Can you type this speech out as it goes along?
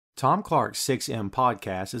Tom Clark's 6M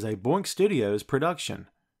podcast is a Boink Studios production.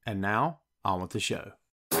 And now, on with the show.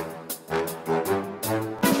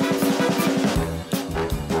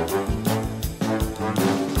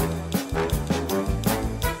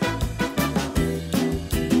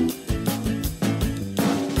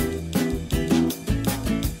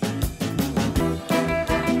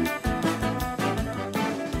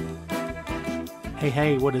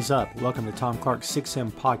 Hey, what is up? Welcome to Tom Clark's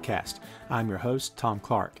 6M podcast. I'm your host, Tom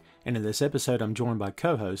Clark, and in this episode I'm joined by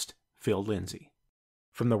co-host Phil Lindsey.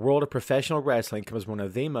 From the world of professional wrestling comes one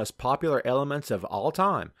of the most popular elements of all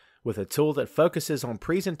time, with a tool that focuses on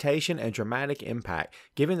presentation and dramatic impact,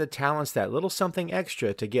 giving the talents that little something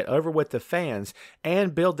extra to get over with the fans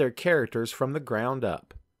and build their characters from the ground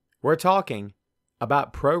up. We're talking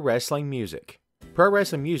about pro wrestling music. Pro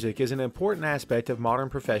wrestling music is an important aspect of modern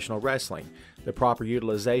professional wrestling. The proper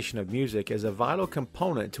utilization of music is a vital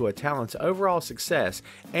component to a talent's overall success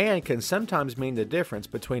and can sometimes mean the difference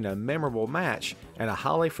between a memorable match and a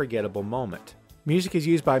highly forgettable moment. Music is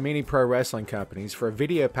used by many pro wrestling companies for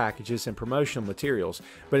video packages and promotional materials,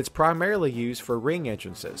 but it's primarily used for ring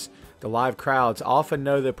entrances. The live crowds often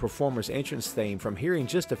know the performer's entrance theme from hearing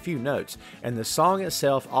just a few notes, and the song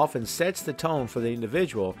itself often sets the tone for the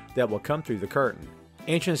individual that will come through the curtain.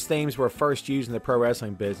 Entrance themes were first used in the pro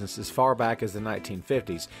wrestling business as far back as the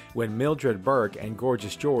 1950s, when Mildred Burke and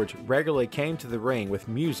Gorgeous George regularly came to the ring with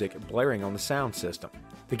music blaring on the sound system.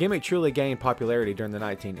 The gimmick truly gained popularity during the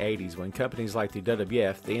 1980s when companies like the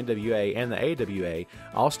WWF, the NWA, and the AWA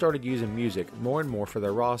all started using music more and more for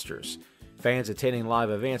their rosters. Fans attending live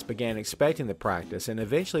events began expecting the practice and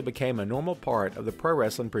eventually became a normal part of the pro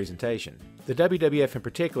wrestling presentation. The WWF in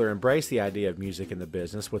particular embraced the idea of music in the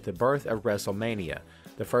business with the birth of WrestleMania.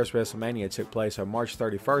 The first WrestleMania took place on March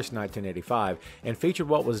 31st, 1985, and featured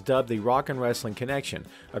what was dubbed the Rock and Wrestling Connection,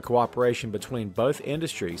 a cooperation between both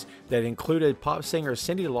industries that included pop singer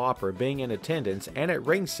Cyndi Lauper being in attendance and at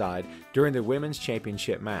ringside during the Women's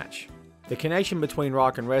Championship match. The connection between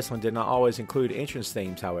rock and wrestling did not always include entrance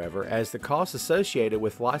themes, however, as the costs associated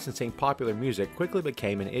with licensing popular music quickly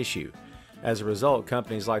became an issue. As a result,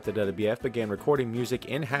 companies like the WWF began recording music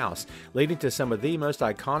in-house, leading to some of the most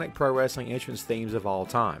iconic pro wrestling entrance themes of all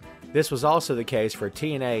time. This was also the case for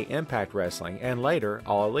TNA Impact Wrestling and later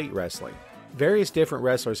All Elite Wrestling. Various different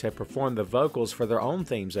wrestlers have performed the vocals for their own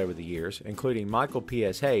themes over the years, including Michael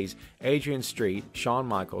P.S. Hayes, Adrian Street, Shawn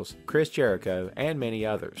Michaels, Chris Jericho, and many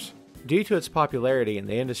others. Due to its popularity in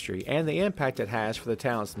the industry and the impact it has for the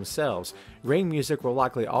talents themselves, ring music will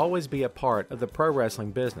likely always be a part of the pro wrestling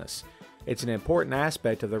business. It's an important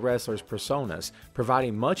aspect of the wrestlers' personas,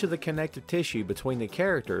 providing much of the connective tissue between the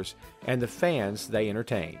characters and the fans they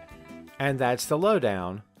entertain. And that's the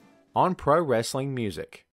lowdown on pro wrestling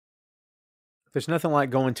music. There's nothing like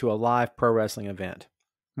going to a live pro wrestling event,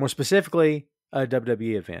 more specifically, a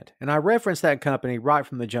WWE event. And I reference that company right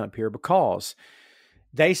from the jump here because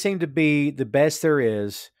they seem to be the best there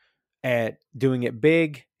is at doing it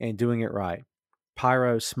big and doing it right.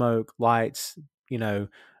 Pyro, smoke, lights, the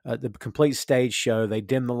complete stage show. They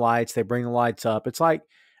dim the lights. They bring the lights up. It's like,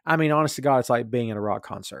 honest to God, it's like being in a rock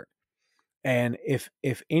concert. And if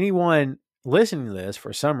anyone listening to this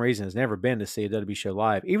for some reason has never been to see a WWE show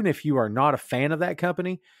live, even if you are not a fan of that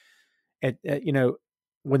company, when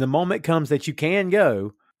the moment comes that you can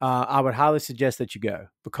go, I would highly suggest that you go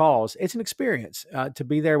because it's an experience to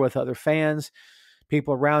be there with other fans,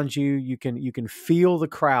 people around you. You can feel the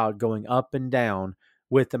crowd going up and down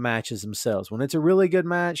with the matches themselves. When it's a really good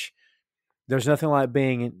match, there's nothing like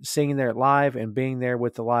seeing there live and being there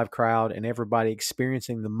with the live crowd and everybody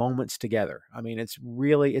experiencing the moments together.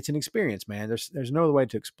 It's an experience, man. There's no other way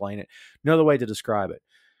to explain it, no other way to describe it.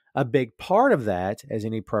 A big part of that, as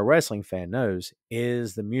any pro wrestling fan knows,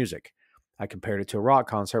 is the music. I compared it to a rock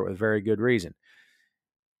concert with very good reason.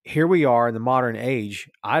 Here we are in the modern age.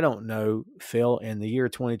 I don't know, Phil, in the year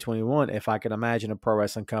 2021, if I could imagine a pro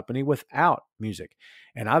wrestling company without music.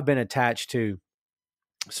 And I've been attached to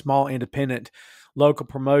small independent local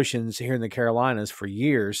promotions here in the Carolinas for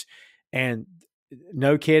years. And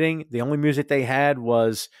no kidding, the only music they had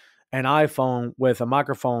was an iPhone with a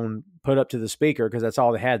microphone put up to the speaker because that's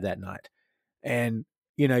all they had that night. And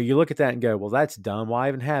you look at that and go, well, that's dumb. Why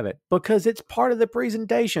even have it? Because it's part of the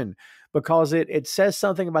presentation, because it says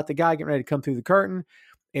something about the guy getting ready to come through the curtain.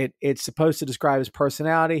 It's supposed to describe his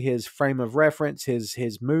personality, his frame of reference,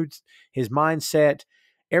 his mood, his mindset,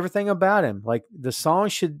 everything about him. Like the song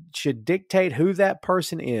should dictate who that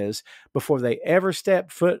person is before they ever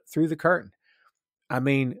step foot through the curtain.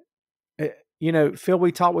 Phil,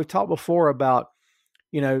 we've talked before about,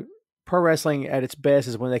 pro wrestling at its best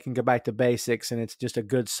is when they can go back to basics and it's just a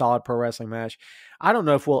good, solid pro wrestling match. I don't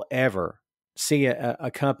know if we'll ever see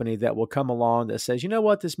a company that will come along that says, you know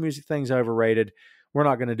what, this music thing's overrated. We're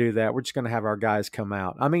not going to do that. We're just going to have our guys come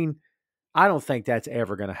out. I mean, I don't think that's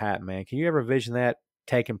ever going to happen, man. Can you ever envision that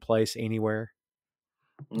taking place anywhere?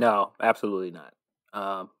 No, absolutely not.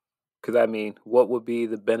 Because I mean, what would be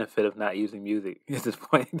the benefit of not using music at this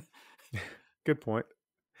point? Good point.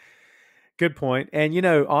 Good point. And,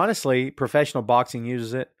 honestly, professional boxing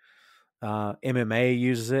uses it. MMA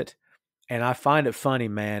uses it. And I find it funny,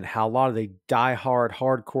 man, how a lot of the diehard,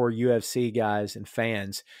 hardcore UFC guys and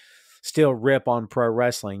fans still rip on pro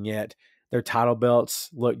wrestling, yet their title belts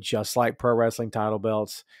look just like pro wrestling title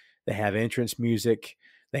belts. They have entrance music.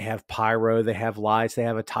 They have pyro. They have lights. They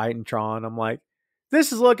have a Titantron. I'm like,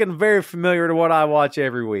 this is looking very familiar to what I watch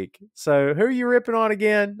every week. So who are you ripping on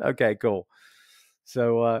again? Okay, cool.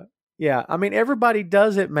 So, yeah, I mean, everybody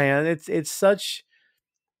does it, man. It's such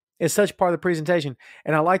part of the presentation.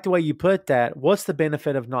 And I like the way you put that. What's the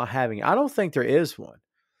benefit of not having it? I don't think there is one.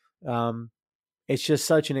 It's just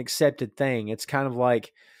such an accepted thing. It's kind of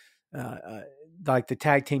like the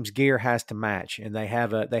tag team's gear has to match, and they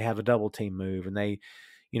have a double team move, and they,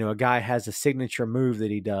 a guy has a signature move that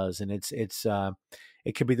he does, and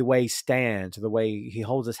it could be the way he stands, or the way he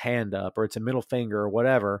holds his hand up, or it's a middle finger, or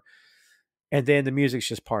whatever. And then the music's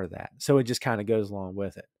just part of that, so it just kind of goes along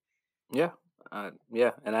with it. Yeah,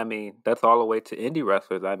 yeah, and I mean that's all the way to indie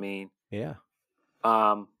wrestlers. I mean, yeah.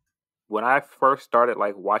 When I first started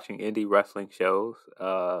like watching indie wrestling shows,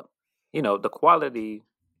 the quality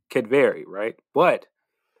could vary, right? But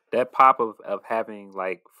that pop of having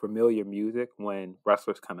like familiar music when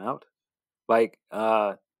wrestlers come out, like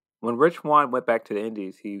when Rich Swann went back to the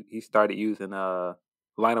indies, he started using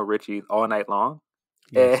Lionel Richie's All Night Long.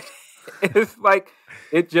 Yes. And it's like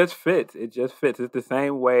it just fits. It just fits. It's the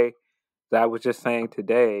same way that I was just saying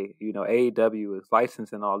today. AEW is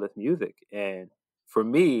licensing all this music, and for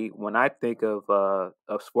me, when I think of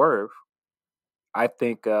Swerve, I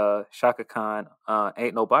think Shaka Khan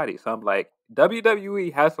ain't nobody. So I'm like,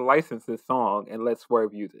 WWE has to license this song and let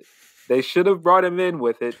Swerve use it. They should have brought him in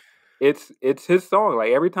with it. It's his song.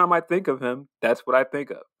 Like every time I think of him, that's what I think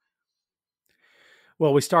of.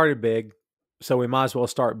 Well, we started big, so we might as well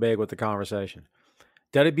start big with the conversation.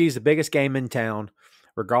 WWE is the biggest game in town,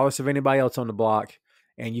 regardless of anybody else on the block.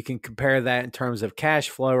 And you can compare that in terms of cash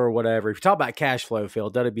flow or whatever. If you talk about cash flow,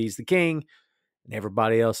 Phil, WWE is the king, and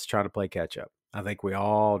everybody else is trying to play catch up. I think we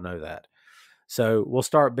all know that. So we'll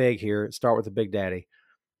start big here. Start with the Big Daddy.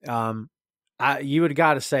 You would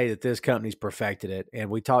got to say that this company's perfected it.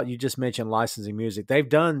 And you just mentioned licensing music. They've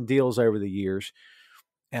done deals over the years.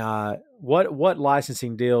 What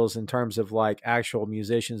licensing deals in terms of like actual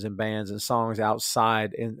musicians and bands and songs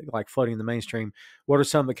outside and like floating in the mainstream? What are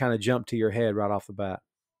some that kind of jump to your head right off the bat?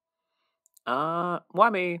 Well, I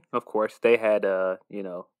mean, of course, they had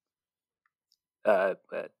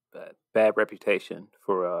bad reputation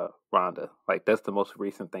for Rhonda. Like that's the most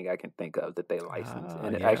recent thing I can think of that they licensed,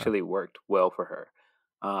 and it actually worked well for her.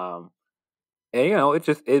 And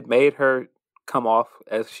it made her come off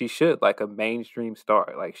as she should, like a mainstream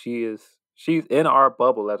star. Like she's in our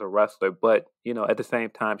bubble as a wrestler, but at the same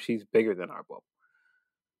time she's bigger than our bubble.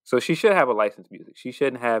 So she should have a licensed music. She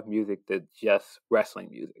shouldn't have music that's just wrestling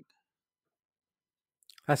music.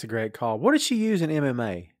 That's a great call. What did she use in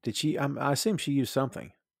MMA? Did she? I assume she used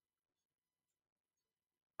something.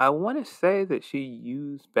 I want to say that she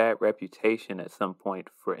used Bad Reputation at some point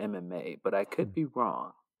for MMA, but I could be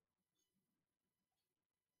wrong.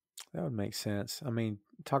 That would make sense. I mean,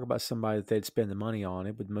 talk about somebody that they'd spend the money on.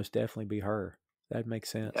 It would most definitely be her. That'd make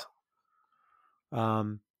sense. Yeah.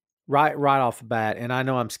 Right off the bat, and I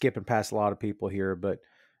know I'm skipping past a lot of people here, but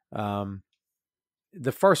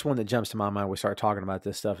the first one that jumps to my mind when we start talking about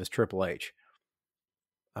this stuff is Triple H.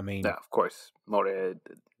 I mean, yeah, of course, Motorhead.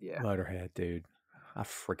 Yeah, Motorhead, dude. I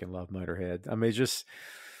freaking love Motorhead. I mean, it's just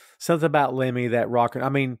something about Lemmy that rock. I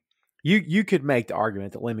mean, you could make the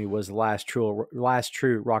argument that Lemmy was the last true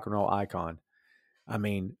rock and roll icon. I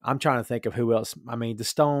mean, I'm trying to think of who else. I mean, the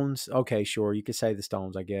Stones. Okay, sure, you could say the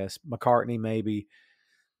Stones, I guess. McCartney, maybe,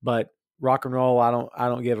 but rock and roll, I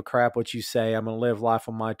don't give a crap what you say. I'm gonna live life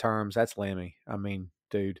on my terms. That's Lemmy. I mean,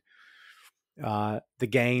 dude. The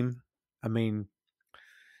Game. I mean,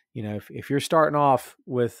 if you're starting off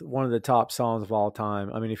with one of the top songs of all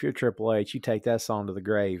time, I mean, if you're Triple H, you take that song to the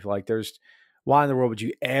grave. Like, why in the world would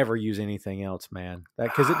you ever use anything else, man?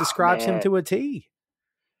 Because it describes him to a T.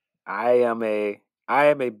 I am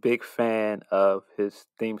a big fan of his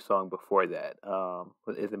theme song before that.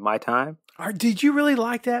 Is it My Time? Did you really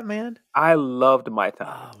like that, man? I loved My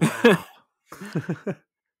Time. Oh, wow.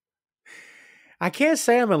 I can't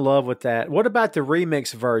say I'm in love with that. What about the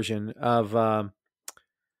remix version of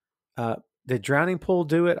did Drowning Pool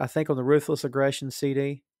do it? I think on the Ruthless Aggression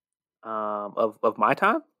CD. Of my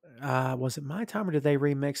time. Was it My Time or did they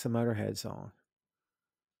remix the Motorhead song?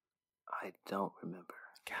 I don't remember.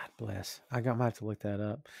 God bless. Might have to look that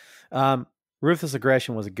up. Ruthless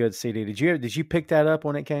Aggression was a good CD. Did you pick that up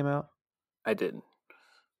when it came out? I didn't.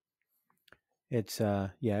 It's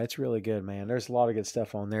it's really good, man. There's a lot of good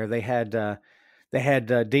stuff on there. They had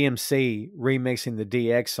DMC remixing the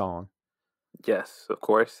DX song. Yes, of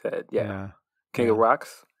course. King of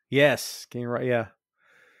Rocks. Yes, King of Rock. Yeah.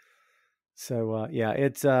 So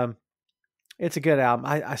it's a good album.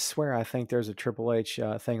 I swear I think there's a Triple H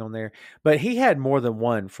thing on there, but he had more than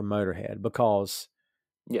one from Motorhead because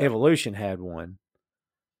Evolution had one.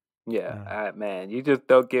 Yeah, man, you just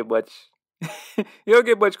don't get much. You don't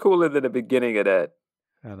get much cooler than the beginning of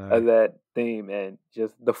that theme, and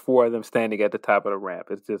just the four of them standing at the top of the ramp.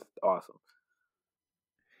 It's just awesome.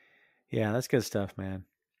 Yeah, that's good stuff, man.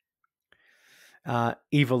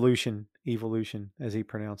 Evolution, as he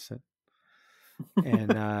pronounced it,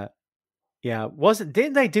 and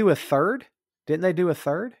didn't they do a third?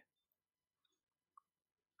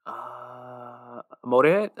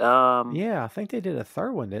 Motorhead. Yeah, I think they did a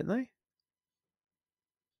third one, didn't they?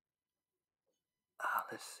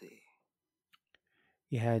 Let's see.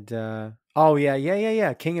 You had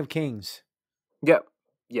King of Kings. Yep.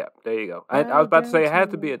 There you go. I was about to say it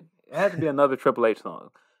had to be another Triple H song.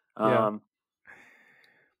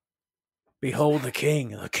 Behold the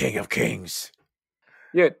King of Kings.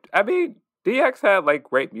 Yeah, I mean DX had like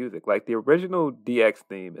great music. Like the original DX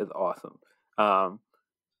theme is awesome.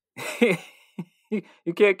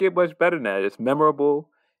 You can't get much better than that. It's memorable.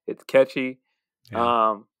 It's catchy.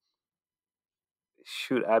 Yeah.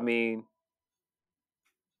 I mean,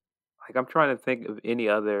 like I'm trying to think of any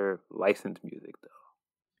other licensed music though.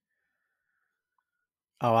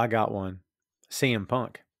 Oh, I got one. CM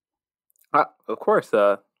Punk. Of course,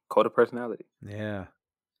 Code of Personality. Yeah.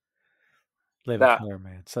 Live in Color,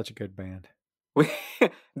 man. Such a good band.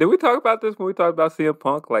 Did we talk about this when we talked about CM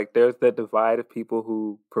Punk? Like, there's that divide of people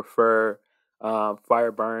who prefer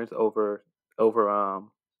Fire Burns over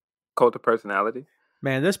Cult of Personality.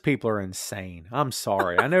 Man, those people are insane. I'm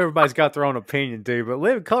sorry. I know everybody's got their own opinion, dude, but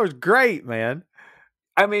Live in Color's great, man.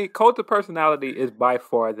 I mean, Cult of Personality is by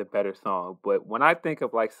far the better song, but when I think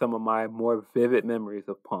of like some of my more vivid memories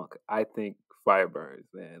of Punk, I think Fire Burns,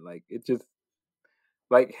 man. Like, it just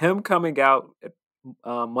like him coming out at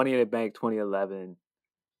Money in the Bank 2011.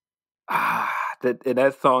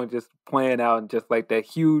 That song just playing out and just like that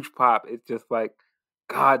huge pop. It's just like,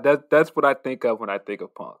 God, that's what I think of when I think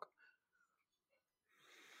of Punk.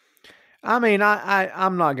 I mean,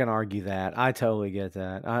 I'm not going to argue that. I totally get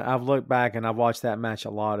that. I've looked back and I've watched that match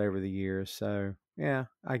a lot over the years. So, yeah,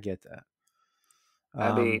 I get that.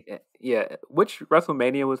 I mean, yeah. Which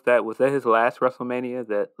WrestleMania was that? Was that his last WrestleMania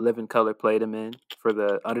that Live in Color played him in for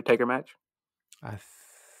the Undertaker match? I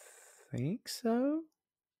think so.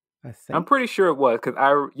 I'm pretty sure it was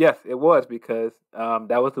yes, it was because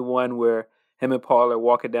that was the one where him and Paul are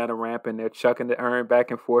walking down the ramp and they're chucking the urn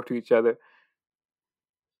back and forth to each other.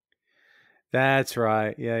 That's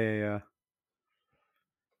right. Yeah.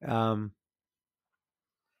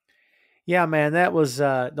 Yeah, man, that was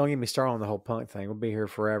don't get me started on the whole Punk thing. We'll be here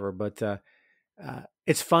forever, but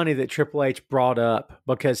it's funny that Triple H brought up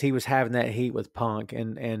because he was having that heat with Punk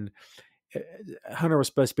and Hunter was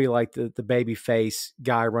supposed to be like the baby face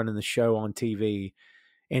guy running the show on TV,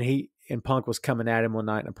 and Punk was coming at him one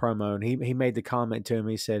night in a promo, and he made the comment to him.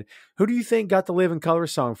 He said, "Who do you think got the Live in Color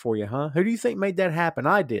song for you, huh? Who do you think made that happen?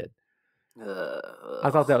 I did." I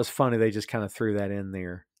thought that was funny. They just kind of threw that in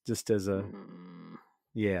there just as a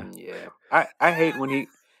yeah. I hate when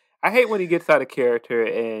he gets out of character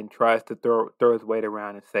and tries to throw his weight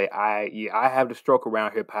around and say, I have the stroke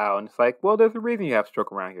around here, pal. And it's like, well, there's a reason you have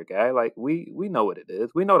stroke around here, guy. Like we know what it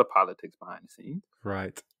is. We know the politics behind the scenes.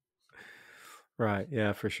 Right.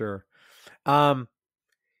 Yeah, for sure. And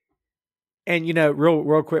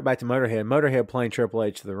real quick back to Motorhead. Motorhead playing Triple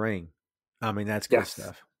H to the ring. I mean, that's good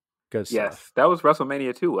stuff. Good stuff. Yes, that was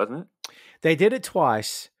WrestleMania 2, wasn't it? They did it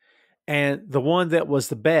twice, and the one that was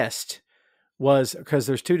the best was because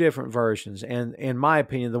there's two different versions, and in my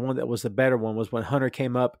opinion, the one that was the better one was when Hunter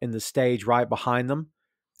came up in the stage right behind them.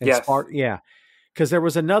 Yes. Because there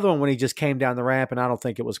was another one when he just came down the ramp, and I don't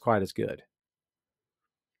think it was quite as good.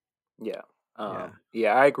 Yeah. I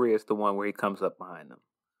agree. It's the one where he comes up behind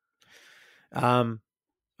them.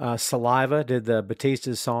 Saliva did the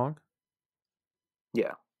Batista's song.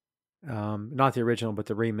 Yeah. Not the original, but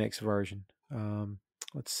the remix version.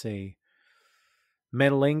 Let's see.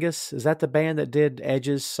 Metalingus, is that the band that did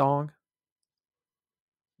Edge's song?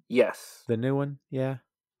 Yes. The new one? Yeah.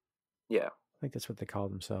 Yeah. I think that's what they call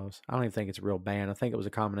themselves. I don't even think it's a real band. I think it was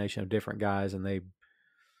a combination of different guys, and they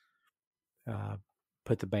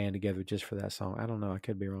put the band together just for that song. I don't know. I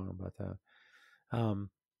could be wrong about that.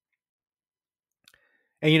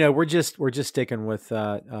 And we're just sticking with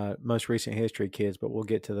most recent history, kids, but we'll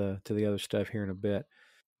get to the other stuff here in a bit.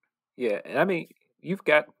 Yeah, and I mean, you've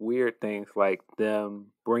got weird things like them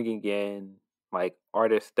bringing in like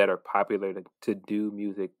artists that are popular to do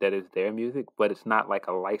music that is their music, but it's not like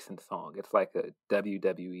a licensed song. It's like a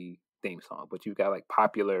WWE theme song, but you've got like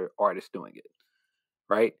popular artists doing it,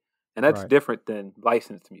 right? And that's Right. different than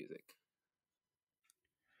licensed music.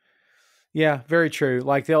 Yeah, very true.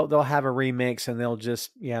 Like they'll have a remix and they'll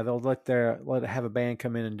let have a band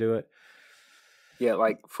come in and do it. Yeah,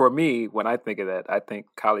 like for me, when I think of that, I think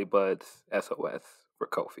Kali Bud's SOS for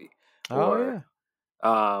Kofi. Oh Or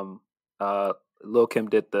yeah. Lil Kim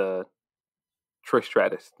did the Trish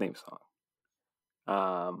Stratus theme song.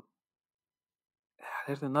 Um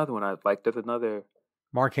there's another one I like. There's another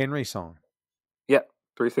Mark Henry song. Yeah,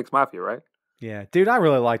 3-6 Mafia, right? Yeah, dude, I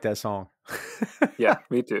really like that song. Yeah,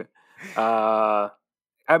 me too.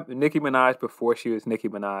 Nicki Minaj, before she was Nicki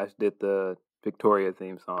Minaj, did the Victoria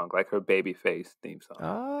theme song, like her Babyface theme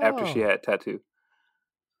song, after she Oh, had Tattoo.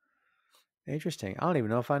 interesting. I don't even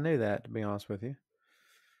know if I knew that, to be honest with you.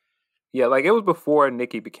 Yeah, like it was before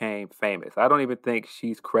Nicki became famous. I don't even think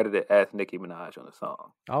she's credited as Nicki Minaj on the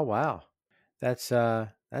song. Oh wow, that's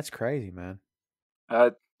crazy, man.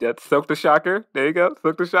 That's Silk the Shocker. There you go,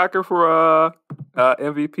 Silk the Shocker for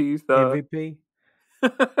MVP's. MVP.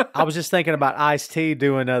 I was just thinking about Ice-T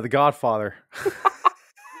doing The Godfather.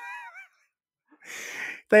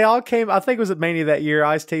 They all came. I think it was at Mania that year.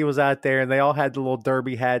 Ice-T was out there, and they all had the little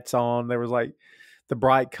derby hats on. There was like the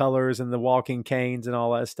bright colors and the walking canes and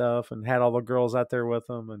all that stuff, and had all the girls out there with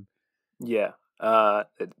them. And yeah,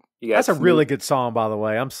 you got that's a Snoop. really good song, by the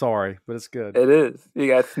way. I'm sorry, but it's good. It is. You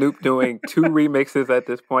got Snoop doing 2 remixes at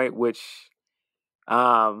this point, which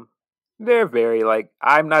they're very like.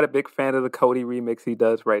 I'm not a big fan of the Cody remix he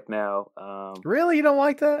does right now. Really, you don't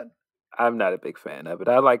like that? I'm not a big fan of it.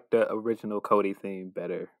 I like the original Cody theme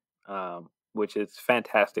better, which is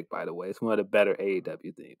fantastic, by the way. It's one of the better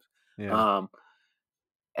AEW themes. Yeah.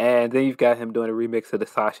 And then you've got him doing a remix of the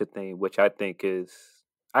Sasha theme, which I think is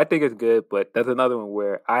good, but that's another one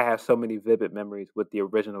where I have so many vivid memories with the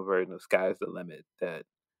original version of Sky's the Limit that,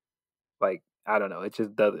 like, I don't know, it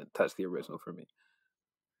just doesn't touch the original for me.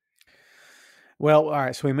 Well, all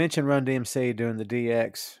right. So we mentioned Run DMC doing the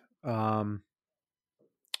DX.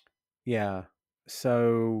 Yeah.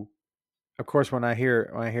 So, of course, when I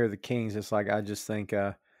hear the Kings, it's like I just think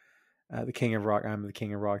the King of Rock. I'm the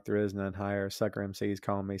King of Rock. There is none higher. Sucker MC's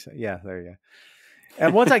calling me. So, yeah, there you go.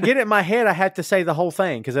 And once I get it in my head, I have to say the whole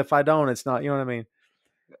thing because if I don't, it's not. You know what I mean?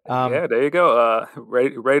 Yeah, there you go.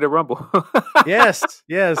 Ready to rumble. Yes.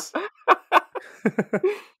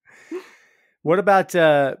 What about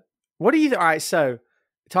what do you? All right, so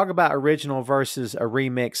talk about original versus a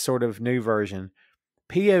remix, sort of new version.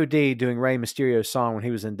 POD doing Rey Mysterio's song when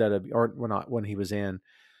he was in WWE, or well, not when he was in,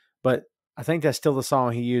 but I think that's still the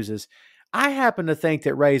song he uses. I happen to think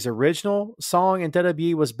that Ray's original song in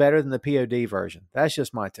WWE was better than the POD version. That's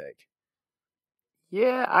just my take.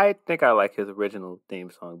 Yeah, I think I like his original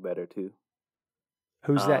theme song better too.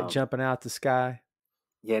 Who's that jumping out the sky?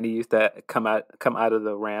 Yeah, and he used to come out of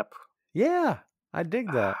the ramp. Yeah, I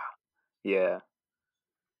dig that. Yeah.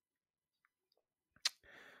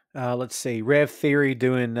 Let's see. Rev Theory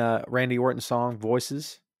doing Randy Orton's song,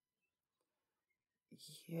 Voices.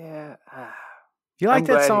 Yeah. You like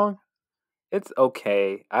that song? It's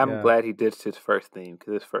okay. I'm glad he ditched his first theme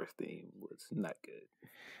because his first theme was not good.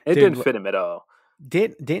 It didn't fit him at all.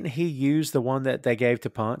 Didn't he use the one that they gave to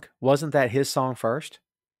Punk? Wasn't that his song first?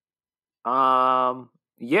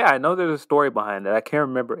 Yeah, I know there's a story behind it. I can't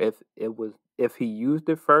remember if he used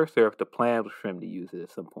it first or if the plan was for him to use it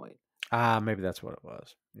at some point. Maybe that's what it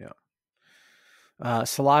was. Yeah.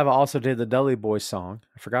 Saliva also did the Dudley Boys song.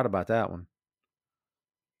 I forgot about that one.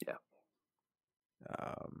 Yeah.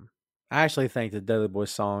 I actually think the Dudley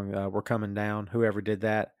Boys song, We're Coming Down, whoever did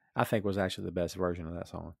that, I think was actually the best version of that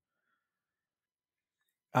song.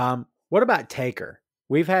 What about Taker?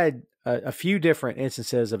 We've had a few different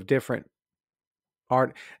instances of different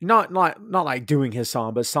art, not like doing his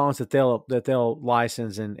song, but songs that they'll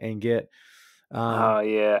license and get.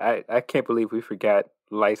 Yeah, I can't believe we forgot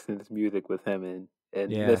licensed music with him and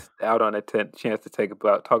missed out on a chance to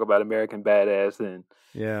talk about American Badass and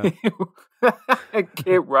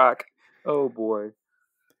Kid Rock. Oh boy,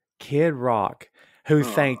 Kid Rock. who Oh,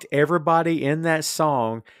 thanked everybody in that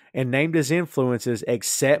song and named his influences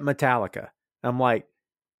except Metallica. I'm like,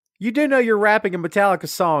 you do know you're rapping a Metallica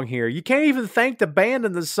song here. You can't even thank the band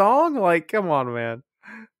in the song? Like, come on, man.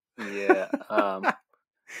 yeah.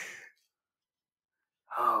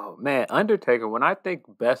 Oh man, Undertaker. When I think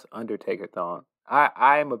best Undertaker song,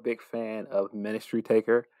 I am a big fan of Ministry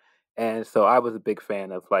Taker, and so I was a big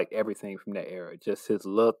fan of like everything from that era. Just his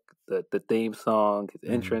look, the theme song, his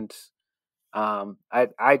Mhm. entrance.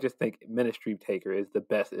 I just think Ministry Taker is the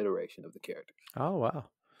best iteration of the character. Oh, wow.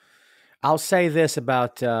 I'll say this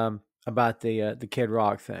about the Kid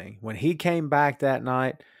Rock thing. When he came back that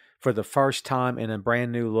night for the first time in a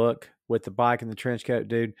brand new look with the bike and the trench coat,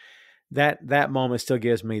 dude, that moment still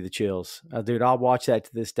gives me the chills. Dude, I'll watch that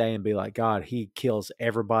to this day and be like, God, he kills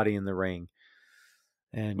everybody in the ring.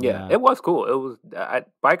 And Yeah, it was cool. It was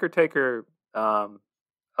Biker Taker.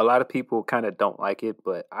 A lot of people kind of don't like it,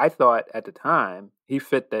 but I thought at the time he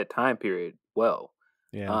fit that time period well.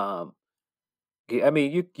 yeah, Um, I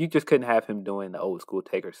mean, you just couldn't have him doing the old school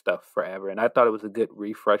Taker stuff forever, and I thought it was a good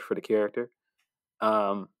refresh for the character.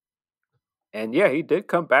 Um, and yeah, he did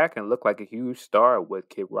come back and look like a huge star with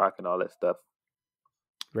Kid Rock and all that stuff.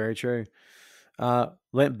 very true.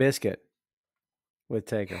 Limp Biscuit with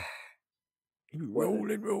Taker. Wasn't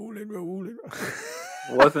Rolling, rolling, rolling.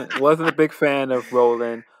 wasn't a big fan of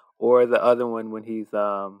Roland or the other one when he's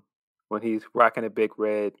rocking a big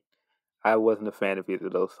red. I wasn't a fan of either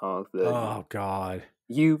of those songs. Oh, God.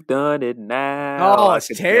 You've done it now. Oh, I it's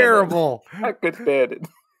could stand that. terrible. I could stand it.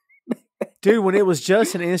 Dude, when it was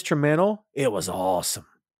just an instrumental, it was awesome.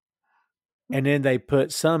 And then they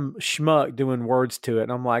put some schmuck doing words to it.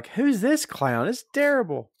 And I'm like, who's this clown? It's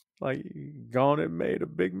terrible. Like, gone and made a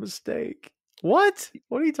big mistake. What?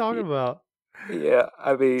 What are you talking about? Yeah,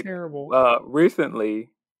 I mean, Terrible. recently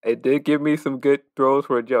it did give me some good throws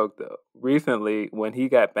for a joke though. Recently, when he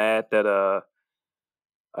got mad that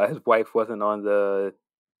his wife wasn't on the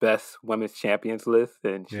best women's champions list,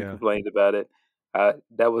 and she Yeah. complained about it.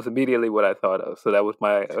 That was immediately what I thought of. So that was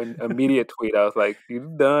my immediate tweet. I was like,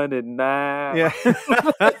 "You've done it now."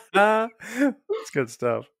 Yeah. It's good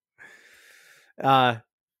stuff.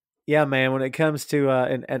 Yeah, man, when it comes to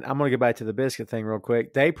and I'm gonna go back to the biscuit thing real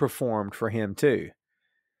quick. They performed for him too.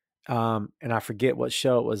 And I forget what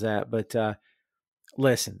show it was at, but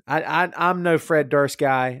listen, I'm no Fred Durst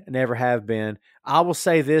guy, never have been. I will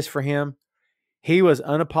say this for him. He was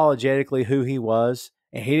unapologetically who he was,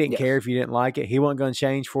 and he didn't care Yes. if you didn't like it. He wasn't going to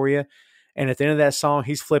change for you. And at the end of that song,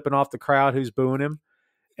 he's flipping off the crowd who's booing him.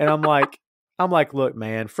 And I'm like, look,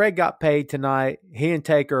 man, Fred got paid tonight. He and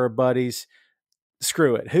Taker are buddies.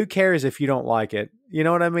 Screw it. Who cares if you don't like it? You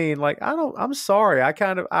know what I mean? Like, I'm sorry.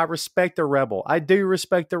 I respect the rebel. I do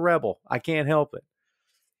respect the rebel. I can't help it.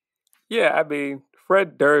 Yeah, I mean,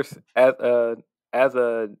 Fred Durst as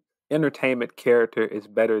a entertainment character is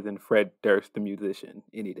better than Fred Durst the musician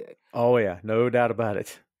any day. Oh yeah, no doubt about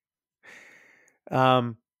it.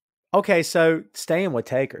 Um, okay, so staying with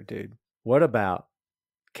Taker, dude. What about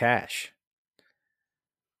Cash?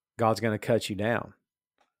 God's gonna cut you down.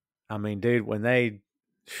 I mean, dude,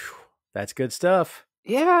 that's good stuff.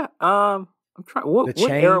 Yeah, I'm trying. The What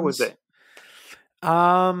era was chains. that?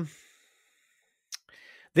 Um,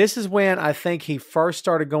 this is when I think he first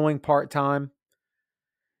started going part time,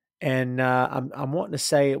 and I'm wanting to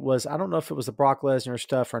say it was. I don't know if it was the Brock Lesnar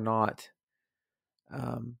stuff or not.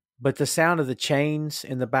 But the sound of the chains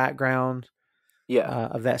in the background Yeah,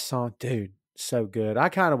 of that song, dude, so good. I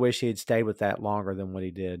kind of wish he had stayed with that longer than what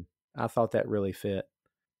he did. I thought that really fit.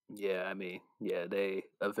 yeah. I mean, yeah. They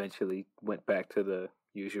eventually went back to the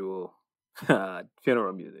usual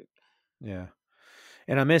funeral music. Yeah.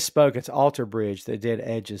 And I misspoke. It's Alter Bridge that did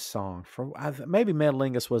Edge's song. Maybe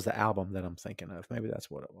Metalingus was the album that I'm thinking of. Maybe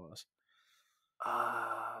that's what it was.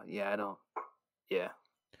 Yeah. I don't. Yeah.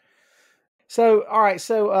 So, all right.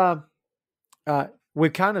 So, we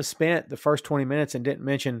kind of spent the first 20 minutes and didn't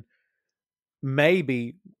mention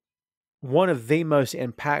maybe one of the most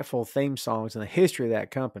impactful theme songs in the history of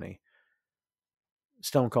that company,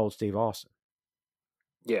 Stone Cold Steve Austin.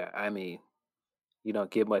 Yeah. I mean, you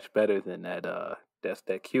don't get much better than that. That's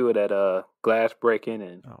that cue of that glass breaking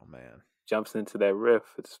and Oh man. jumps into that riff.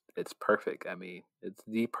 It's perfect. I mean, it's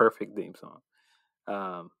the perfect theme song.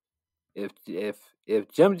 Um, if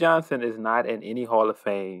Jim Johnson is not in any Hall of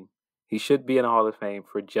Fame, he should be in a Hall of Fame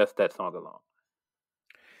for just that song alone.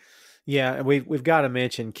 Yeah, and we've got to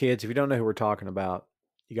mention, kids, if you don't know who we're talking about,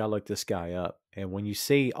 you got to look this guy up. And when you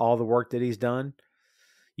see all the work that he's done,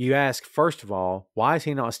 you ask, first of all, why is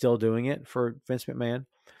he not still doing it for Vince McMahon?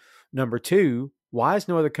 Number two, why has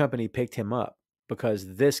no other company picked him up?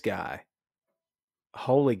 Because this guy,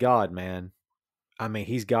 holy God, man. I mean,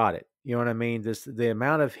 he's got it. You know what I mean? The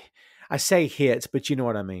amount of, I say hits, but you know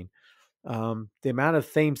what I mean. The amount of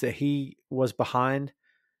themes that he was behind,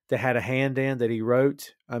 that had a hand in, that he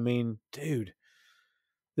wrote. I mean, dude,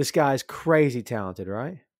 this guy's crazy talented,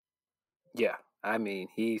 right? Yeah, I mean,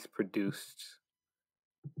 he's produced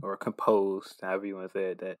or composed, however you want to say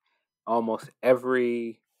it, that almost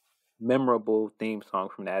every memorable theme song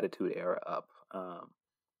from the Attitude Era up.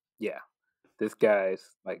 Yeah, this guy's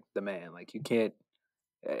like the man. Like you can't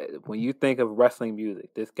when you think of wrestling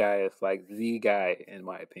music, this guy is like the guy in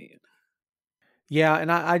my opinion. Yeah,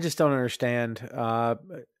 and I just don't understand.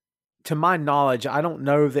 To my knowledge, I don't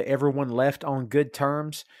know that everyone left on good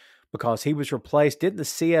terms because he was replaced. Didn't the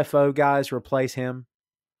CFO guys replace him?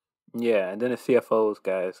 Yeah, and then the CFOs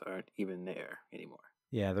guys aren't even there anymore.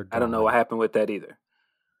 Yeah, they're I don't know gone. what happened with that either.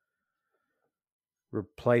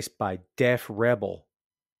 Replaced by Def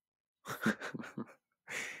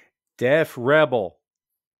Def Rebel.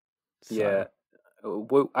 Yeah,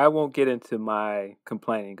 I won't get into my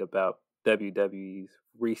complaining about WWE's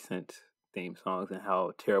recent theme songs and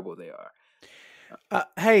how terrible they are.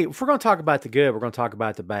 Hey, if we're going to talk about the good, we're going to talk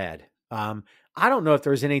about the bad. I don't know if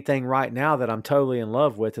there's anything right now that I'm totally in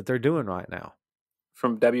love with that they're doing right now.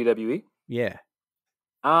 From WWE? Yeah.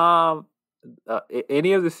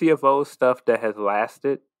 Any of the CFO stuff that has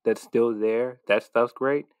lasted, that's still there, that stuff's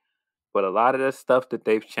great. But a lot of the stuff that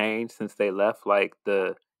they've changed since they left, like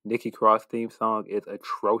the Nikki Cross theme song, is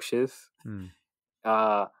atrocious.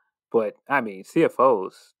 Uh, but I mean,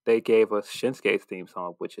 CFOs, they gave us Shinsuke's theme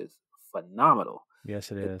song, which is phenomenal.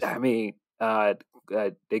 Yes, it is. I mean,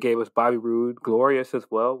 they gave us Bobby Roode Glorious as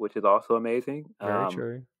well, which is also amazing. Very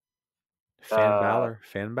true. Finn Balor.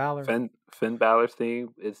 Finn Balor's theme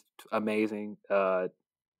is amazing. Empress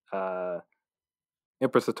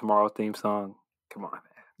of Tomorrow theme song. Come on, man.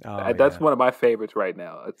 Oh, That's one of my favorites right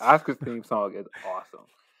now. Oscar's theme song is awesome.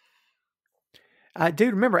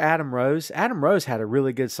 Dude, remember Adam Rose? Adam Rose had a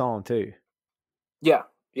really good song too. Yeah.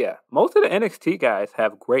 Most of the NXT guys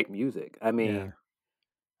have great music. I mean,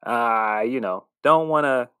 don't want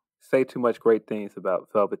to say too much great things about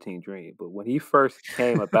Velveteen Dream, but when he first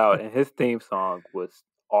came about and his theme song was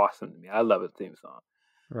awesome to me. I love his theme song.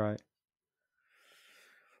 Right.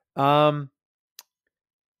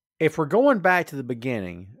 If we're going back to the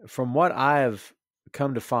beginning, from what I have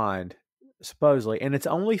come to find, supposedly, and it's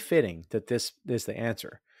only fitting that this is the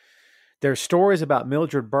answer. There's stories about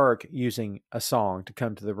Mildred Burke using a song to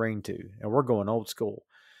come to the ring to, and we're going old school.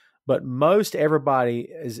 But most everybody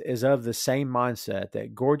is of the same mindset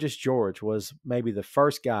that Gorgeous George was maybe the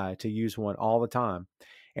first guy to use one all the time,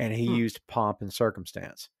 and he used Pomp and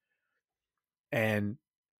Circumstance. And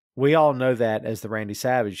we all know that as the Randy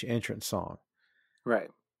Savage entrance song.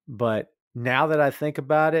 Right. But now that I think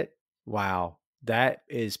about it, wow, that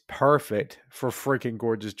is perfect for freaking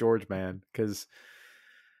Gorgeous George, man. Because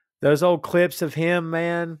those old clips of him,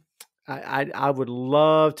 man, I would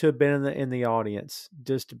love to have been in the audience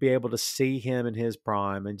just to be able to see him in his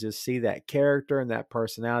prime and just see that character and that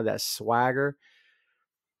personality, that swagger.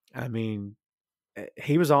 I mean,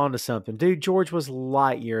 he was on to something. Dude, George was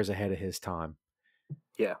light years ahead of his time.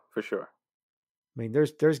 Yeah, for sure. I mean,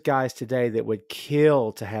 there's guys today that would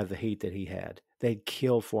kill to have the heat that he had. They'd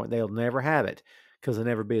kill for it. They'll never have it because they'll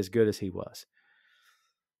never be as good as he was.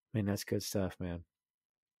 I mean, that's good stuff, man.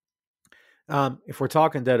 If we're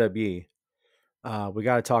talking WWE, we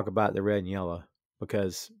got to talk about the red and yellow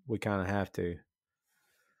because we kind of have to.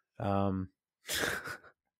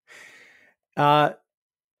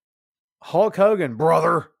 Hulk Hogan,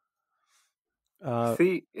 brother.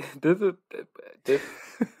 See, this.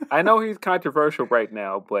 I know he's controversial right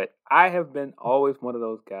now, but I have been always one of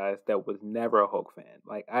those guys that was never a Hulk fan.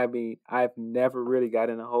 Like, I mean, I've never really got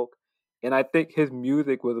into Hulk, and I think his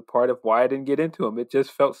music was a part of why I didn't get into him. It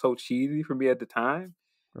just felt so cheesy for me at the time,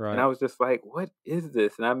 right? And I was just like, "What is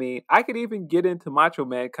this?" And I mean, I could even get into Macho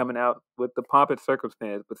Man coming out with the Pomp and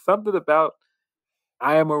Circumstance, but something about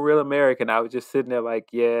I Am a Real American. I was just sitting there like,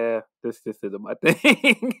 yeah, this isn't my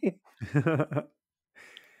thing.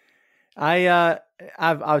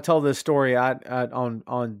 I've told this story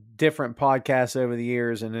on different podcasts over the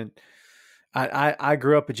years, and I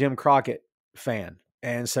grew up a Jim Crockett fan,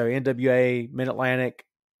 and so NWA, Mid Atlantic,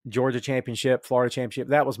 Georgia Championship, Florida Championship,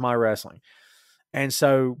 that was my wrestling, and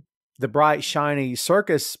so the bright shiny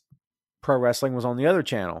circus pro wrestling was on the other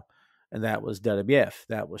channel, and that was WWF,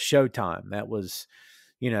 that was Showtime, that was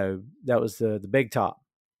the Big Top,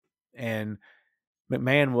 and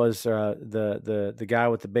McMahon was the guy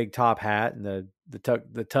with the big top hat and the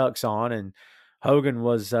tux on, and Hogan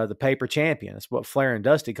was the paper champion. That's what Flair and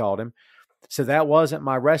Dusty called him. So that wasn't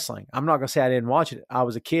my wrestling. I'm not going to say I didn't watch it. I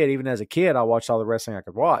was a kid. Even as a kid, I watched all the wrestling I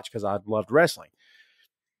could watch because I loved wrestling.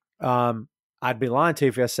 I'd be lying to you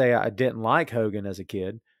if I say I didn't like Hogan as a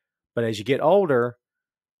kid. But as you get older,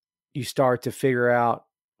 you start to figure out,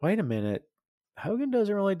 wait a minute, Hogan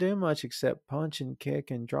doesn't really do much except punch and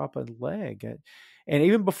kick and drop a leg. And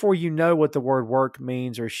even before you know what the word work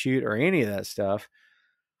means or shoot or any of that stuff,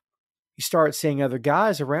 you start seeing other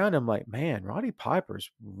guys around him like, man, Roddy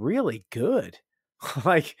Piper's really good.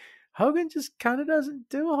 Like Hogan just kind of doesn't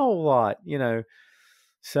do a whole lot, you know.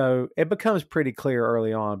 So it becomes pretty clear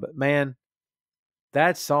early on. But man,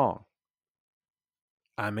 that song,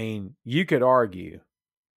 I mean, you could argue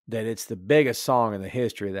that it's the biggest song in the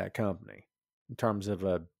history of that company in terms of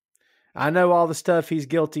I know all the stuff he's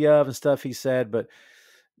guilty of and stuff he said, but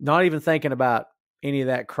not even thinking about any of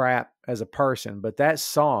that crap as a person. But that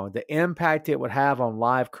song, the impact it would have on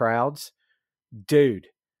live crowds, dude,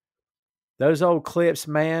 those old clips,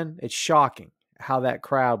 man, it's shocking how that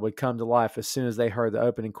crowd would come to life as soon as they heard the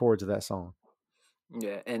opening chords of that song.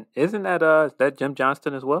 Yeah, and isn't that is that Jim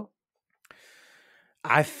Johnston as well?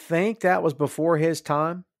 I think that was before his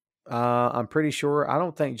time. I'm pretty sure. I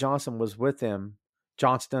don't think Johnson was with them.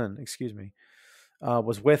 Johnston, excuse me,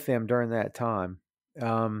 was with them during that time.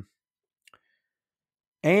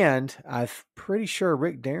 And I'm pretty sure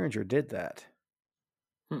Rick Derringer did that.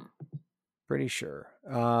 Pretty sure.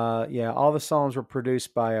 Yeah, all the songs were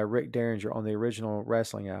produced by Rick Derringer on the original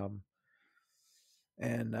wrestling album.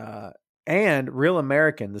 And Real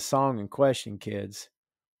American, the song in question, kids,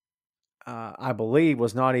 I believe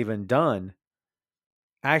was not even done.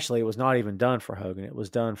 Actually, it was not even done for Hogan. It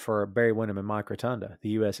was done for Barry Windham and Mike Rotunda, the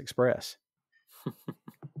U.S. Express.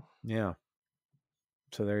 Yeah.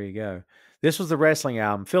 So there you go. This was the wrestling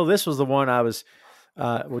album. Phil, this was the one I was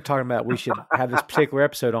we're talking about we should have this particular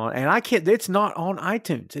episode on. And I can't, it's not on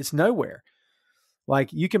iTunes. It's nowhere.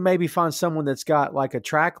 Like you can maybe find someone that's got like a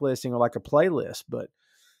track listing or like a playlist, but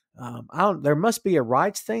there must be a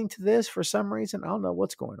rights thing to this for some reason. I don't know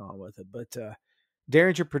what's going on with it, but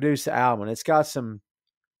Derringer produced the album and it's got some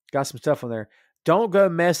stuff on there. Don't go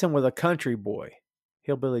messing with a country boy,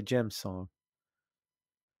 Hillbilly Jim's song.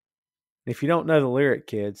 If you don't know the lyric,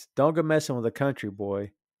 kids, don't go messing with a country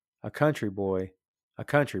boy, a country boy, a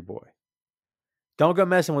country boy. Don't go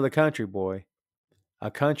messing with a country boy,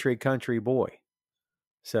 a country boy.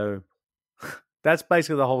 So that's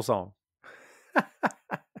basically the whole song.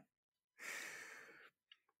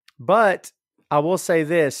 But I will say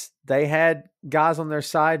this, they had guys on their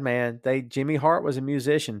side, man. Jimmy Hart was a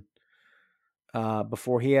musician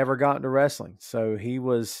before he ever got into wrestling. So he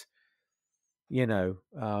was,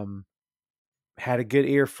 had a good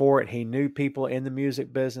ear for it. He knew people in the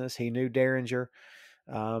music business. He knew Derringer.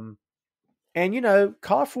 And,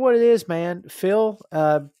 call it for what it is, man. Phil,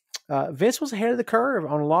 Vince was ahead of the curve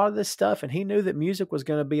on a lot of this stuff, and he knew that music was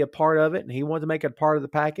going to be a part of it, and he wanted to make it a part of the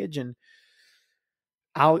package. And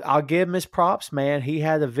I'll give him his props, man. He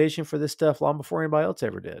had a vision for this stuff long before anybody else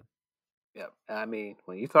ever did. Yeah, I mean,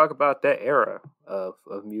 when you talk about that era of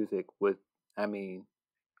music, I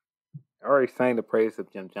already sang the praise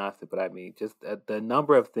of Jim Johnston, but I mean, just the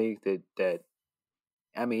number of things that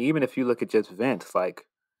I mean, even if you look at just Vince, like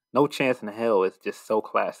No Chance in Hell is just so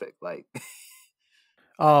classic. Like,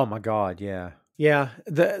 oh my God, yeah. Yeah,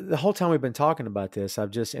 the whole time we've been talking about this,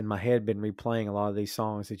 I've just in my head been replaying a lot of these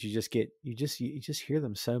songs that you just hear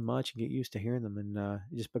them so much and get used to hearing them, and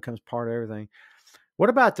it just becomes part of everything. What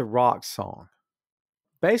about the rock song?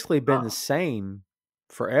 Basically been the same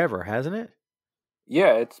forever, hasn't it?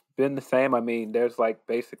 Yeah, it's been the same. I mean, there's like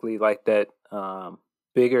basically like that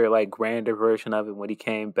bigger, like grander version of it when he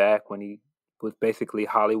came back when he was basically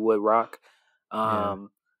Hollywood rock. Yeah.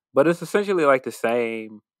 But it's essentially like the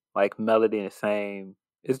same like melody and the same.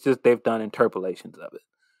 It's just they've done interpolations of it.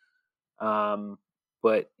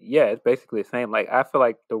 But yeah, it's basically the same. Like I feel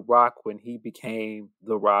like The Rock when he became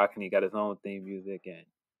The Rock and he got his own theme music and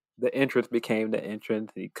the entrance became the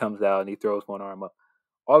entrance. And he comes out and he throws one arm up.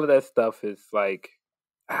 All of that stuff is like,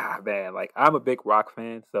 man, like I'm a big Rock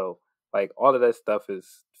fan, so like all of that stuff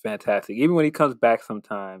is fantastic. Even when he comes back,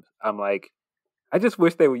 sometimes I'm like, I just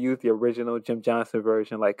wish they would use the original Jim Johnson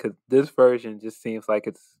version, like because this version just seems like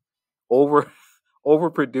it's over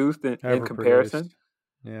overproduced in Overproduced. comparison.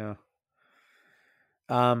 Yeah.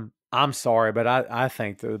 I'm sorry, but I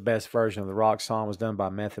think the best version of the rock song was done by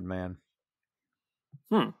Method Man.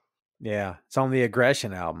 Hmm. Yeah. It's on the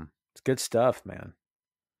Aggression album. It's good stuff, man.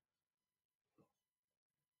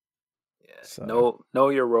 Yeah. So Know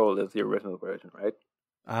Your Role is the original version, right?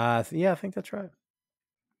 yeah, I think that's right.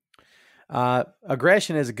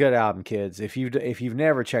 Aggression is a good album, kids. If you've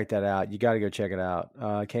never checked that out, you got to go check it out.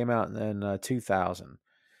 It came out in 2000.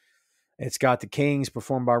 It's got the Kings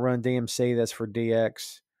performed by Run DMC. That's for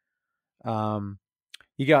DX.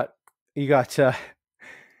 You got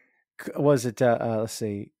was it let's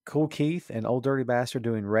see, Cool Keith and Old Dirty Bastard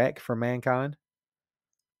doing Wreck for Mankind.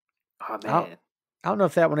 Oh I man. don't know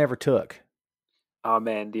if that one ever took. Oh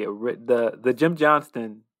man, the Jim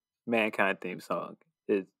Johnston Mankind theme song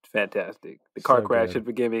is fantastic. The car So crash good. should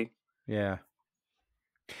forgive me. Yeah.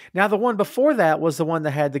 Now the one before that was the one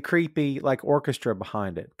that had the creepy like orchestra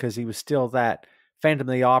behind it because he was still that Phantom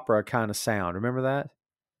of the Opera kind of sound. Remember that?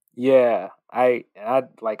 Yeah, I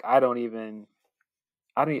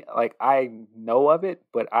know of it,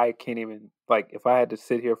 but I can't even like if I had to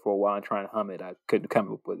sit here for a while and try and hum it, I couldn't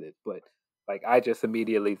come up with it. But like I just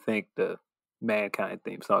immediately think the Mankind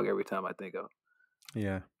theme song every time I think of.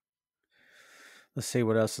 Yeah. Let's see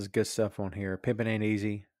what else is good stuff on here. Pimpin' Ain't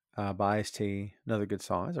Easy by Ice-T. Another good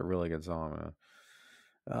song. That's a really good song,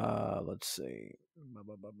 man. Let's see.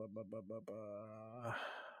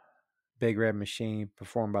 Big Red Machine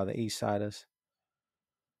performed by the East Siders.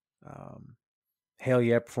 Hell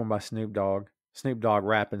Yeah performed by Snoop Dogg. Snoop Dogg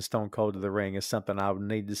rapping Stone Cold to the Ring is something I would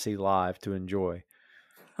need to see live to enjoy.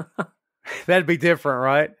 That'd be different,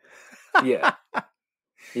 right? Yeah.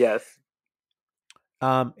 Yes.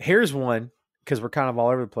 Here's one because we're kind of all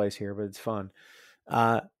over the place here, but it's fun.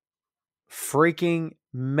 Freaking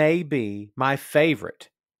maybe my favorite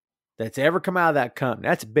that's ever come out of that company.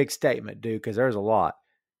 That's a big statement, dude, because there's a lot.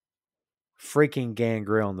 Freaking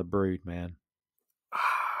Gangrel and the Brood, man.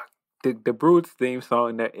 The Brood's theme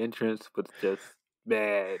song, that entrance was just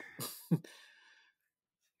bad.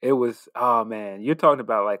 It was, oh man, you're talking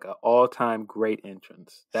about like an all-time great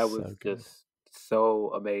entrance. That was So good. just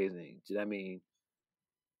so amazing. I mean,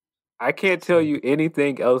 I can't So tell you good.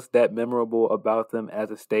 anything else that memorable about them as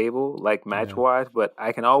a stable, like Yeah. match-wise, but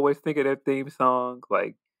I can always think of their theme song,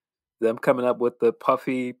 like them coming up with the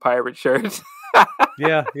puffy pirate shirts.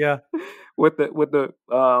 Yeah, yeah. With the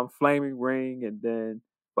flaming ring, and then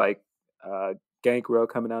like uh Gangrel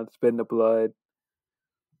coming out and spitting the blood.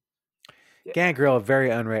 Yeah. Gangrel, a very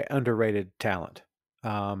underrated talent,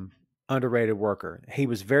 underrated worker. He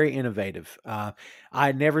was very innovative. I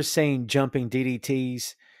had never seen jumping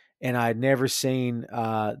DDTs, and I had never seen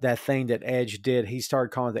that thing that Edge did. He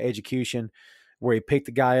started calling it the execution, where he picked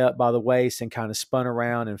the guy up by the waist and kind of spun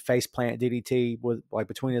around and face plant DDT with like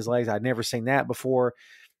between his legs. I'd never seen that before.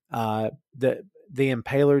 The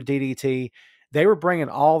Impaler DDT. They were bringing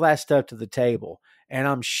all that stuff to the table. And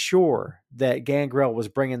I'm sure that Gangrel was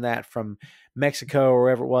bringing that from Mexico or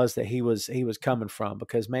wherever it was that he was coming from,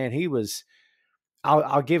 because man, he was.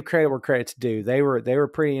 I'll give credit where credit's due. They were a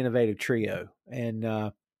pretty innovative trio, and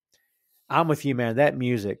I'm with you, man. That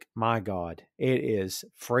music, my God, it is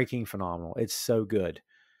freaking phenomenal. It's so good.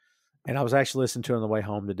 And I was actually listening to it on the way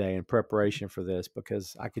home today in preparation for this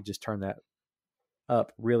because I could just turn that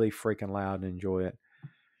up really freaking loud and enjoy it.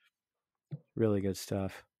 Really good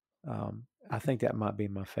stuff. I think that might be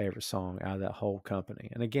my favorite song out of that whole company.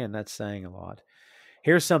 And again, that's saying a lot.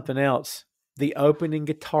 Here's something else. The opening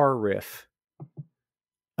guitar riff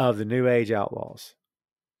of the New Age Outlaws.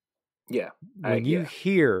 Yeah. When you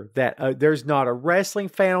hear that, there's not a wrestling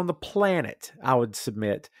fan on the planet, I would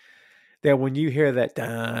submit, that when you hear that,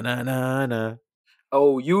 da-na-na-na.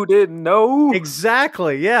 Oh, you didn't know?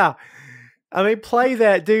 Exactly, yeah. I mean, play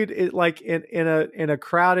that, dude. It, like in a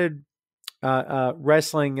crowded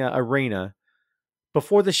wrestling arena.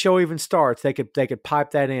 Before the show even starts, they could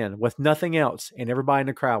pipe that in with nothing else, and everybody in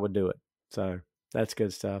the crowd would do it. So that's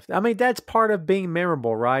good stuff. I mean, that's part of being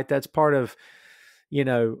memorable, right? That's part of,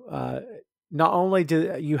 not only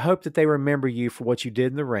do you hope that they remember you for what you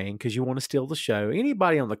did in the ring because you want to steal the show.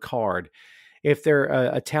 Anybody on the card, if they're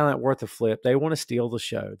a talent worth a flip, they want to steal the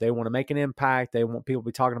show. They want to make an impact. They want people to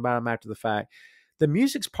be talking about them after the fact. The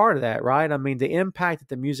music's part of that, right? I mean, the impact that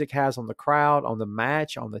the music has on the crowd, on the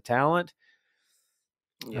match, on the talent.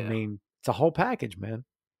 Yeah. I mean, it's a whole package, man.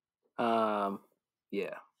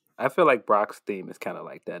 Yeah. I feel like Brock's theme is kind of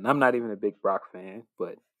like that. And I'm not even a big Brock fan,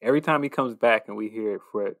 but every time he comes back and we hear it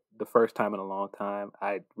for the first time in a long time,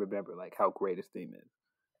 I remember like how great his theme is.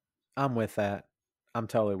 I'm with that. I'm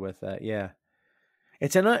totally with that. Yeah.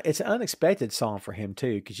 It's an unexpected song for him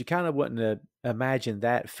too, because you kind of wouldn't imagine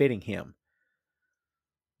that fitting him.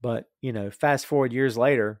 But fast forward years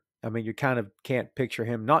later, I mean, you kind of can't picture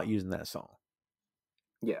him not using that song.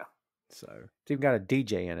 Yeah. So it's even got a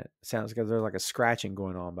DJ in it. Sounds like there's like a scratching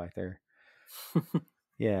going on back there.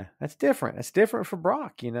 Yeah, that's different. That's different for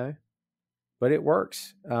Brock, but it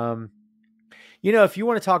works. If you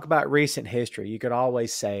want to talk about recent history, you could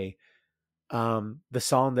always say the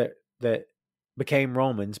song that became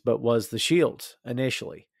Romans, but was the Shields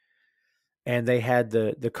initially. And they had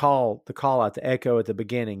the call out, the echo at the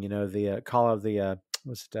beginning. You know, the call of the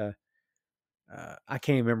what's it? I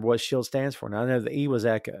can't even remember what Shield stands for now. I know the E was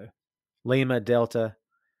echo, Lima Delta.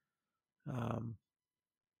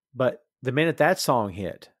 But the minute that song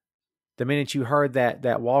hit, the minute you heard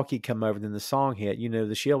that walkie come over, then the song hit. You know,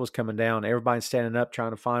 the Shield was coming down. Everybody's standing up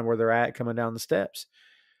trying to find where they're at, coming down the steps.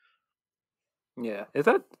 Yeah, is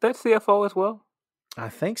that CFO as well? I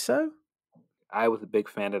think so. I was a big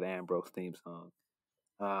fan of the Ambrose theme song.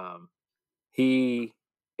 He,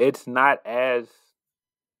 it's not as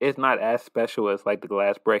special as like the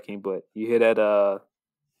glass breaking, but you hear that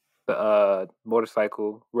the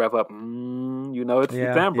motorcycle rev up, it's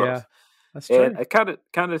Yeah, Ambrose, yeah, that's and true. kind of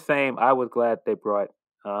the same. I was glad they brought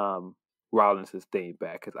Rollins' theme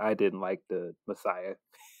back because I didn't like the Messiah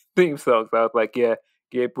theme song. So I was like, yeah,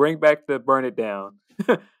 bring back the Burn It Down.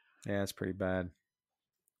 Yeah, it's pretty bad.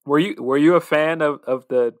 Were you a fan of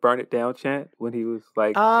the Burn It Down chant when he was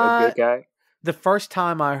like a Uh good guy? the first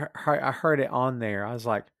time I heard it on there, I was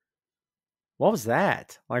like, "What was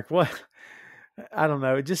that? Like what?" I don't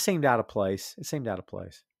know. It just seemed out of place. It seemed out of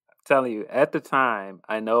place. I'm telling you, at the time,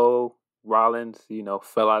 I know Rollins,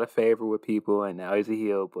 fell out of favor with people, and now he's a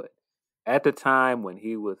heel. But at the time when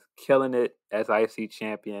he was killing it as IC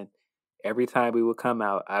champion, every time we would come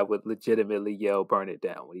out, I would legitimately yell "Burn It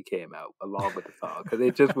Down" when he came out, along with the song, because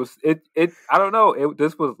it just was it. I don't know.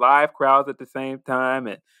 This was live crowds at the same time,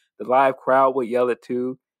 and the live crowd would yell it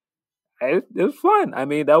too. It was fun. I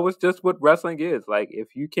mean, that was just what wrestling is. Like,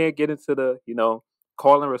 if you can't get into the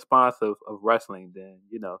call and response of wrestling, then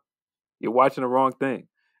you're watching the wrong thing.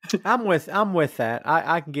 I'm with that.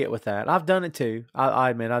 I can get with that. I've done it too. I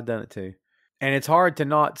admit I've done it too. And it's hard to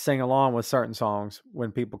not sing along with certain songs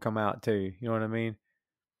when people come out too. You know what I mean?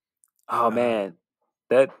 Oh man,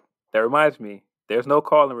 that that reminds me. There's no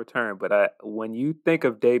call and return, but when you think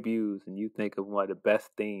of debuts and you think of one of the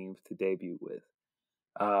best themes to debut with,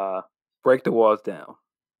 uh, "Break the Walls Down,"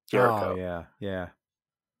 Oh Jericho. yeah, yeah.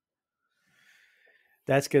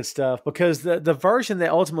 That's good stuff because the version that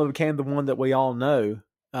ultimately became the one that we all know,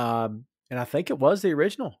 and I think it was the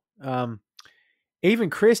original. Even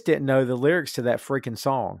Chris didn't know the lyrics to that freaking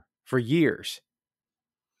song for years.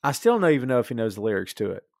 I still don't even know if he knows the lyrics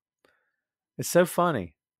to it. It's so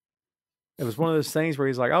funny. It was one of those things where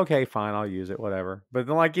he's like, "Okay, fine, I'll use it, whatever." But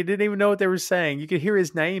then, like, he didn't even know what they were saying. You could hear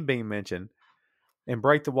his name being mentioned and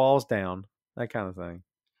break the walls down, that kind of thing.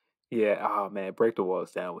 Yeah. Oh man, "Break the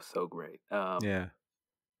Walls Down" was so great. Yeah.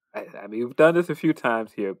 I mean, we've done this a few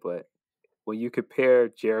times here, but when you compare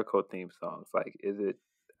Jericho theme songs, like, is it?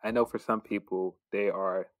 I know for some people they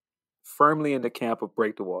are firmly in the camp of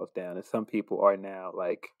 "Break the Walls Down," and some people are now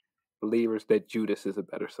like believers that Judas is a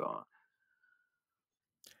better song.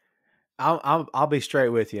 I'll be straight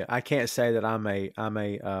with you. I can't say that I'm a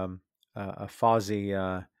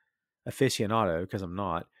Fozzy aficionado because I'm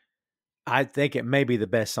not. I think it may be the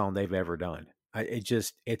best song they've ever done.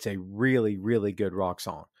 It's a really really good rock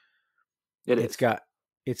song. It It's is. got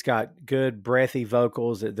it's got good breathy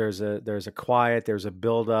vocals. There's a quiet, there's a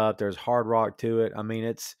build up, there's hard rock to it. I mean,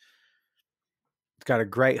 it's got a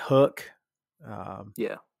great hook. Um,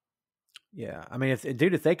 Yeah. yeah, I mean, if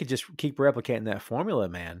they could just keep replicating that formula,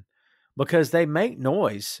 man, because they make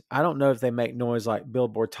noise. I don't know if they make noise like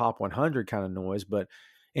Billboard Top 100 kind of noise, but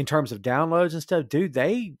in terms of downloads and stuff, dude,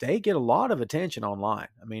 they get a lot of attention online.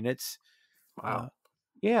 I mean, it's uh, Wow.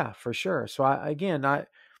 yeah, for sure. So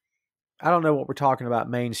I don't know what we're talking about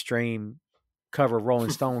mainstream cover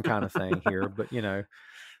Rolling Stone kind of thing here, but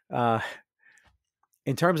uh,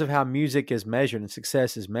 in terms of how music is measured and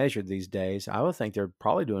success is measured these days, I would think they're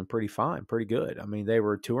probably doing pretty fine, pretty good. I mean, they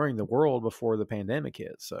were touring the world before the pandemic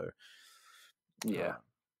hit, so Yeah.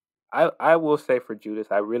 uh, I will say for Judas,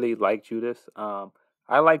 I really like Judas.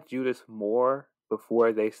 I like Judas more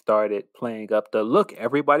before they started playing up the look.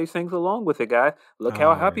 Everybody sings along with it, guys. Look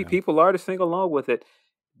how oh happy yeah, people are to sing along with it.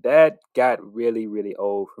 That got really, really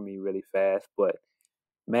old for me really fast. But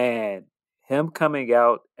man, him coming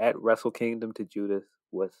out at Wrestle Kingdom to Judas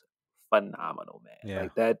was phenomenal, man. yeah.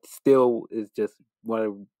 Like, that still is just one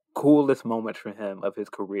of the coolest moments for him of his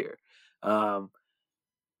career. Um,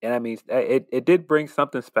 and I mean, it did bring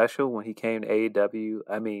something special when he came to AEW.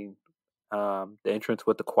 I mean, the entrance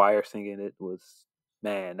with the choir singing it was,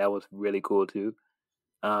 man, that was really cool too.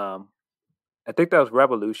 Um, I think that was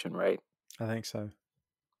Revolution, right? I think so.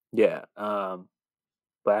 Yeah.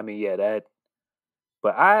 But I mean, yeah, that.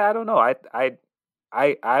 But I don't know.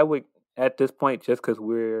 I would, at this point, just because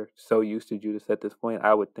we're so used to Judas at this point,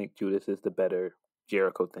 I would think Judas is the better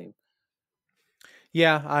Jericho theme.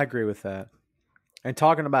 Yeah, I agree with that. And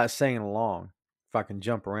talking about singing along, if I can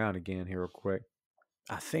jump around again here real quick.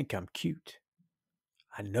 I think I'm cute.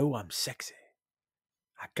 I know I'm sexy.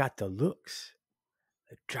 I got the looks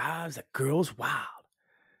that drives the girls wild.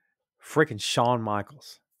 Freaking Shawn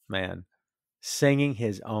Michaels, man, singing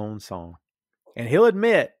his own song. And he'll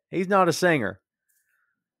admit he's not a singer.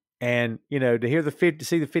 And, to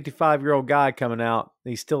see the 55-year-old guy coming out,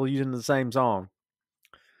 he's still using the same song.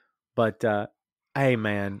 But hey,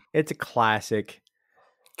 man, it's a classic.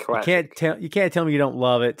 Classic. You can't tell me you don't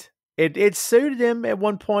love it. It suited him at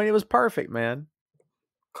one point. It was perfect, man.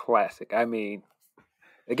 Classic. I mean,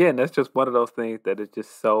 again, that's just one of those things that is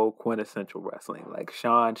just so quintessential wrestling. Like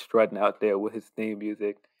Shawn strutting out there with his theme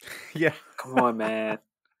music. Yeah. Come on, man.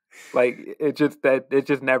 Like it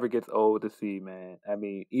just never gets old to see, man. I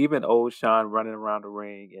mean, even old Shawn running around the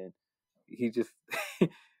ring and he just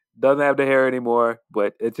doesn't have the hair anymore,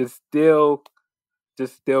 but it's just still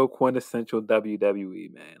quintessential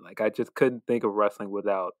WWE, man. Like I just couldn't think of wrestling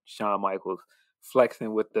without Shawn Michaels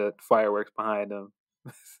flexing with the fireworks behind him.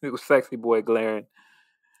 It was sexy boy glaring.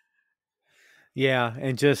 Yeah,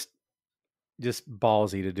 and just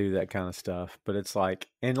ballsy to do that kind of stuff. But it's like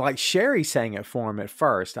Sherry sang it for him at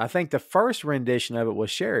first. I think the first rendition of it was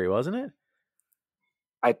Sherry, wasn't it?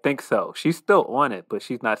 I think so. She's still on it, but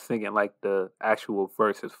she's not singing like the actual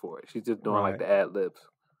verses for it. She's just doing like the ad libs.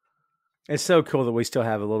 It's so cool that we still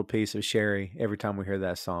have a little piece of Sherry every time we hear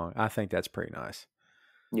that song. I think that's pretty nice.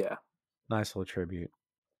 Yeah. Nice little tribute.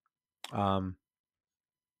 And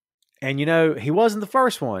he wasn't the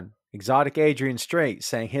first one. Exotic Adrian Strait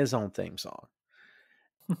sang his own theme song.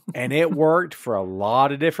 And it worked for a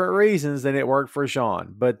lot of different reasons than it worked for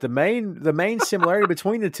Shawn. But the main similarity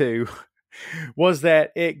between the two was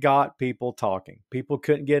that it got people talking. People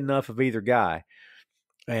couldn't get enough of either guy.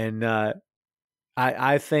 And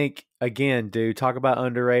I think, again, dude, talk about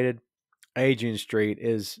underrated. Adrian Street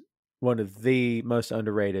is one of the most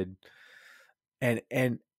underrated. And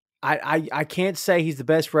I can't say he's the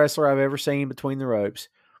best wrestler I've ever seen between the ropes.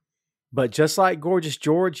 But just like Gorgeous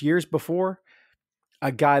George years before,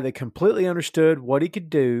 a guy that completely understood what he could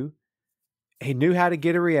do. He knew how to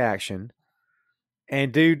get a reaction.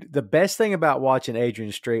 And, dude, the best thing about watching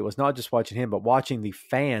Adrian Street was not just watching him, but watching the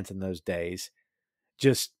fans in those days.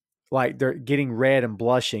 Just like they're getting red and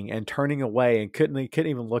blushing and turning away and couldn't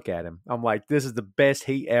even look at him. I'm like, this is the best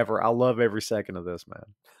heat ever. I love every second of this,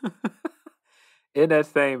 man. In that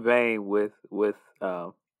same vein with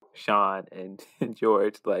Shawn and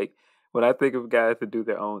George, like when I think of guys that do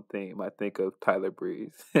their own theme, I think of Tyler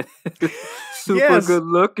Breeze. Super good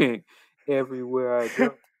looking everywhere I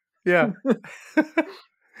go. Yeah.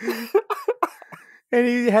 And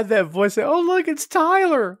he had that voice that, oh, look, it's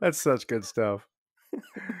Tyler. That's such good stuff.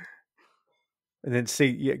 And then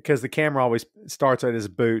because the camera always starts at his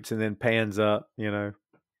boots and then pans up, That's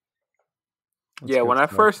when I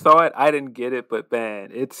first saw it, I didn't get it, but man,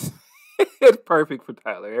 it's perfect for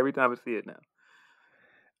Tyler every time I see it now.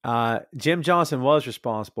 Jim Johnson was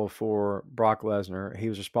responsible for Brock Lesnar. He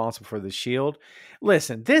was responsible for the Shield.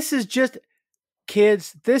 Listen, this is just,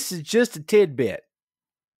 kids, this is just a tidbit.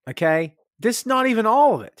 Okay? This is not even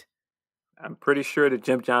all of it. I'm pretty sure that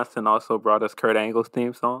Jim Johnson also brought us Kurt Angle's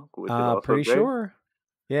theme song, which is also pretty great. Sure.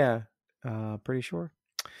 Yeah. Pretty sure.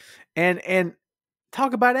 And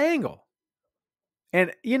talk about Angle.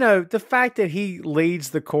 And, the fact that he leads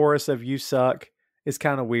the chorus of You Suck is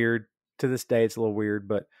kind of weird. To this day, it's a little weird,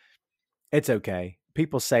 but it's okay.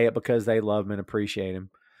 People say it because they love him and appreciate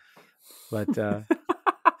him. But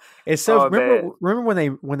it's so.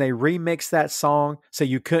 Remember when they remixed that song so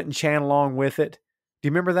you couldn't chant along with it? Do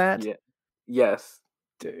you remember that? Yeah. Yes,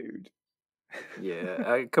 dude.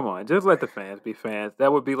 Yeah, come on, just let the fans be fans.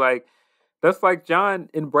 That would be like. That's like John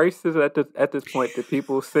embraces at this point that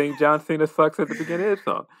people sing John Cena sucks at the beginning of the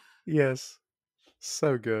song. Yes.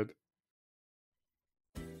 So good.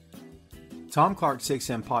 Tom Clark's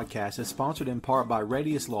 6M podcast is sponsored in part by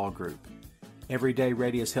Radius Law Group. Every day,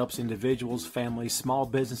 Radius helps individuals, families, small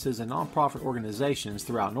businesses, and nonprofit organizations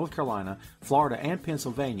throughout North Carolina, Florida, and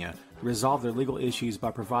Pennsylvania resolve their legal issues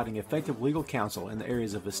by providing effective legal counsel in the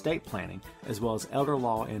areas of estate planning, as well as elder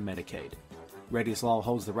law and Medicaid. Radius Law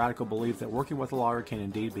holds the radical belief that working with a lawyer can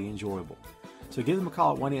indeed be enjoyable. So give them a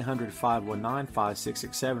call at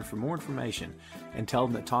 1-800-519-5667 for more information and tell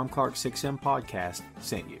them that Tom Clark's 6M podcast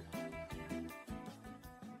sent you.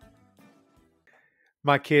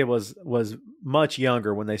 My kid was much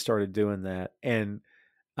younger when they started doing that, and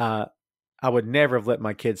I would never have let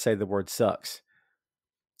my kid say the word sucks.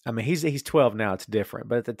 I mean, he's 12 now, it's different,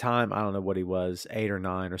 but at the time, I don't know what he was, 8 or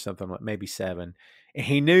 9 or something, like maybe 7. And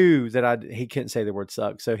he knew that he couldn't say the word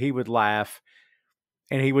suck, so he would laugh,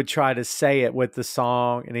 and he would try to say it with the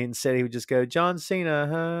song, and instead he would just go, John Cena,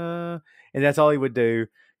 huh? And that's all he would do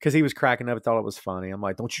because he was cracking up and thought it was funny. I'm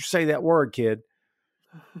like, don't you say that word, kid.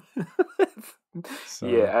 So.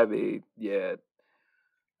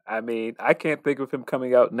 I mean, I can't think of him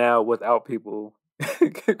coming out now without people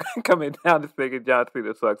coming down and thinking John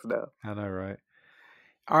Cena sucks now. I know, right?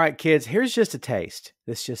 All right, kids, here's just a taste.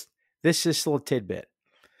 This just a little tidbit.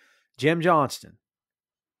 Jim Johnston.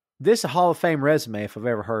 This is a Hall of Fame resume if I've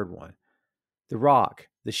ever heard one. The Rock,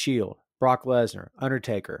 The Shield, Brock Lesnar,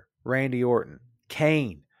 Undertaker, Randy Orton,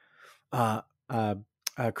 Kane,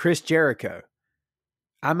 Chris Jericho.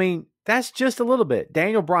 I mean, that's just a little bit.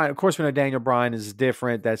 Daniel Bryan, of course, we know Daniel Bryan is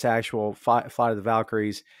different. That's actual Flight of the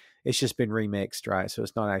Valkyries. It's just been remixed, right? So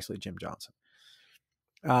it's not actually Jim Johnson.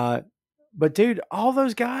 But dude, all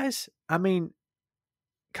those guys, I mean,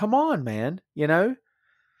 come on, man. You know?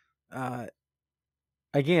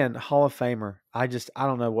 Again, Hall of Famer. I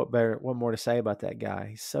don't know what more to say about that guy.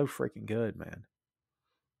 He's so freaking good, man.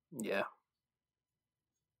 Yeah.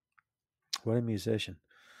 What a musician.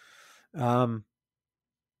 What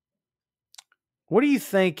do you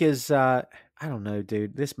think is, I don't know,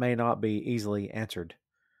 dude. This may not be easily answered.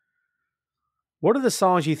 What are the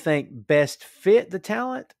songs you think best fit the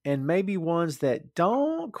talent and maybe ones that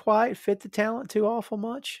don't quite fit the talent too awful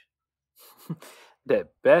much? That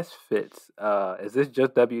best fits. Is this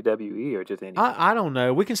just WWE or just anything? I don't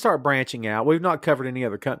know. We can start branching out. We've not covered any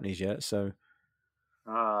other companies yet, so.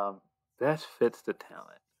 Best fits the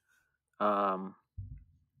talent.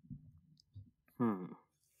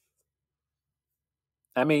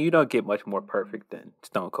 I mean, you don't get much more perfect than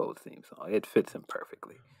Stone Cold's theme song. It fits him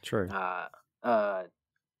perfectly. True. I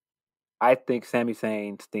think Sami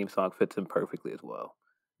Zayn's theme song fits him perfectly as well.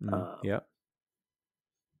 Yep.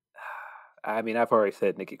 I mean, I've already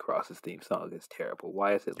said Nikki Cross's theme song is terrible.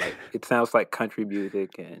 Why is it like it sounds like country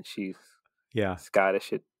music and she's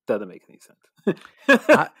Scottish? It doesn't make any sense.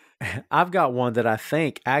 I've got one that I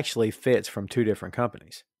think actually fits from two different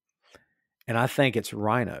companies, and I think it's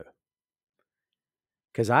Rhino.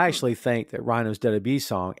 Because I actually think that Rhino's WWE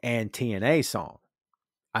song and TNA song,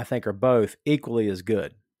 I think are both equally as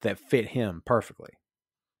good that fit him perfectly.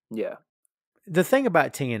 Yeah. The thing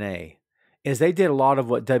about TNA is they did a lot of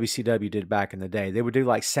what WCW did back in the day. They would do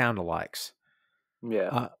like sound-alikes.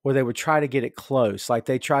 Yeah. Where they would try to get it close. Like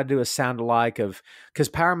they tried to do a sound-alike of, because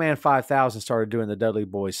Power Man 5000 started doing the Dudley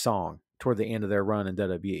Boys song toward the end of their run in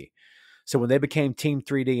WWE. So when they became Team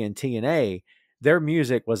 3D and TNA, their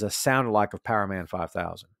music was a sound-alike of Power Man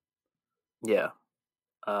 5000. Yeah.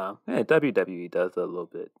 WWE does a little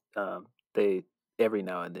bit. They every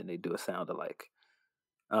now and then they do a sound-alike.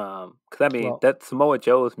 Because I mean that Samoa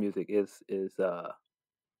Joe's music is a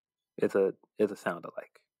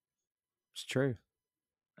sound-alike. It's true.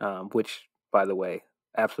 Which, by the way,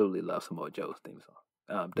 absolutely love Samoa Joe's theme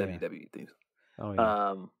song. WWE theme song. Oh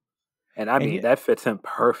yeah. And I mean that fits him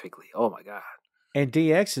perfectly. Oh my god. And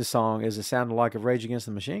DX's song is a sound-alike of Rage Against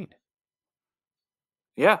the Machine.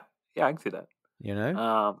 Yeah, I can see that. You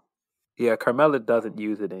know? Yeah, Carmella doesn't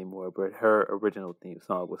use it anymore, but her original theme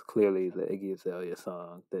song was clearly the Iggy Azalea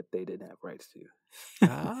song that they didn't have rights to.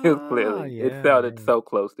 It sounded so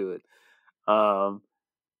close to it. I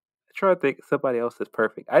try to think somebody else that's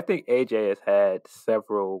perfect. I think AJ has had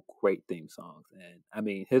several great theme songs, and I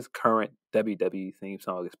mean his current WWE theme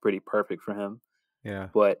song is pretty perfect for him. Yeah.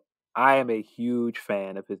 But I am a huge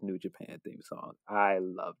fan of his New Japan theme song. I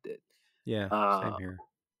loved it. Yeah, same here.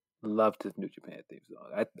 Loved his New Japan theme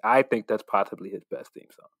song. I think that's possibly his best theme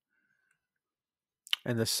song.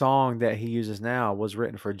 And the song that he uses now was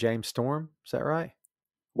written for James Storm. Is that right?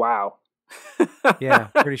 Wow. Yeah,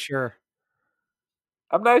 pretty sure.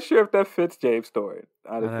 I'm not sure if that fits James Storm,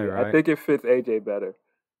 honestly. I know, right? I think it fits AJ better.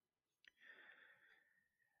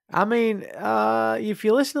 I mean, if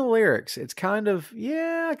you listen to the lyrics, it's kind of,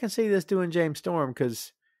 I can see this doing James Storm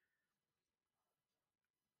because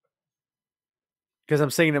I'm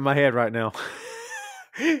singing it in my head right now.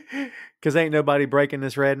 Because ain't nobody breaking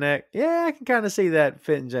this redneck. Yeah, I can kind of see that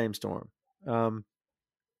fitting James Storm. I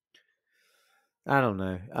don't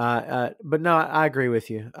know. But no, I agree with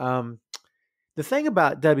you. The thing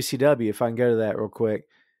about WCW, if I can go to that real quick,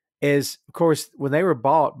 is, of course, when they were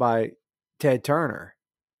bought by Ted Turner,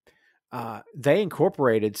 they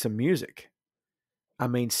incorporated some music. I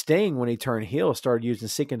mean, Sting, when he turned heel, started using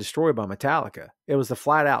Seek and Destroy by Metallica. It was the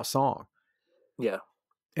flat out song. Yeah.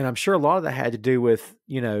 And I'm sure a lot of that had to do with,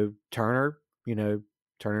 Turner, Turner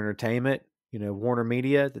Entertainment, Warner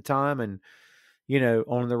Media at the time, and,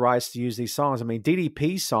 owning the rights to use these songs. I mean,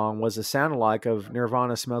 DDP's song was a sound-alike of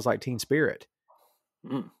Nirvana Smells Like Teen Spirit.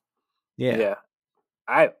 Mm. Yeah.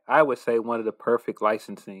 I would say one of the perfect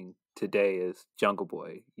licensing today is Jungle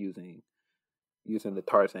Boy using the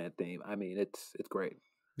Tarzan theme. I mean, it's great.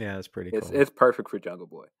 Yeah, that's pretty It's cool. it's perfect for Jungle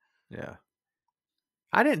Boy. Yeah.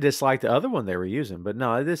 I didn't dislike the other one they were using, but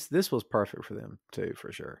no, this was perfect for them too,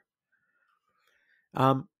 for sure.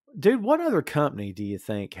 Dude, what other company do you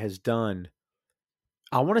think has done?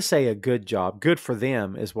 I want to say a good job. Good for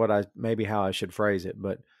them is what I maybe how I should phrase it,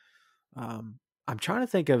 but I'm trying to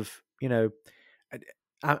think of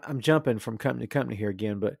I'm jumping from company to company here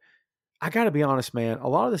again, but I got to be honest, man. A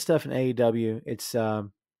lot of the stuff in AEW, it's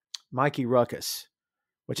Mikey Ruckus,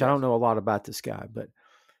 which I don't Yes. know a lot about this guy, but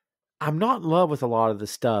I'm not in love with a lot of the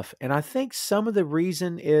stuff, and I think some of the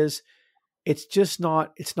reason is it's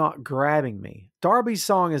not grabbing me. Darby's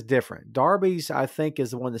song is different. Darby's, I think, is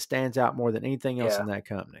the one that stands out more than anything else Yeah. in that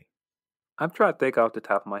company. I'm trying to think off the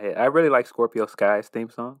top of my head. I really like Scorpio Sky's theme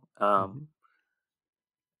song. Hmm.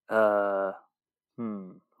 Uh,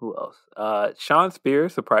 who else? Sean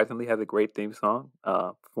Spears surprisingly has a great theme song,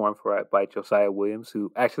 performed by Josiah Williams,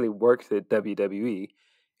 who actually works at WWE.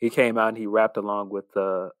 He came out and he rapped along with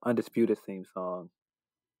the Undisputed theme song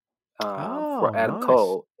Oh, for Adam nice.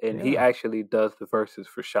 Cole, and he Yeah. actually does the verses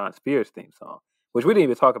for Sean Spears' theme song, which we didn't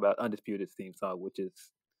even talk about Undisputed's theme song, which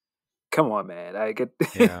is come on, man. I get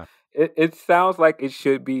Yeah. it sounds like it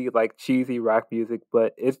should be like cheesy rock music,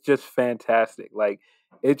 but it's just fantastic. Like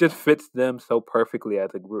it just fits them so perfectly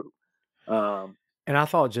as a group. Um, And I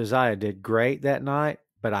thought Josiah did great that night,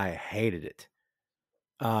 but I hated it.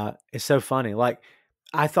 It's so funny. Like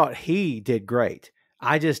I thought he did great.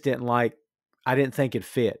 I just didn't like. I didn't think it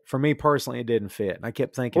fit. For me personally, it didn't fit. And I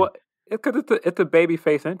kept thinking, well, because it's a baby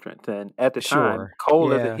face entrance, and at the time, sure,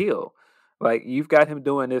 Cole is a yeah, heel. Like you've got him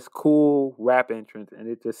doing this cool rap entrance, and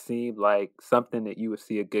it just seemed like something that you would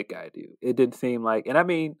see a good guy do. It didn't seem like, and I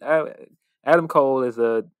mean, Adam Cole is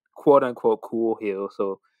a quote unquote cool heel,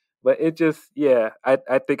 so. But it just, yeah,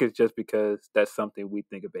 I think it's just because that's something we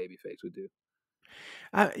think a babyface would do.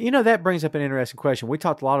 that brings up an interesting question. We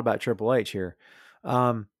talked a lot about Triple H here.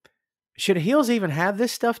 Um, should heels even have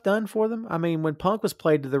this stuff done for them? I mean, when Punk was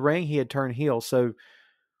played to the ring, he had turned heel. So,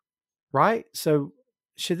 right? So,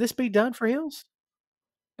 should this be done for heels?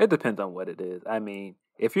 It depends on what it is. I mean,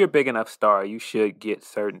 if you're a big enough star, you should get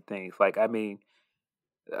certain things. Like, I mean,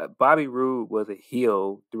 Bobby Roode was a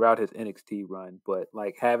heel throughout his NXT run, but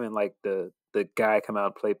like having like the guy come out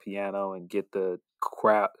and play piano and get the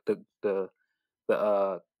crowd the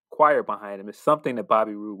choir behind him is something that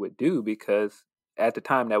Bobby Roode would do because at the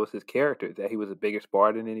time that was his character, that he was a bigger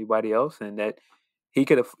star than anybody else, and that he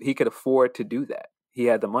could afford to do that. He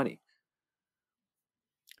had the money.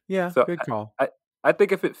 Yeah, So good call. I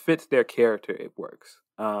think if it fits their character, it works.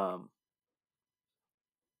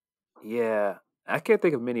 Yeah, I can't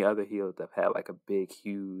think of many other heels that have had like a big,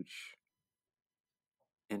 huge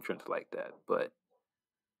entrance like that. But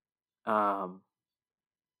um,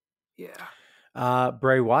 yeah,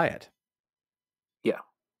 Bray Wyatt. yeah.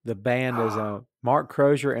 The band is Oh, Mark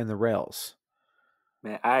Crozier and the Rails.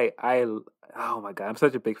 man, oh my god, I'm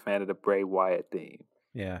such a big fan of the Bray Wyatt theme.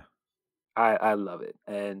 Yeah. I love it,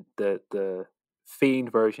 and the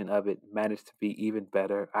Fiend version of it managed to be even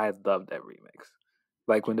better. I love that remix.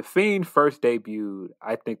 Like when the Fiend first debuted,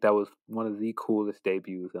 I think that was one of the coolest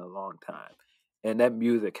debuts in a long time, and that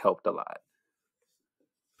music helped a lot.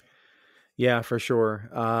 Yeah, for sure.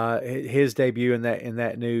 His debut in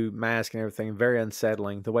that new mask and everything, very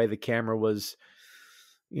unsettling. The way the camera was,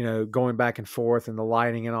 going back and forth and the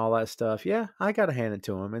lighting and all that stuff. Yeah, I got to hand it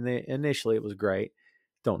to him. And initially it was great.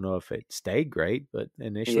 Don't know if it stayed great, but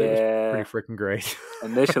initially it was pretty Yeah, freaking great.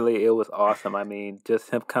 initially it was awesome. I mean,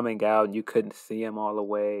 just him coming out and you couldn't see him all the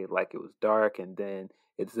way, like it was dark, and then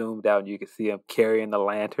it zoomed out and you could see him carrying the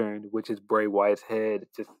lantern, which is Bray Wyatt's head.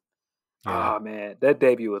 Just Yeah. oh man, that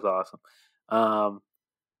debut was awesome. Um,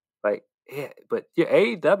 like yeah, but your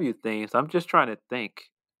AEW themes, I'm just trying to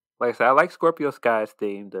think. Like I said, I like Scorpio Sky's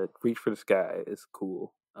theme. The Reach for the Sky is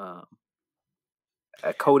cool.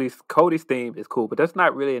 Cody's theme is cool, but that's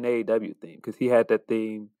not really an AEW theme because he had that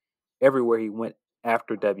theme everywhere he went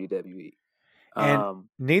after WWE. And Um,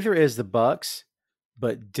 neither is the Bucks,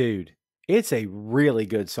 but dude, it's a really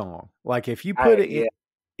good song. Like I yeah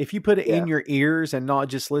if you put it yeah in your ears and not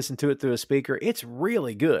just listen to it through a speaker, it's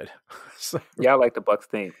really good. So yeah I like the Bucks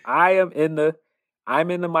theme. I'm in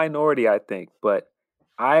the minority, I think, but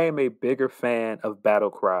I am a bigger fan of Battle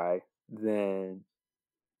Cry than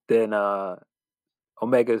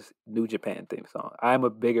Omega's New Japan theme song. I'm a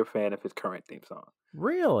bigger fan of his current theme song.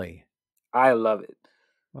 really? I love it.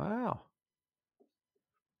 Wow.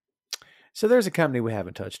 So there's a company we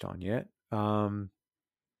haven't touched on yet.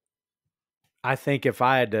 I think if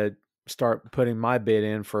I had to start putting my bid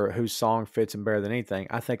in for whose song fits him better than anything,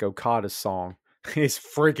 I think Okada's song is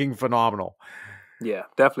freaking phenomenal. Yeah,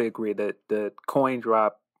 definitely agree that the coin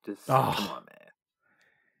drop, just come Oh, on, man.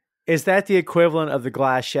 is that the equivalent of the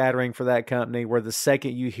glass shattering for that company, where the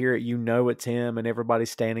second you hear it, you know it's him, and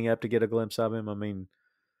everybody's standing up to get a glimpse of him? I mean,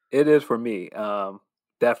 It is for me.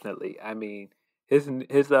 Definitely. I mean, his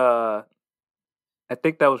I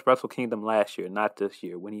think that was Wrestle Kingdom last year, not this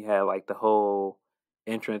year, when he had like the whole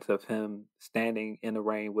entrance of him standing in the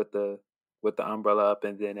rain with the umbrella up,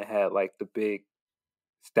 and then it had like the big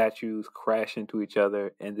statues crash into each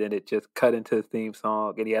other, and then it just cut into the theme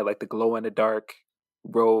song, and he had like the glow in the dark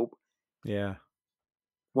robe. yeah,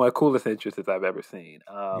 One of the coolest entrances I've ever seen.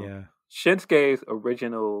 yeah. Shinsuke's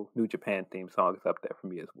original New Japan theme song is up there for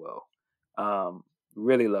me as well.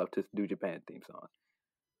 Really loved his New Japan theme song.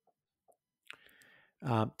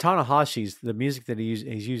 Tanahashi's the music that he's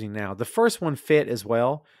using now. The first one fit as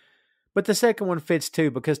well, but the second one fits too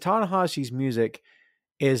because Tanahashi's music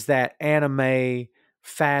is that anime,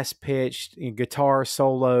 fast pitched guitar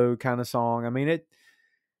solo kind of song. I mean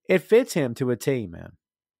it fits him to a T, man.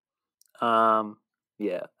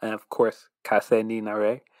 Yeah, and of course Kase ni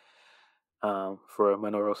Nare for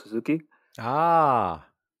Minoru Suzuki. Ah,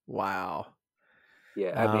 wow.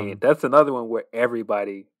 Yeah, I mean that's another one where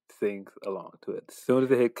everybody sings along to it. As soon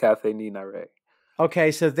as it hit Kase ni Nare.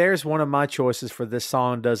 Okay, so there's one of my choices for this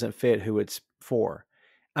song doesn't fit who it's for.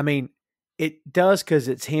 I mean, it does because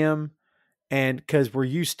it's him and because we're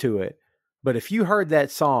used to it. But if you heard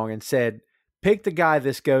that song and said, pick the guy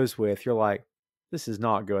this goes with, you're like, this is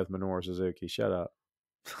not go with Minoru Suzuki. Shut up.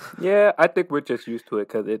 Yeah, I think we're just used to it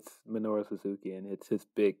because it's Minoru Suzuki and it's his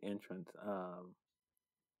big entrance.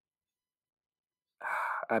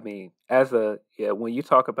 I mean, when you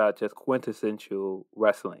talk about just quintessential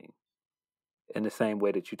wrestling, in the same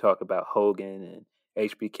way that you talk about Hogan and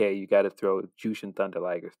HBK, you got to throw Jushin Thunder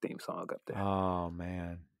Liger's theme song up there. Oh,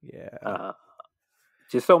 man. Yeah.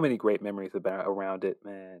 Just so many great memories around it,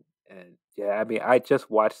 man. And yeah, I mean, I just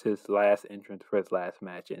watched his last entrance for his last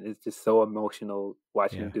match, and it's just so emotional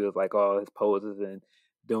watching him Yeah. do like all his poses and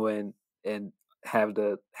doing and have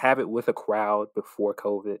it with a crowd before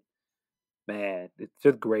COVID. Man, it's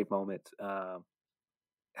just great moments. Uh,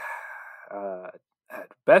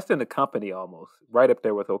 Best in the company, almost right up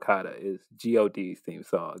there with Okada, is God's theme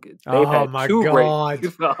song. They've Oh, had my two great God.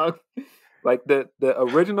 theme songs. Like the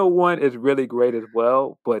original one is really great as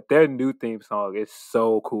well, but their new theme song is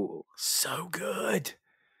so cool. So good.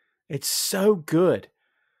 It's so good.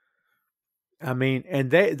 I mean,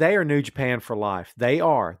 and they are New Japan for life. They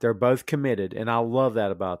are. They're both committed, and I love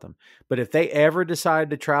that about them. But if they ever decide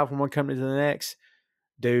to travel from one company to the next,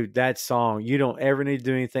 dude, that song, you don't ever need to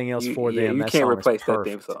do anything else for them. You That can't song is replace that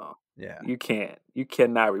theme perfect. song. Yeah. You can't. You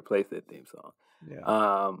cannot replace that theme song.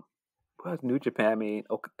 Yeah. What's New Japan? I mean,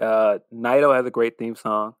 Naito has a great theme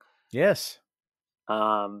song. Yes.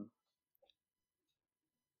 Um,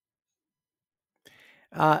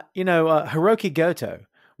 Hiroki Goto,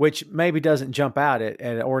 which maybe doesn't jump out at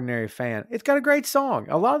an ordinary fan. It's got a great song.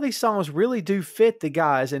 A lot of these songs really do fit the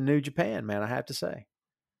guys in New Japan, man, I have to say.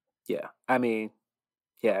 yeah, I mean,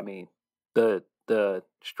 the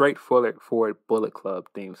straightforward Bullet Club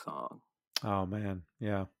theme song Oh, man.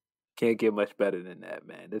 Yeah. can't get much better than that,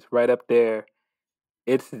 man. It's right up there.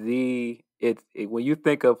 When you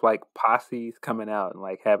think of like posses coming out and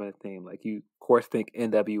like having a theme, like you of course think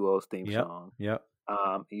NWO's theme Yep. song. Yep.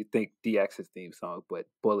 You think DX's theme song, but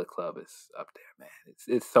Bullet Club is up there, man.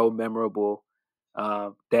 It's so memorable.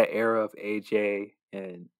 That era of AJ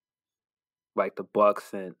and like the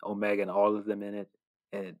Bucks and Omega and all of them in it,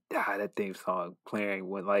 and that theme song playing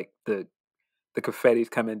when like the confetti's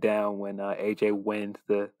coming down when AJ wins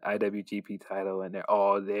the IWGP title, and they're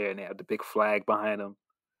all there and they have the big flag behind them.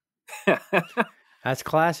 That's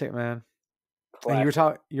classic, man. And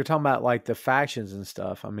Classic. you're talking about like the factions and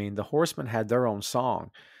stuff. I mean, the Horsemen had their own song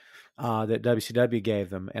that WCW gave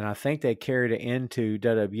them, and I think they carried it into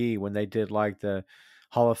WWE when they did like the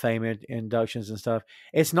Hall of Fame inductions and stuff.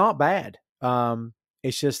 It's not bad.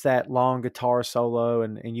 It's just that long guitar solo,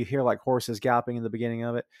 and you hear like horses galloping in the beginning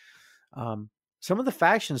of it. Some of the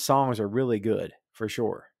faction songs are really good for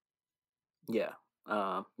sure. Yeah.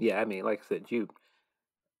 Yeah, I mean, like I said,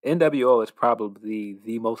 NWO is probably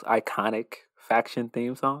the most iconic faction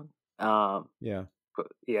theme song. Yeah. But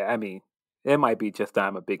yeah, I mean, it might be just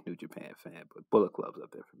I'm a big New Japan fan, but Bullet Club's up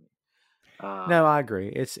there for me. No, Um, I agree.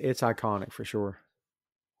 It's iconic for sure.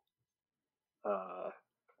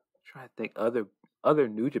 Trying to think other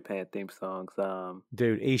New Japan theme songs.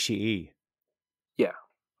 Dude, Ishii. Yeah,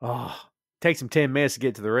 Oh, takes him 10 minutes to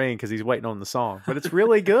get to the ring because he's waiting on the song, but it's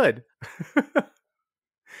really good.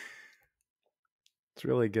 It's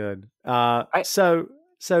really good. I So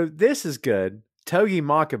this is good. Togi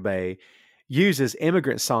Makabe uses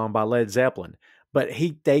 "Immigrant Song" by Led Zeppelin, but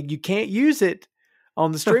you can't use it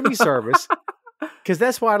on the streaming service because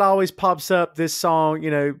that's why it always pops up. This song,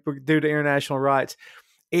 due to international rights,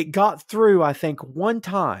 it got through. I think one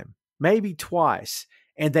time, maybe twice,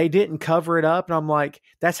 and they didn't cover it up. And I'm like,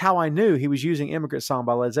 that's how I knew he was using "Immigrant Song"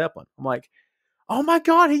 by Led Zeppelin. I'm like, oh my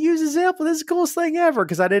god, he uses Zeppelin. This is the coolest thing ever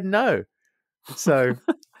because I didn't know. So.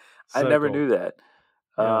 I So never cool. knew that.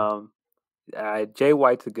 Yeah. Jay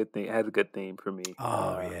White's a good thing. Has a good theme for me.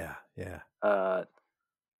 Oh yeah. Yeah.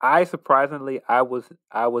 I surprisingly I was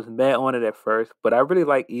mad on it at first, but I really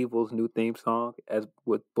like Evil's new theme song as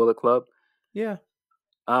with Bullet Club. Yeah.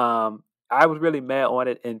 I was really mad on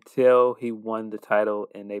it until he won the title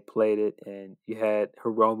and they played it, and you had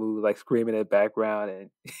Hiromu like screaming in the background, and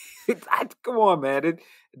come on, man,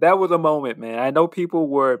 that was a moment, man. I know people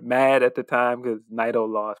were mad at the time because Naito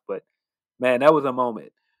lost, but man, that was a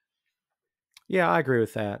moment. Yeah, I agree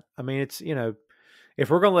with that. I mean, it's, if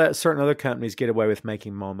we're going to let certain other companies get away with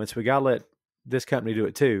making moments, we got to let this company do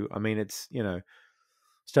it too. I mean, it's,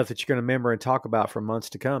 stuff that you're going to remember and talk about for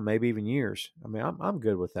months to come, maybe even years. I mean, I'm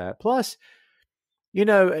good with that. Plus,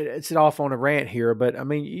 it's off on a rant here, but I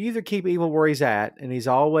mean, you either keep Evil where he's at and he's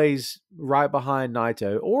always right behind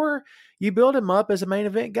Naito, or you build him up as a main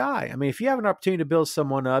event guy. I mean, if you have an opportunity to build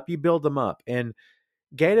someone up, you build them up. And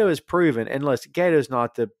Gato has proven, and listen, Gato's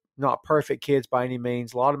not perfect kids by any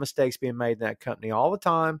means. A lot of mistakes being made in that company all the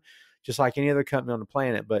time, just like any other company on the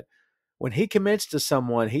planet. But when he commits to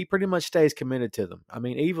someone, he pretty much stays committed to them. I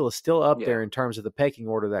mean, Evil is still up Yeah, there in terms of the pecking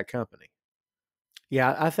order of that company.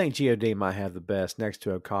 Yeah, I think God might have the best next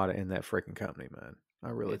to Okada in that freaking company, man. I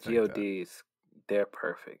really think that. God's they're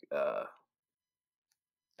perfect.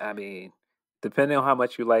 I mean, depending on how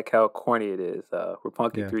much you like how corny it is,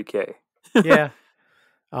 Roppongi Yeah. 3K. Yeah.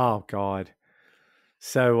 Oh God.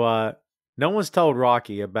 So no one's told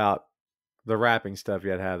Rocky about the rapping stuff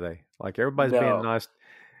yet, have they? Like everybody's being No. nice.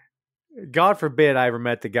 God forbid I ever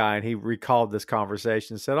met the guy and he recalled this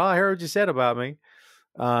conversation and said, "Oh, I heard what you said about me."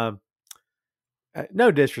 Um,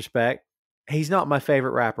 no disrespect. He's not my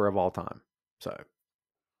favorite rapper of all time. So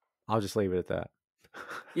I'll just leave it at that.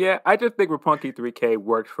 Yeah, I just think Roppongi 3K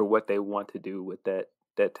worked for what they want to do with that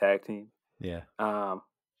tag team. Yeah. Um,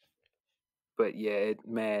 but yeah,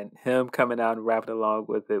 man, him coming out and rapping along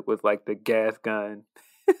with it was like the gas gun.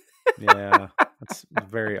 Yeah. That's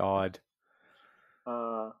very odd.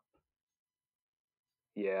 Uh,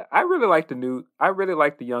 yeah, I really like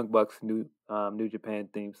the Young Bucks New Japan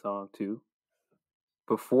theme song too.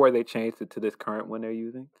 Before they changed it to this current one they're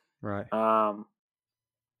using. Right.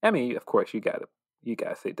 I mean, of course, you gotta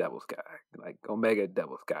say Devil's Guy. Like Omega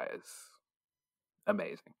Devil's Guy is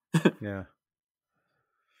amazing. Yeah.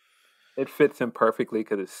 It fits him perfectly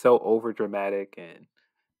because it's so over dramatic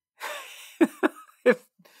and it's,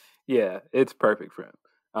 yeah, it's perfect for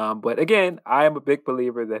him. But again, I am a big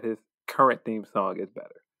believer that his current theme song is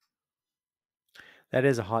better. That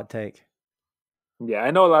is a hot take. Yeah,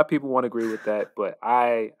 I know a lot of people won't agree with that, but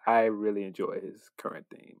I really enjoy his current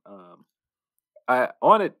theme.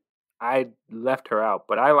 I left her out,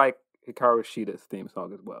 but I like Hikaru Shida's theme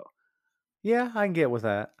song as well. Yeah, I can get with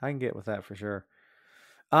that. I can get with that for sure.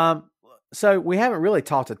 So we haven't really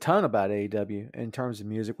talked a ton about AEW in terms of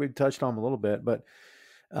music. We've touched on them a little bit, but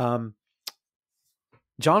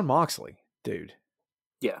John Moxley, dude.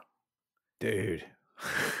 Yeah. Dude.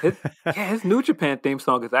 His New Japan theme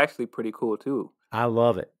song is actually pretty cool too. I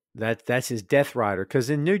love it. That's his Death Rider, because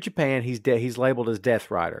in New Japan he's labeled as Death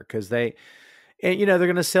Rider because they're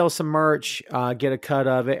going to sell some merch, get a cut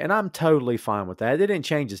of it, and I'm totally fine with that. They didn't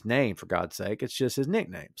change his name, for God's sake. It's just his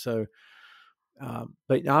nickname. So,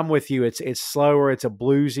 but I'm with you. It's slower. It's a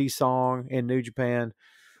bluesy song in New Japan,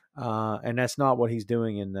 and that's not what he's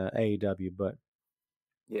doing in AEW. But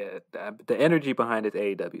yeah, the energy behind his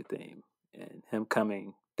AEW theme and him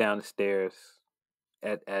coming down the stairs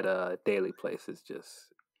at a daily place is just,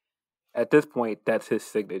 at this point, that's his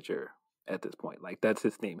signature. At this point, like that's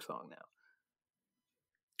his theme song now.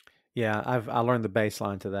 yeah, I learned the bass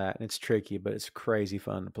line to that, and it's tricky, but it's crazy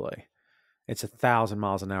fun to play. It's 1,000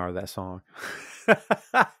 miles an hour, that song.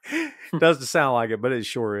 Doesn't sound like it, but it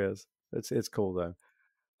sure is. It's cool though.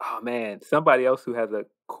 Oh man, somebody else who has a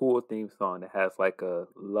cool theme song that has like a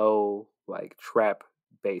low like trap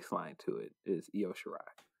bass line to it is Io Shirai.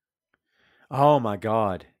 Oh my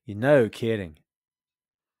God. You no kidding.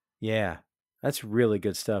 Yeah. That's really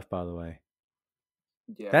good stuff, by the way.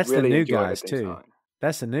 Yeah, That's the really new enjoy her guys theme too. song.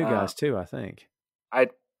 That's the new Uh, guys too, I think. I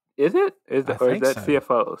is it I or is think that so.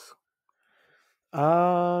 CFOs?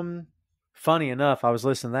 Funny enough, I was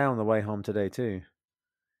listening to that on the way home today too.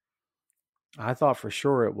 I thought for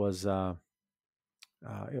sure it was the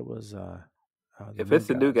If new it's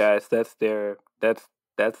the new guys. guys,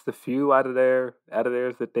 that's the few out of theirs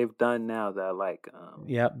that they've done now that I like.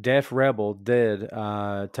 Yep, Def Rebel did.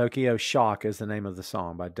 Tokyo Shock is the name of the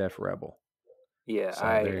song by Def Rebel. Yeah, So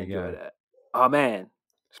I there you enjoy go. that. Oh man,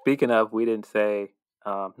 speaking of, we didn't say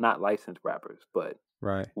not licensed rappers, but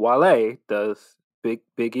Right. Wale does Big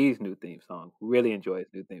E's new theme song. Really enjoy his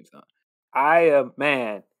new theme song. I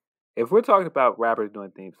man, if we're talking about rappers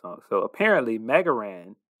doing theme songs, so apparently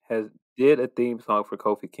Megaran has did a theme song for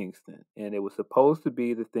Kofi Kingston, and it was supposed to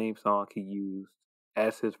be the theme song he used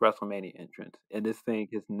as his WrestleMania entrance. And this thing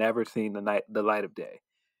has never seen the light of day.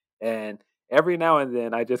 And every now and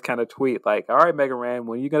then, I just kind of tweet like, "All right, Megaran,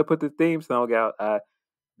 when you gonna put the theme song out?"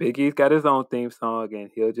 Big E's got his own theme song, and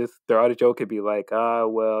he'll just throw out a joke and be like, "Ah,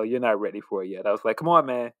 well, you're not ready for it yet." I was like, "Come on,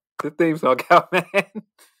 man, the theme song out, man."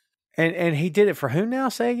 And he did it for who now?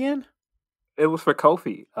 Say again? It was for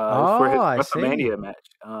Kofi. It was for Oh, his I see. WrestleMania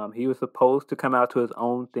match. He was supposed to come out to his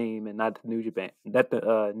own theme and not the New Japan, not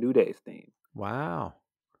the New Day's theme. Wow.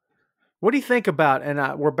 What do you think about,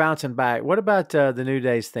 and we're bouncing back, what about the New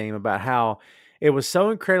Day's theme about how it was so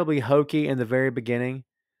incredibly hokey in the very beginning?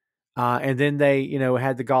 And then they,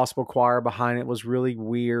 had the gospel choir behind it. It was really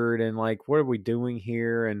weird and like, what are we doing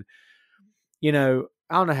here? And,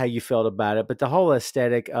 I don't know how you felt about it, but the whole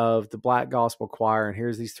aesthetic of the black gospel choir and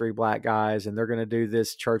here's these three black guys and they're going to do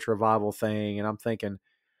this church revival thing. And I'm thinking,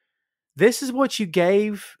 this is what you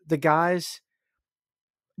gave the guys.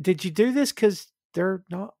 Did you do this because they're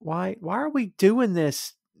not white? Why are we doing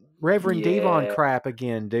this Reverend Devon Yeah, crap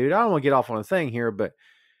again, dude? I don't want to get off on a thing here, but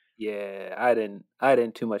yeah. I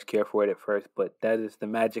didn't too much care for it at first, but that is the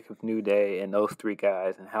magic of New Day and those three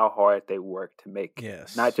guys and how hard they work to make not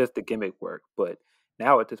yes. just the gimmick work, but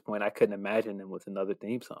now at this point, I couldn't imagine them with another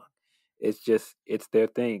theme song. It's their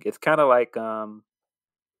thing. It's kind of like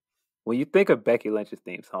when you think of Becky Lynch's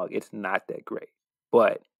theme song, it's not that great,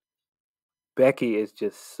 but Becky is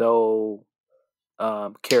just so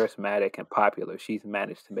charismatic and popular. She's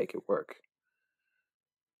managed to make it work.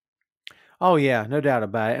 Oh yeah, no doubt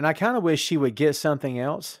about it. And I kind of wish she would get something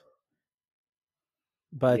else,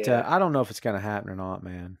 but Yeah. I don't know if it's going to happen or not,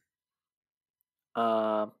 man.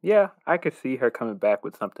 Yeah, I could see her coming back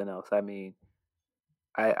with something else. I mean,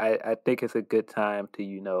 I think it's a good time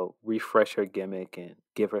to, refresh her gimmick and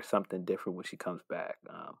give her something different when she comes back.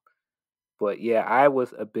 But yeah, I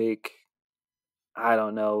was a big, I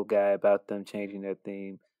don't know, guy about them changing their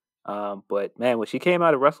theme. But man, when she came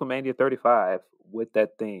out of WrestleMania 35 with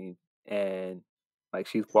that theme and like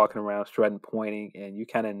she's walking around strutting, pointing, and you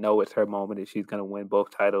kind of know it's her moment and she's gonna win both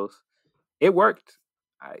titles, it worked.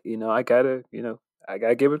 I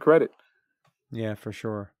gotta give it credit. Yeah, for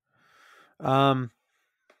sure. Um,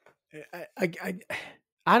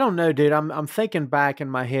 I don't know, dude. I'm thinking back in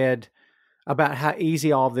my head about how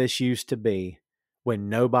easy all this used to be when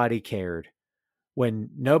nobody cared, when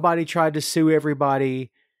nobody tried to sue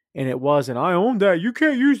everybody, and it wasn't I own that. You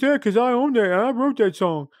can't use that because I own that. I wrote that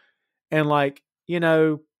song, and like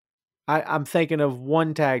I'm thinking of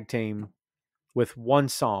one tag team with one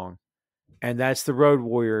song, and that's the Road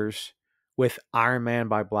Warriors with Iron Man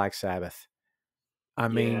by Black Sabbath. I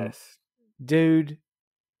mean, Yes. dude,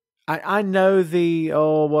 I know the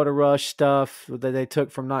oh what a rush stuff that they took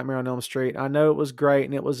from Nightmare on Elm Street. I know it was great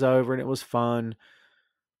and it was over and it was fun.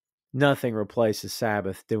 Nothing replaces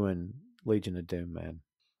Sabbath doing Legion of Doom, man.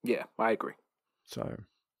 Yeah, I agree. So,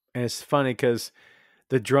 and it's funny because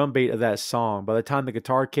the drum beat of that song, by the time the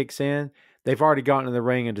guitar kicks in, they've already gotten in the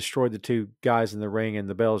ring and destroyed the two guys in the ring, and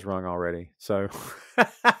the bell's rung already. So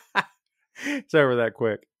it's over that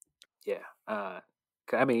quick. Yeah.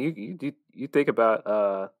 I mean, you think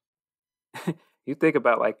about you think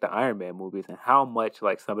about like the Iron Man movies and how much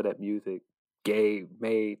like some of that music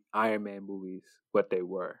made Iron Man movies what they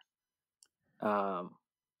were. Um,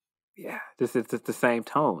 yeah, this is just the same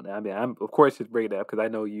tone. I mean, I'm of course just bringing it up because I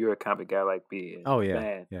know you're a comic guy like me, and Oh yeah,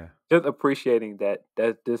 man, yeah. just appreciating that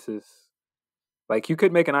this is like you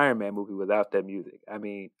could make an Iron Man movie without that music. I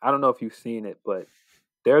mean, I don't know if you've seen it, but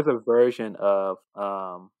there's a version of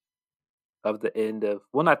the end of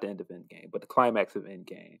well, not the end of Endgame, but the climax of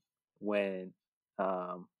Endgame when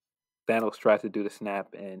um Thanos tries to do the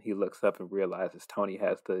snap and he looks up and realizes Tony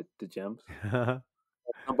has the gems.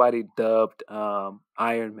 Somebody dubbed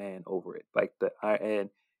Iron Man over it, like and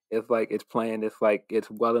it's like it's playing. It's like it's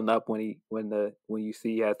welling up when you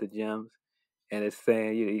see he has the gems, and it's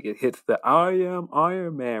saying it hits the I am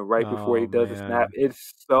Iron Man right before he Oh does the snap. man,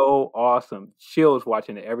 It's so awesome. Chills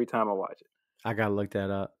watching it every time I watch it. I gotta look that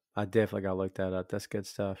up. I definitely gotta look that up. That's good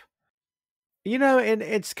stuff. And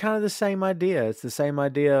it's kind of the same idea. It's the same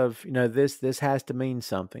idea of, this has to mean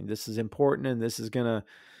something. This is important, and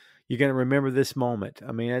you're gonna remember this moment.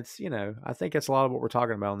 I mean, it's, I think it's a lot of what we're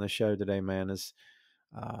talking about on this show today, man, is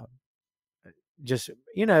uh, just,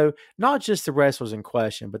 not just the wrestlers in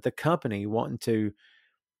question, but the company wanting to,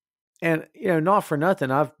 and, not for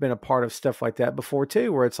nothing, I've been a part of stuff like that before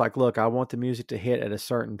too, where it's like, look, I want the music to hit at a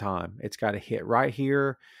certain time. It's got to hit right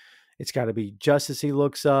here. It's got to be just as he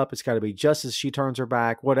looks up. It's got to be just as she turns her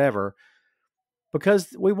back, whatever.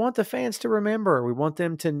 Because we want the fans to remember. We want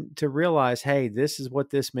them to realize, hey, this is what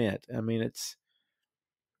this meant. I mean, it's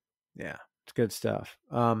good stuff.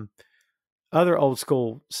 Other old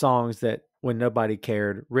school songs that when nobody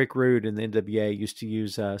cared, Rick Rude and the NWA used to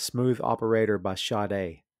use "Smooth Operator" by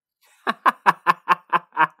Sade.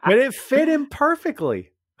 But it fit him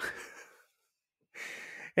perfectly.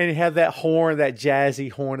 And he had that horn, that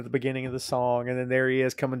jazzy horn at the beginning of the song. And then there he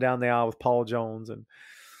is coming down the aisle with Paul Jones. And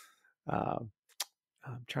I'm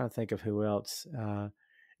trying to think of who else.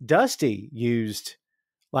 Dusty used,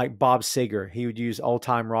 like Bob Seger. He would use old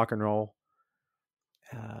time rock and roll.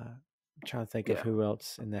 I'm trying to think of who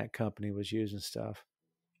else in that company was using stuff.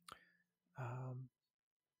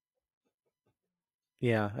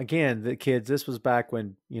 Yeah, again, the kids, this was back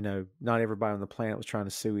when, not everybody on the planet was trying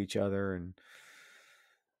to sue each other. And,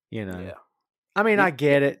 I mean, I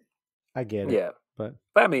get it. Yeah. But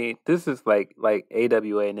I mean, this is like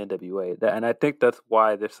AWA and NWA, and I think that's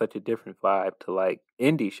why there's such a different vibe to like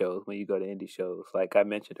indie shows when you go to indie shows, like I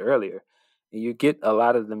mentioned earlier, and you get a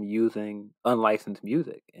lot of them using unlicensed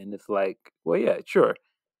music, and it's like, well, yeah, sure,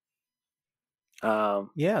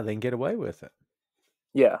 yeah, they can get away with it.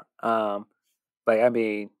 Yeah, like I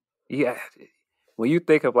mean, yeah, when you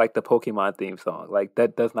think of like the Pokemon theme song, like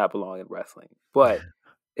that does not belong in wrestling, but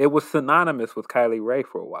it was synonymous with Kylie Ray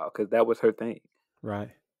for a while because that was her thing.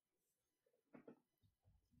 Right.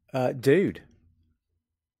 Dude,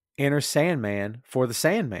 Enter Sandman for the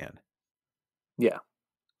Sandman. Yeah.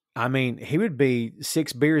 I mean, he would be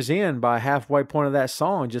 6 beers in by halfway point of that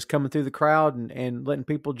song, just coming through the crowd and letting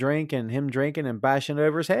people drink and him drinking and bashing it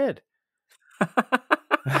over his head.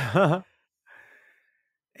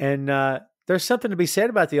 And there's something to be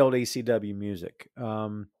said about the old ECW music.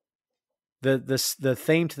 The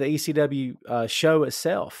theme to the ECW show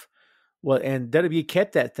itself. Well, and WWE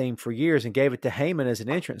kept that theme for years and gave it to Heyman as an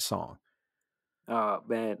entrance song. Oh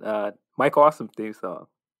man, Mike Awesome theme song.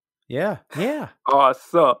 Yeah.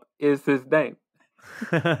 Awesome is his name.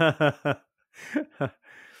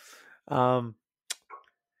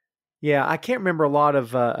 Yeah, I can't remember a lot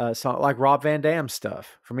of song like Rob Van Dam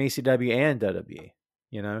stuff from ECW and WWE.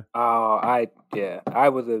 Oh, I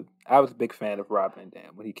was a big fan of Rob Van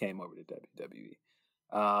Dam when he came over to WWE.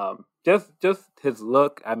 Just his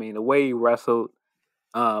look. I mean, the way he wrestled.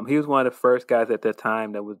 He was one of the first guys at that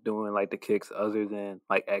time that was doing like the kicks other than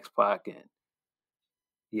like X-Pac, and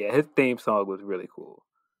yeah, his theme song was really cool.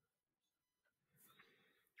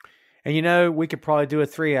 And we could probably do a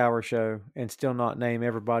 3-hour show and still not name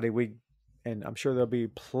everybody and I'm sure there'll be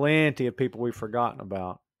plenty of people we've forgotten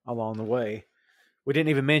about along the way. We didn't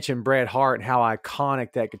even mention Bret Hart and how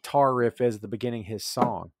iconic that guitar riff is at the beginning of his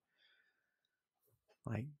song.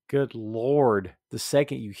 Like, good Lord, the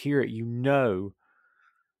second you hear it,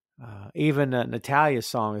 even Natalia's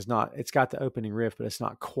song is not, it's got the opening riff, but it's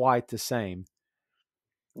not quite the same.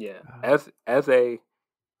 Yeah. As a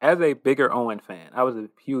bigger Owen fan, I was a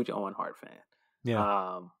huge Owen Hart fan.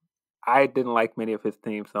 Yeah. I didn't like many of his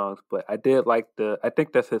theme songs, but I did like I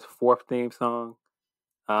think that's his 4th theme song.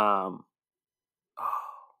 Can't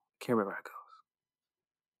remember how it goes.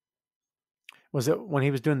 Was it when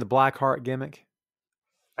he was doing the Black Heart gimmick?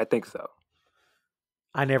 I think so.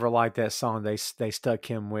 I never liked that song they stuck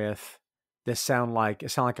him with. It sounded like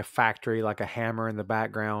a factory, like a hammer in the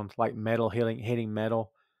background, like metal hitting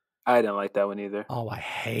metal. I didn't like that one either. Oh, I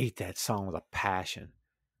hate that song with a passion.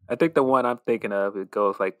 I think the one I'm thinking of, it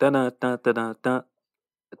goes like dun dun dun dun dun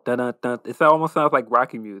dun dun. It almost sounds like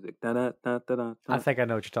Rocky music. Dun dun dun dun. I think I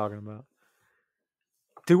know what you're talking about.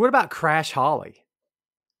 Dude, what about Crash Holly?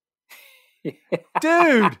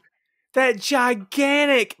 Dude, that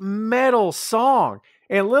gigantic metal song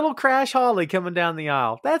and little Crash Holly coming down the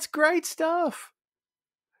aisle. That's great stuff.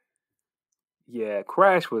 Yeah,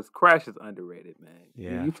 Crash is underrated, man.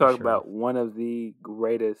 Yeah, you talk about one of the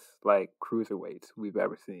greatest like cruiserweights we've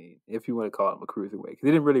ever seen, if you want to call him a cruiserweight, because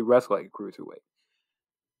he didn't really wrestle like a cruiserweight.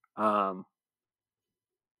 I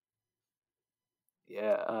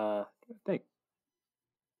think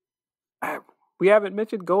we haven't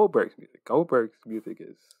mentioned Goldberg's music. Goldberg's music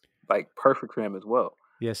is like perfect for him as well.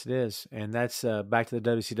 Yes, it is, and that's back to the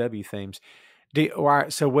WCW themes.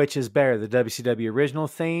 So which is better, the WCW original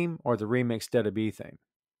theme or the remixed WWE theme?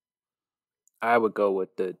 I would go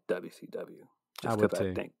with the WCW I just would because I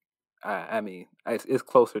too. think, I mean, it's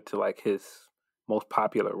closer to like his most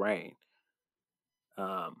popular reign.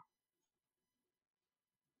 Um,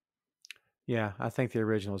 Yeah, I think the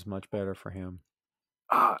original is much better for him.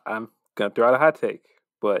 I'm gonna throw out a hot take,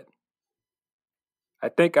 but I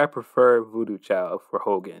think I prefer Voodoo Child for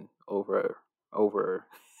Hogan over.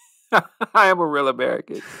 I am a real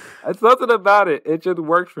American. There's something about it; it just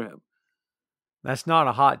works for him. That's not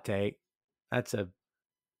a hot take. That's a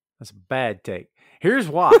bad take. Here's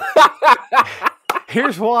why.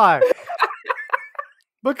 Here's why.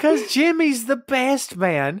 Because Jimmy's the best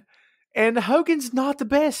man, and Hogan's not the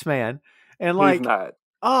best man. And He's like, not.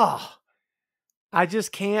 oh, I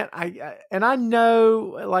just can't. And I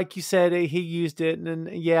know, like you said, he used it, and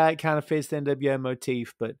yeah, it kind of fits the NWO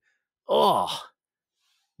motif. But oh,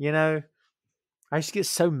 you know, I used to get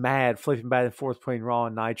so mad flipping back and forth between Raw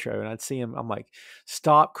and Nitro, and I'd see him. I'm like,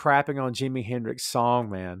 stop crapping on Jimi Hendrix's song,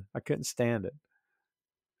 man. I couldn't stand it.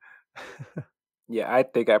 Yeah, I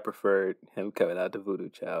think I preferred him coming out to Voodoo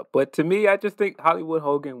Child. But to me, I just think Hollywood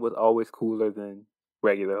Hogan was always cooler than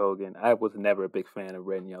regular Hogan. I was never a big fan of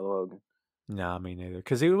Red and Yellow Hogan. No, me neither.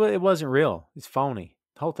 Because it wasn't real. It's phony.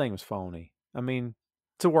 The whole thing was phony. I mean,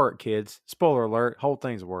 it's a work, kids. Spoiler alert. Whole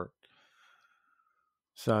thing's a work.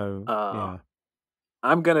 So Uh, yeah,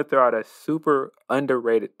 I'm gonna throw out a super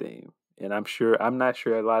underrated theme, and I'm not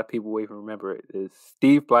sure a lot of people will even remember it. Is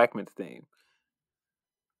Steve Blackman's theme.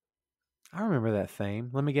 I remember that theme.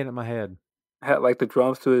 Let me get it in my head. Had like the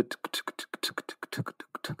drums to it.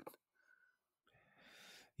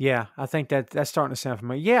 Yeah, I think that's starting to sound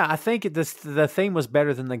familiar. Yeah, I think the theme was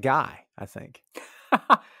better than the guy. I think.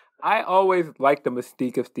 I always liked the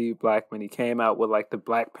mystique of Steve Blackman. He came out with like the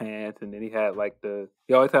black pants, and then he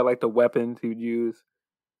always had like the weapons he'd use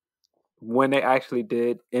when they actually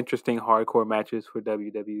did interesting hardcore matches for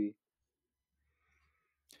WWE.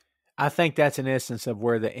 I think that's an instance of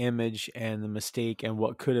where the image and the mystique and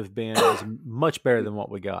what could have been is much better than what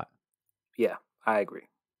we got. Yeah, I agree.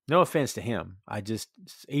 No offense to him. I just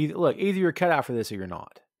either you're cut out for this or you're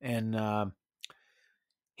not. And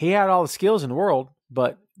he had all the skills in the world,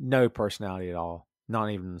 but no personality at all. Not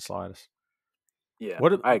even the slightest. Yeah,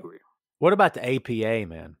 What I agree. What about the APA,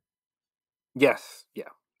 man? Yes, yeah,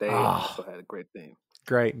 they also Oh, had a great theme.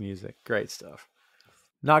 great music, great stuff.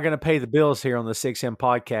 Not going to pay the bills here on the 6M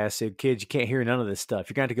podcast, so kids, you can't hear none of this stuff.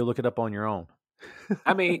 You're going to have to go look it up on your own.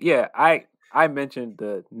 I mean, yeah, I mentioned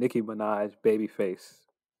the Nicki Minaj Babyface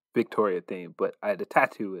Victoria theme, but the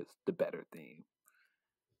tattoo is the better theme.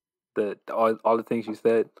 All the things you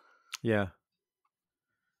said. Yeah.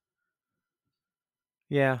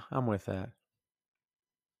 Yeah, I'm with that.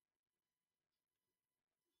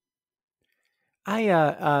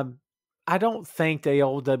 I don't think the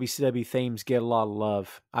old WCW themes get a lot of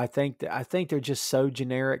love. I think they're just so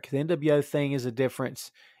generic. The NWO thing is a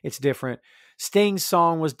difference. It's different. Sting's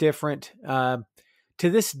song was different. To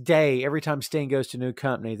this day, every time Sting goes to a new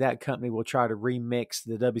company, that company will try to remix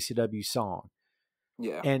the WCW song.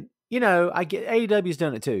 Yeah, And I get AEW's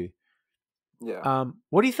done it too. yeah.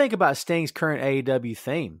 What do you think about Sting's current AEW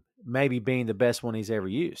theme? Maybe being the best one he's ever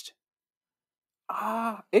used.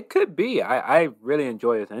 It could be. I really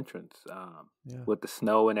enjoy his entrance. Yeah. With the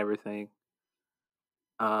snow and everything.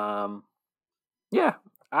 Um, yeah,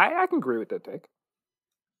 I can agree with that take.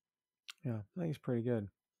 Yeah, I think it's pretty good.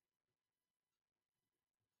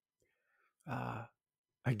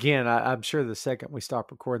 Again, I'm sure the second we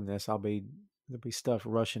stop recording this, there'll be stuff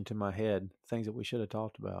rushing to my head, things that we should have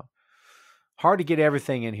talked about. Hard to get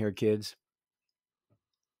everything in here, kids.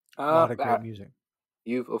 A lot of great music.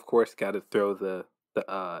 You've of course got to throw the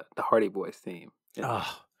Hardy Boys theme.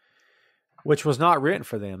 Oh, which was not written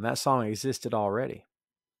for them. That song existed already.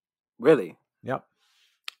 Really? Yep.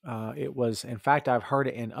 It was. In fact, I've heard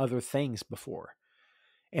it in other things before.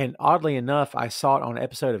 And oddly enough, I saw it on an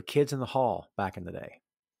episode of Kids in the Hall back in the day.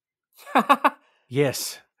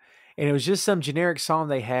 Yes. And it was just some generic song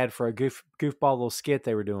they had for a goofball little skit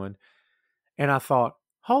they were doing. And I thought,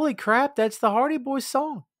 holy crap, that's the Hardy Boys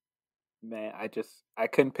song. Man, I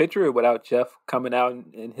couldn't picture it without Jeff coming out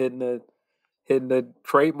and hitting the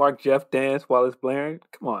trademark Jeff dance while it's blaring.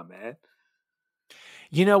 Come on, man.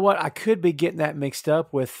 You know what? I could be getting that mixed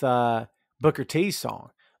up with Booker T's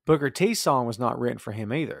song. Booker T's song was not written for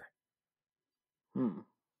him either.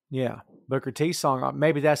 Yeah. Booker T's song,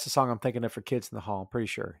 maybe that's the song I'm thinking of for Kids in the Hall. I'm pretty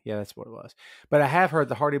sure. Yeah, that's what it was. But I have heard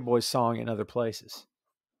the Hardy Boys song in other places.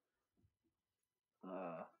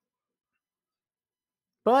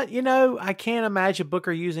 But, I can't imagine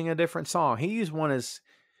Booker using a different song. He used one as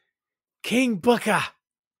King Booker.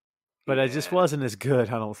 But it just Yeah. wasn't as good,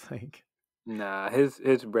 I don't think. Nah, his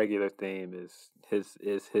regular theme is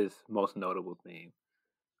his most notable theme.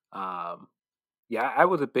 Um, yeah, I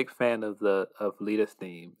was a big fan of Lita's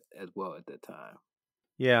theme as well at that time.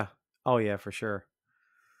 Yeah. Oh yeah, for sure.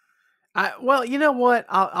 Well, you know what?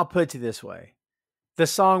 I'll put it to you this way: the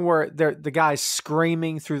song where the guy's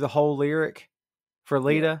screaming through the whole lyric for Yeah.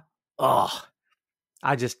 Lita. Oh,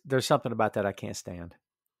 there's something about that I can't stand.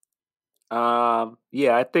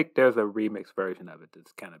 Yeah, I think there's a remix version of it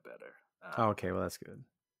that's kind of better. Okay, well that's good.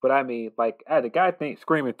 But I mean, like, the guy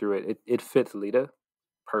screaming through it fits Lita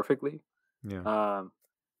perfectly. Yeah. Um,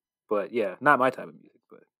 but yeah, not my type of music.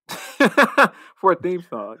 But for a theme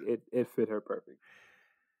song, it fit her perfect.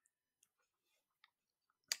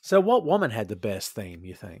 So, what woman had the best theme?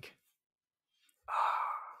 You think?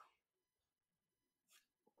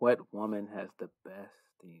 What woman has the best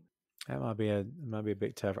theme? That might be a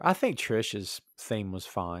bit tougher. I think Trish's theme was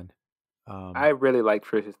fine. I really like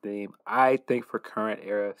Trish's theme. I think for current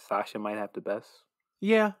era, Sasha might have the best.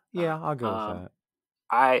 Yeah, Uh, I'll go with um,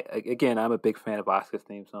 that. I'm a big fan of Oscar's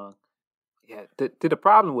theme song. Yeah, the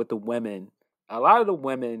problem with the women, a lot of the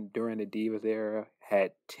women during the Divas era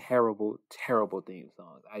had terrible, terrible theme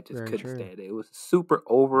songs. I just Very couldn't true. stand it. It was super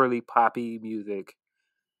overly poppy music,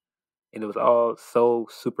 and it was all so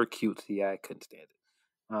super cutesy. I couldn't stand it.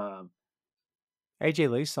 AJ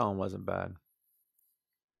Lee's song wasn't bad.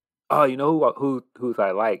 Oh, you know who's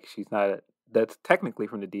I like? She's not. That's technically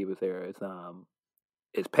from the Divas era.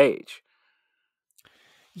 It's Paige.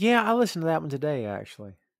 Yeah, I listened to that one today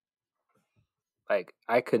actually. Like,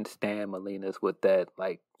 I couldn't stand Melina's with that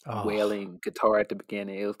like Oh, wailing guitar at the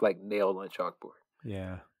beginning. It was like nailed on chalkboard.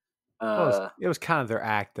 yeah. Well, Uh, it was kind of their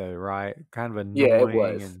act though, right? Kind of yeah, it annoying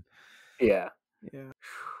was. and Yeah. yeah,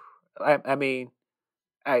 I mean,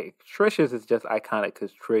 Trish's is just iconic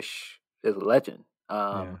because Trish is a legend.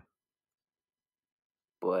 yeah.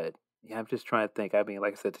 But yeah, I'm just trying to think. I mean,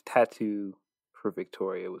 like I said, the tattoo for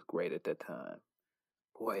Victoria was great at that time.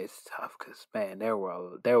 Boy, it's tough because man, there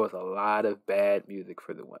was a lot of bad music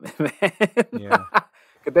for the women, man. Yeah.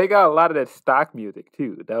 'Cause they got a lot of that stock music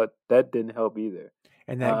too. That didn't help either.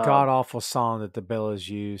 And that god Um, awful song that the Bellas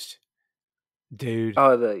used, dude.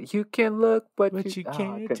 oh, the you can look, but But you I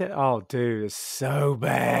can't couldn't. tell. Oh, dude, it's so Oh,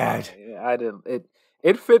 bad. yeah, I didn't.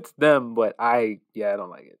 It fits them, but I don't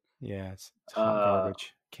like it. Yeah, it's hot Uh,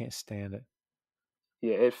 garbage. Can't stand it.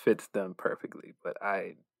 yeah, it fits them perfectly, but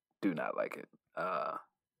I do not like it.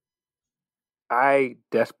 I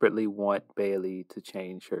desperately want Bailey to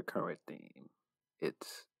change her current theme.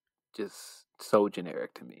 It's just so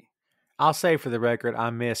generic to me. I'll say for the record,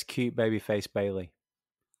 I miss cute babyface Bailey.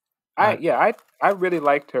 I I yeah, I really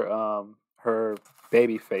liked her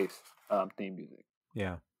babyface theme music.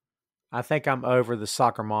 Yeah. I think I'm over the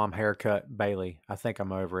soccer mom haircut Bailey. I think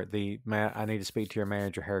I'm over it. I need to speak to your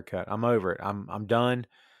manager haircut. I'm over it. I'm done.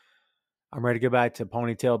 I'm ready to go back to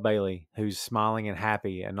ponytail Bailey, who's smiling and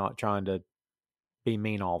happy and not trying to be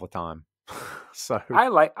mean all the time. So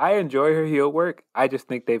I enjoy her heel work. I just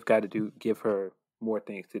think they've got to give her more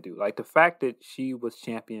things to do. Like the fact that she was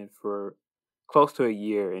champion for close to a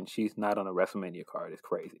year and she's not on a WrestleMania card is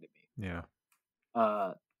crazy to me. yeah,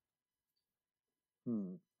 Uh,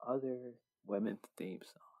 other women's theme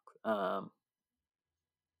songs.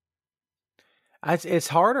 it's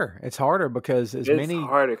harder. It's harder because as It's many.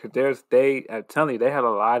 harder because I'm telling you, they have a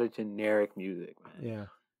lot of generic music, man.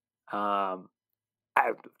 Yeah. Um,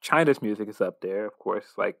 China's music is up there, of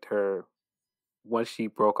course. Like her once she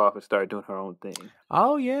broke off and started doing her own thing.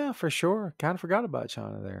 Oh yeah, for sure. Kind of forgot about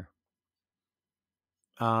China there.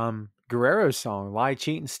 Guerrero's song "Lie,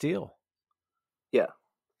 Cheat, and Steal." Yeah,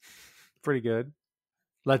 Pretty good.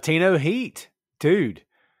 Latino Heat, dude.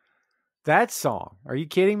 That song. Are you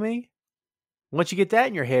kidding me? Once you get that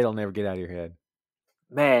in your head, it'll never get out of your head.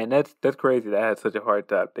 man, that's crazy. That I had such a hard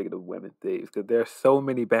time thinking of women's themes because there's so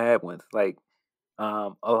many bad ones. Like,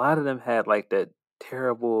 a lot of them had like that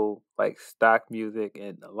terrible like stock music,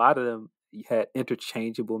 and a lot of them had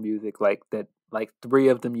interchangeable music like that. Like three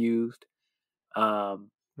of them used.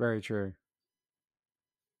 Um, Very true.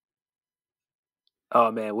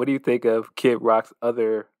 oh man, what do you think of Kid Rock's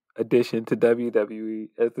other addition to WWE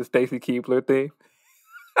as the Stacy Keibler theme?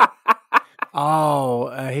 Oh,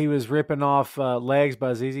 he was ripping off legs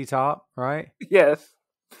by ZZ Top, right? Yes.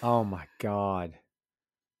 Oh my god.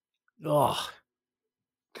 Ugh.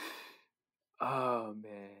 Oh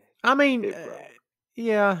man, I mean, Kid Rock.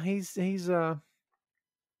 yeah, he's.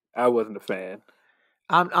 I wasn't a fan.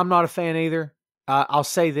 I'm not a fan either. I'll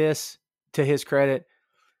say this to his credit.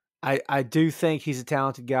 I do think he's a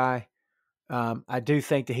talented guy. I do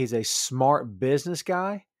think that he's a smart business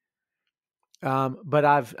guy. But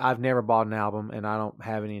I've never bought an album, and I don't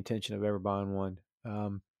have any intention of ever buying one.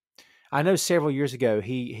 I know several years ago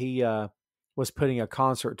he was putting a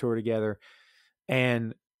concert tour together,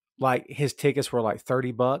 and like his tickets were like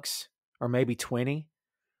 $30 or maybe 20.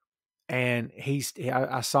 And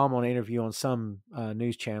I saw him on an interview on some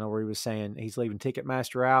news channel where he was saying he's leaving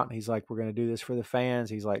Ticketmaster out, and he's like, "We're going to do this for the fans."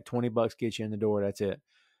 He's like, $20 gets you in the door. That's it.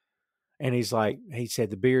 And he's like, he said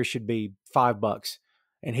the beer should be $5.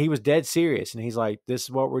 And he was dead serious. And he's like, "This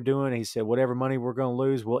is what we're doing." He said, "Whatever money we're going to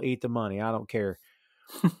lose, we'll eat the money. I don't care."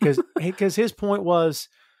 Because his point was,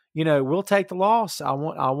 we'll take the loss. I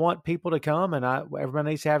want people to come, and everybody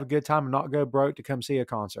needs to have a good time and not go broke to come see a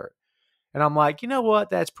concert. And I'm like, you know what?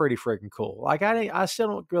 That's pretty freaking cool. Like I still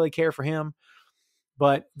don't really care for him,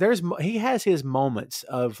 but he has his moments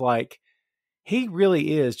of like, he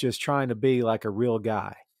really is just trying to be like a real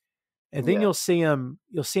guy. And then Yeah. you'll see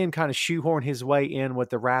him kind of shoehorn his way in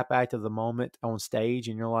with the rap act of the moment on stage.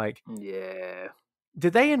 And you're like, Yeah.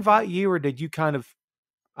 did they invite you, or did you kind of,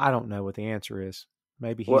 I don't know what the answer is.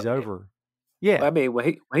 Maybe he's Well, over. Yeah, I mean,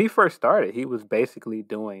 when he first started, he was basically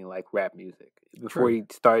doing like rap music before true. he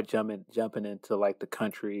started jumping into like the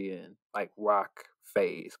country and like rock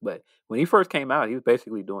phase. But when he first came out, he was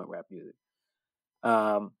basically doing rap music.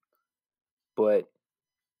 Um, but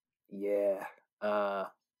yeah,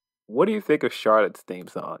 what do you think of Charlotte's theme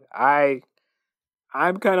song? I'm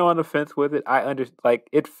kind of on the fence with it. Like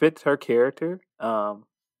it fits her character,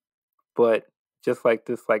 but just like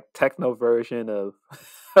this like techno version of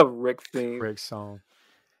of Rick's theme. Rick's song.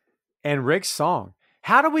 And Rick's song.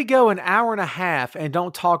 How do we go an hour and a half and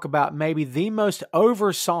don't talk about maybe the most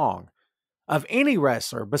over song of any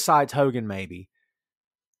wrestler besides Hogan, maybe?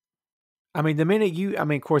 I mean,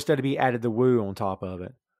 of course, that'd be added the woo on top of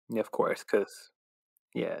it. Yeah, of course,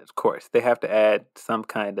 of course they have to add some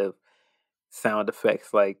kind of sound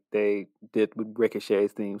effects like they did with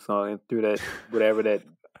Ricochet's theme song and through that whatever that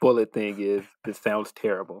bullet thing is. It sounds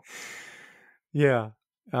terrible. Yeah.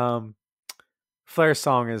 Flair's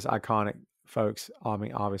song is iconic, folks. I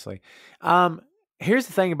mean, obviously. Here's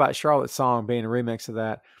the thing about Charlotte's song being a remix of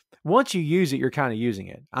that. Once you use it, you're kind of using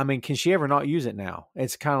it. I mean, can she ever not use it now?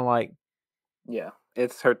 It's kind of like, Yeah,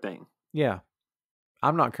 it's her thing. yeah,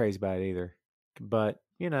 I'm not crazy about it either. But,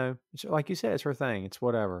 it's, like you said, it's her thing. It's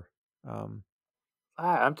whatever.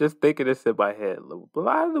 I'm just thinking this in my head. A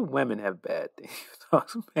lot of the women have bad theme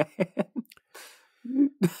songs, man.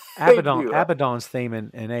 They do. Abaddon's theme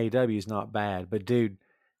in AEW is not bad. But, dude,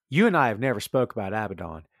 you and I have never spoke about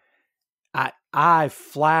Abaddon. I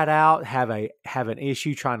flat out have an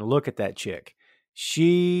issue trying to look at that chick.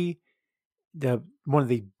 One of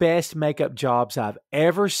the best makeup jobs I've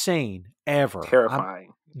ever seen, ever.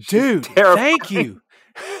 Terrifying. Dude, terrifying. thank you.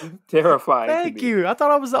 Terrifying. Thank you. I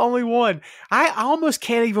thought I was the only one. I almost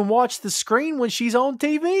can't even watch the screen when she's on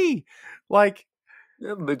TV. Like,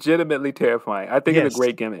 legitimately terrifying. I think it's a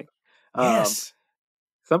great gimmick. Yes.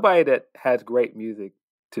 Somebody that has great music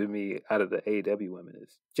to me out of the AEW women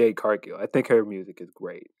is Jade Cargill. I think her music is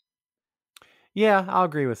great. Yeah, I'll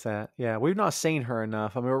agree with that. Yeah, we've not seen her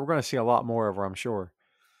enough. I mean, we're going to see a lot more of her, I'm sure.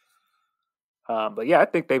 But yeah, I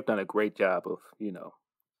think they've done a great job of,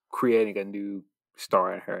 creating a new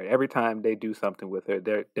star in her. Every time they do something with her,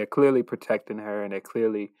 they're clearly protecting her, and they're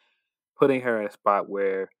clearly putting her in a spot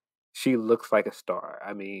where she looks like a star.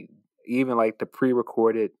 I mean, even like the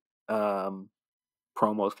pre-recorded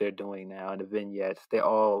promos they're doing now and the vignettes, they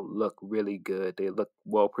all look really good. They look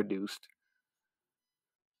well produced.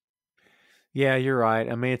 Yeah, you're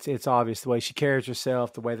right. I mean, it's obvious the way she carries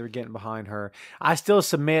herself, the way they're getting behind her. I still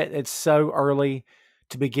submit it's so early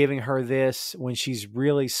to be giving her this when she's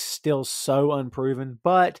really still so unproven.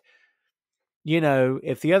 But,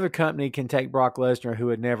 if the other company can take Brock Lesnar,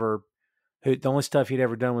 who the only stuff he'd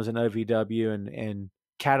ever done was an OVW and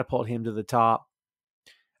catapult him to the top.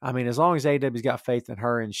 I mean, as long as AEW's got faith in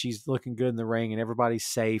her and she's looking good in the ring and everybody's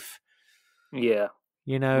safe. Yeah.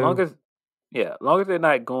 Long as they're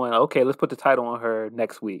not going, okay, let's put the title on her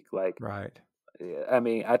next week. Like, right. I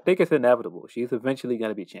mean, I think it's inevitable. She's eventually going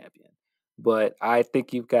to be champion, but I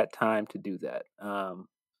think you've got time to do that.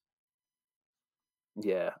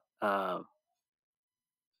 Yeah.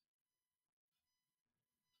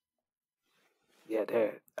 Yeah,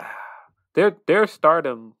 they're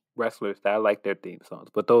Stardom wrestlers that I like their theme songs,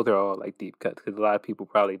 but those are all like deep cuts because a lot of people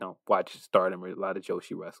probably don't watch Stardom or a lot of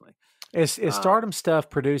Joshi wrestling. Is Stardom stuff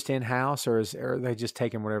produced in house, or are they just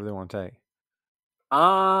taking whatever they want to take?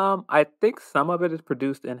 I think some of it is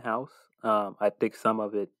produced in house. I think some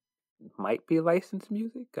of it might be licensed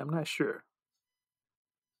music. I'm not sure.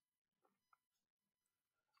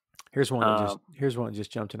 Here's one that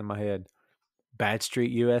just jumped into my head. Bad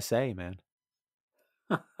Street USA, man.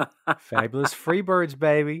 Fabulous Freebirds,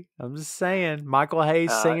 baby. I'm just saying. Michael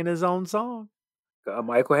Hayes uh, singing his own song.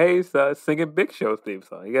 Michael Hayes singing Big Show's theme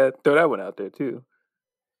song. You gotta throw that one out there too.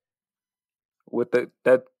 With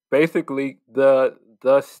that basically the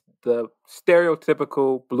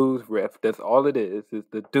stereotypical blues riff. That's all it is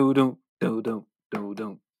the doo doo doo doo doo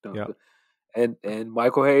doo Yeah. doo, and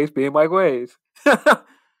Michael Hayes being Michael Hayes.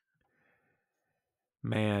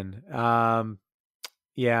 Man.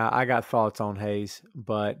 Yeah, I got thoughts on Hayes,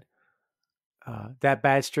 but that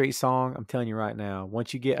Bad Street song, I'm telling you right now,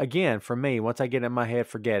 once you get, again, for me, once I get it in my head,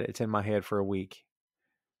 forget it. It's in my head for a week.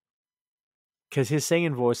 Because his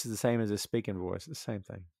singing voice is the same as his speaking voice. It's the same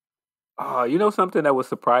thing. Oh, you know something that was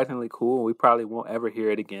surprisingly cool, and we probably won't ever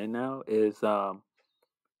hear it again now, is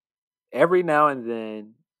every now and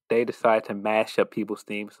then they decide to mash up people's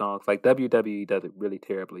theme songs. Like WWE does it really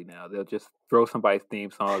terribly now. They'll just throw somebody's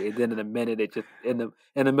theme song, and then in a minute, it just in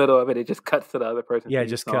the middle of it, it just cuts to the other person's Yeah, it theme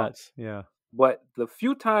just song. cuts. Yeah. But the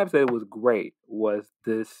few times that it was great was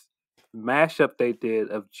this mashup they did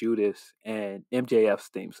of Judas and MJF's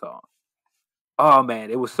theme song. Oh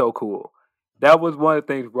man, it was so cool. That was one of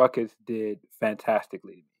the things Ruckus did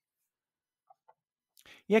fantastically.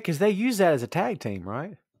 Yeah, because they use that as a tag team,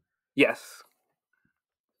 right? Yes.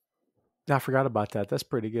 I forgot about that. That's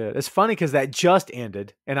pretty good. It's funny because that just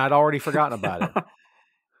ended, and I'd already forgotten about it.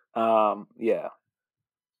 Yeah.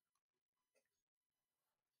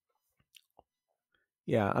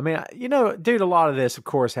 Yeah, I mean, dude, a lot of this, of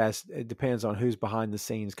course, it depends on who's behind the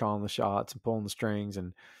scenes calling the shots and pulling the strings,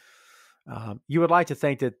 and you would like to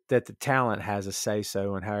think that the talent has a say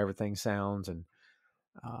so in how everything sounds, and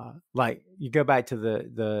like you go back to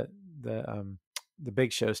the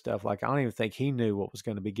Big Show stuff. Like I don't even think he knew what was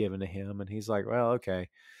going to be given to him, and he's like, well, okay,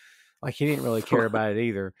 like he didn't really care about it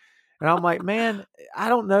either. And I'm like, man, I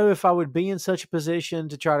don't know if I would be in such a position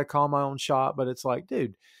to try to call my own shot, but it's like,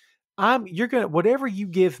 dude, you're going to, whatever you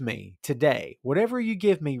give me today, whatever you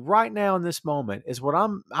give me right now in this moment is what I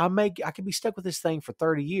could be stuck with this thing for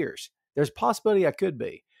 30 years. There's a possibility I could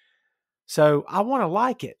be. So I want to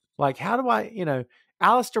like it. Like, how do I,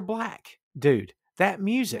 Alistair Black, dude, that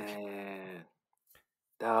music. Man.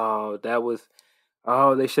 Oh, that was.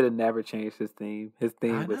 Oh, they should have never changed his theme. His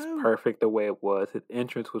theme was perfect the way it was. His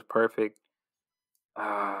entrance was perfect.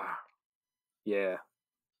 Yeah.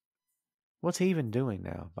 What's he even doing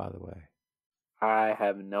now, by the way? I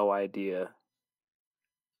have no idea.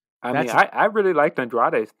 I really liked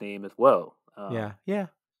Andrade's theme as well. Yeah.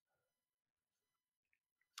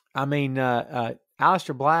 I mean,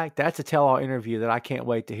 Alistair Black, that's a tell-all interview that I can't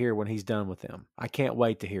wait to hear when he's done with them. I can't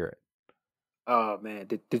wait to hear it. Oh man,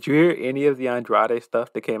 did you hear any of the Andrade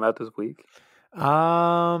stuff that came out this week?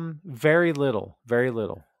 Very little.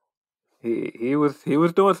 He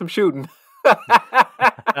was doing some shooting. I'll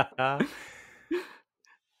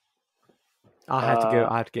have to go.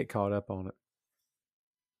 I have to get caught up on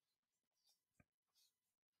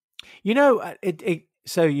it.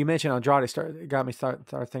 So you mentioned Andrade got me start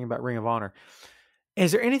thinking about Ring of Honor.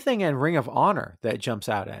 Is there anything in Ring of Honor that jumps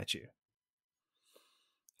out at you?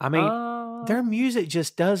 I mean, their music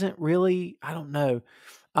just doesn't really. I don't know.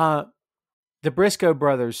 The Briscoe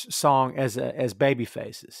Brothers song as baby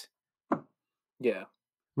faces. Yeah.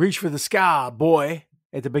 Reach for the sky, boy.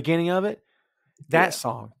 At the beginning of it, that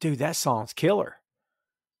song, dude, that song's killer.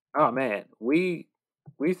 Oh man, we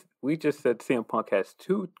just said CM Punk has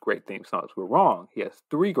 2 great theme songs. We're wrong. He has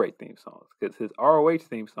 3 great theme songs because his ROH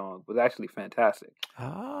theme song was actually fantastic.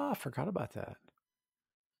 I forgot about that.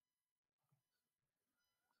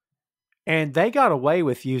 And they got away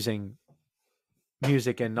with using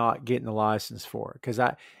music and not getting the license for it because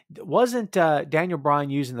I wasn't Daniel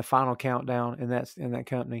Bryan using the Final Countdown in that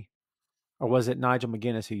company, or was it Nigel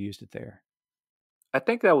McGuinness who used it there? I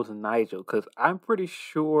think that was Nigel because I'm pretty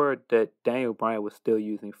sure that Daniel Bryan was still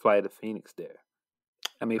using Flight of Phoenix there.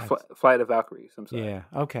 I mean, Flight of Valkyries. I'm sorry. Yeah.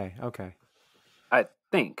 Okay. I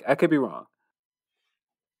think I could be wrong.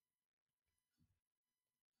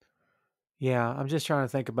 Yeah, I'm just trying to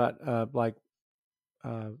think about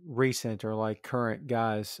recent or like current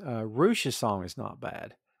guys. Rush's song is not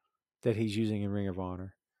bad that he's using in Ring of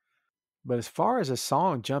Honor. But as far as a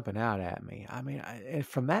song jumping out at me, I mean,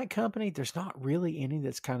 from that company, there's not really any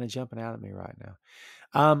that's kind of jumping out at me right now.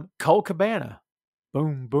 Colt Cabana,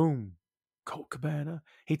 boom, boom, Colt Cabana.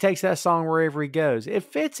 He takes that song wherever he goes. It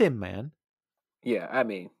fits him, man. Yeah, I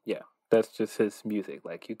mean, yeah, that's just his music.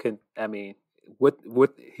 Like you can, I mean, what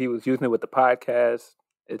he was using it with the podcast,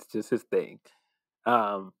 it's just his thing.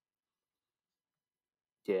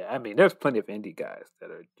 Yeah, I mean, there's plenty of indie guys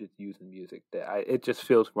that are just using music that it just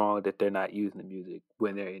feels wrong that they're not using the music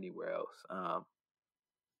when they're anywhere else.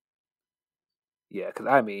 Yeah, because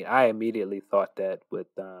I mean, I immediately thought that with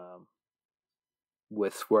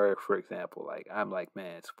Swerve, for example. Like I'm like,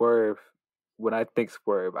 man, Swerve. When I think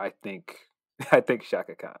Swerve, I think I think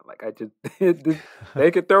Shaka Khan. Like I just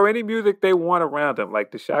they could throw any music they want around him.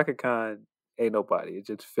 Like the Shaka Khan ain't nobody. It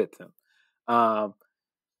just fits him. Um,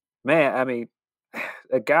 man, I mean,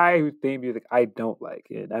 a guy whose theme music I don't like,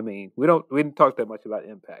 and I mean, we didn't talk that much about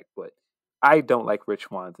Impact, but I don't like Rich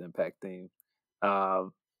Swan's Impact theme.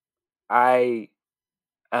 Um, I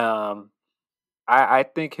um I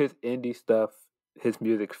think his indie stuff, his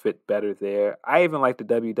music fit better there. I even like the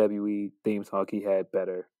WWE theme song he had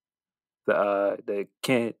better. The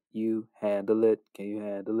Can't You Handle It? Can you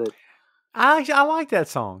handle it? I like that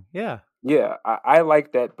song. Yeah. Yeah, I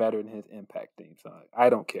like that better than his Impact theme song. I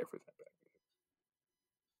don't care for his Impact.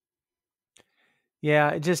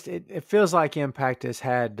 Yeah, it feels like Impact has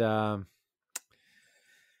had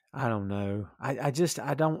I don't know. I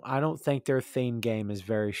don't think their theme game is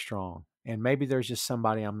very strong. And maybe there's just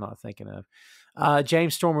somebody I'm not thinking of.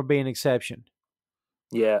 James Storm would be an exception.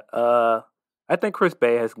 Yeah, I think Chris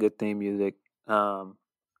Bay has good theme music. Um,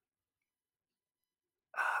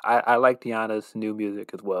 I like Deanna's new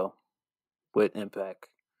music as well with Impact.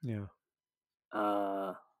 Yeah.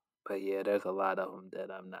 Uh, but yeah, there's a lot of them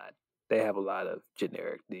that I'm not. They have a lot of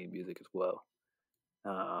generic theme music as well.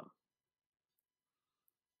 Um,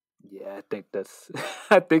 yeah, I think that's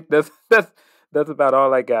I think that's about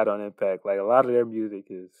all I got on Impact. Like a lot of their music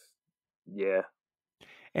is, yeah,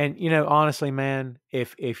 And honestly, man,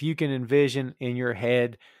 if you can envision in your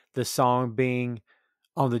head the song being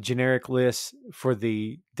on the generic list for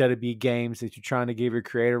the WWE games that you're trying to give your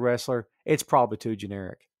creator wrestler, it's probably too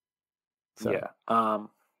generic. So yeah.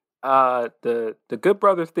 The Good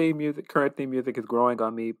Brothers theme music, current theme music is growing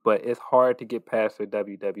on me, but it's hard to get past their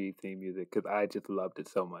WWE theme music because I just loved it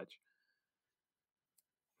so much.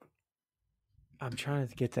 I'm trying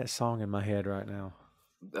to get that song in my head right now.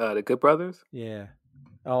 The Good Brothers. Yeah.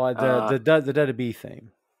 Oh, Uh, the WWE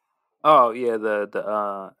theme. oh yeah,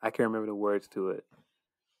 the I can't remember the words to it,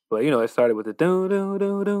 but it started with the do do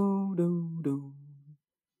do do do do.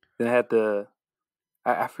 Then it had the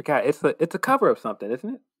I forgot. It's a cover of something,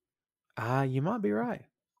 isn't it? You might be right.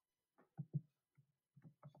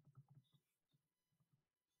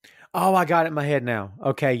 Oh, I got it in my head now.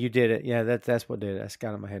 Okay, you did it. Yeah, that's what did it. That's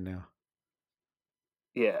got it in my head now.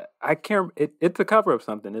 Yeah, I can't. It's a cover of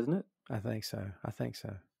something, isn't it? I think so. I think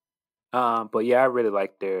so. But yeah, I really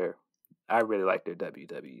like their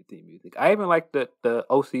WWE theme music. I even like the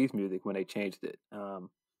OC's music when they changed it.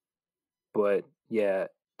 But yeah,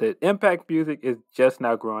 the Impact music is just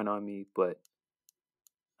now growing on me. But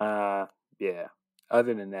uh, yeah.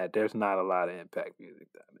 Other than that, there's not a lot of Impact music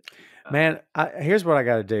that I'm into. Man, here's what I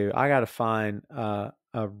got to do. I got to find a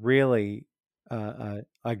really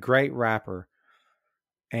a great rapper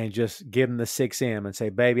and just give him the 6M and say,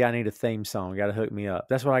 "Baby, I need a theme song. Got to hook me up."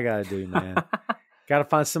 That's what I got to do, man. Got to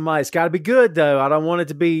find somebody. It's got to be good though. I don't want it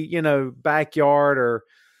to be, backyard or,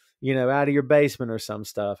 out of your basement or some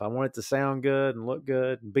stuff. I want it to sound good and look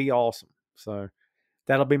good and be awesome. So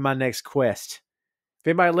that'll be my next quest. If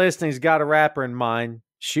anybody listening's got a rapper in mind,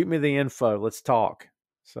 shoot me the info. Let's talk.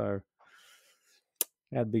 So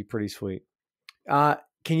that'd be pretty sweet. Can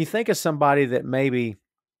you think of somebody that maybe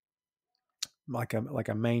like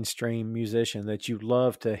a mainstream musician that you'd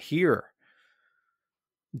love to hear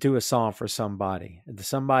do a song for somebody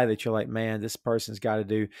that you're like, man, this person's got to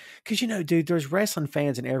do? Because dude, there's wrestling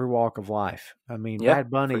fans in every walk of life. I mean, Yeah,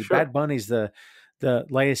 for sure. Bad Bunny's the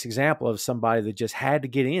latest example of somebody that just had to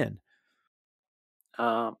get in.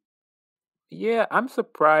 Um, yeah, I'm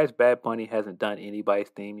surprised Bad Bunny hasn't done anybody's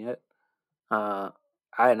theme yet. Uh,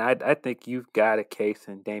 I think you've got a case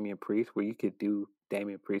in Damian Priest where you could do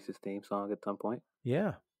Damian Priest's theme song at some point.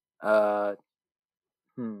 Yeah. Uh,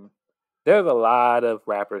 hmm. There's a lot of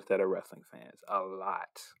rappers that are wrestling fans. A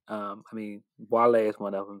lot. I mean, Wale is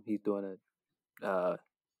one of them. He's doing a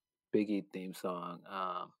Biggie theme song.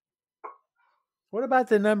 What about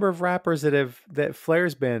the number of rappers that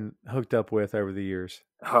Flair's been hooked up with over the years?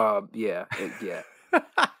 Yeah, yeah.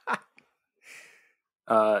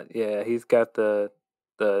 Yeah. He's got the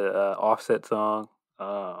Offset song.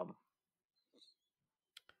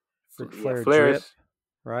 Ric Yeah, Flair drip, Flair's.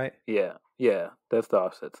 right? Yeah. That's the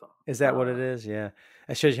Offset song. Is that what it is? Yeah.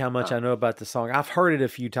 That shows you how much Uh, I know about the song. I've heard it a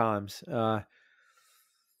few times. yeah,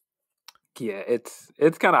 it's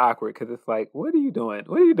kind of awkward because it's like, what are you doing?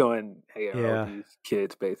 What are you doing hanging out with Yeah. these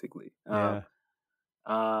kids, basically? Yeah.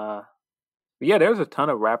 Uh, but yeah, there's a ton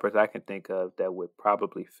of rappers I can think of that would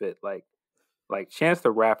probably fit. Like Chance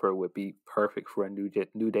the Rapper would be perfect for a New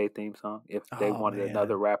Day theme song if they Oh wanted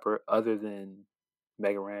another man. rapper other than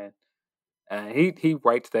Mega Ran. And he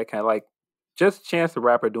writes that kind of like just Chance the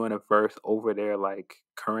Rapper doing a verse over their like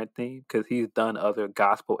current theme because he's done other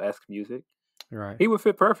gospel-esque music. Right. He would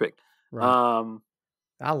fit perfect. Right.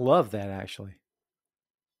 I love that actually.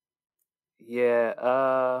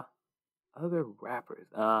 Yeah, other rappers.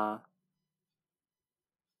 I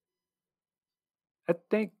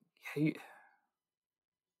think he,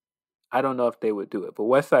 I don't know if they would do it, but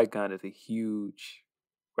Westside Gunn is a huge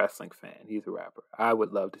wrestling fan. He's a rapper. I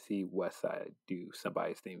would love to see Westside do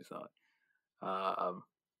somebody's theme song. Um,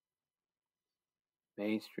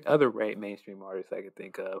 mainstream artists I could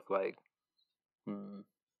think of like. Hmm,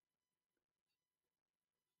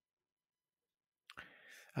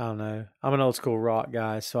 I don't know. I'm an old school rock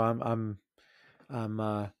guy, so I'm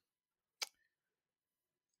I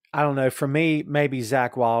don't know. For me, maybe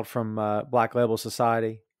Zach Wild from Black Label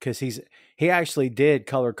Society because he actually did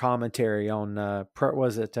color commentary on Pro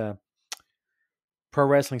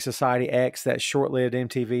Wrestling Society X, that short-lived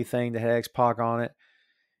MTV thing that had X-Pac on it.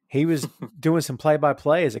 He was doing some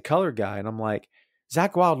play-by-play as a color guy, and I'm like,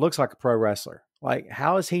 Zach Wild looks like a pro wrestler. Like,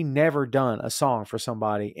 how has he never done a song for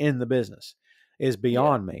somebody in the business? Is yeah.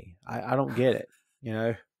 beyond me. I don't get it. You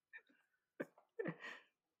know?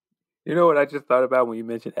 You know what I just thought about when you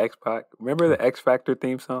mentioned X Pac? Remember the X Factor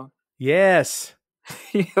theme song? Yes.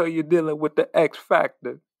 You're dealing with the X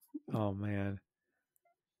Factor. Oh man.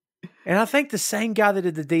 And I think the same guy that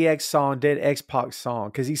did the DX song did X Pac's song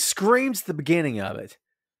because he screams at the beginning of it.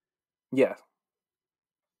 Yeah.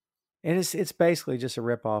 And it's basically just a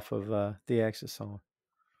ripoff of DX's song.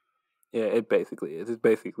 Yeah, it basically is. It's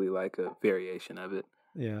basically like a variation of it.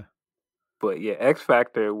 Yeah. But yeah, X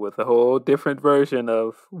Factor was a whole different version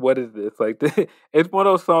of what is this? Like, it's one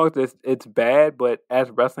of those songs that's it's bad, but as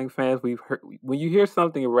wrestling fans, we've heard when you hear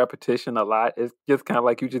something in repetition a lot, it's just kind of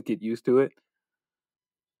like you just get used to it.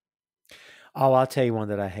 Oh, I'll tell you one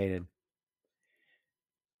that I hated.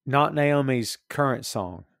 Not Naomi's current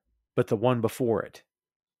song, but the one before it.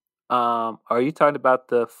 Are you talking about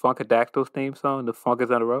the Funkadactyls theme song, "The Funk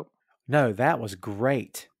Is on the Rope"? No, that was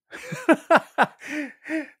great.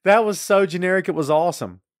 That was so generic. It was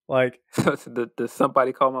awesome. Like, the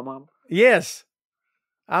Somebody Call My Mom. yes,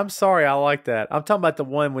 I'm sorry. I like that. I'm talking about the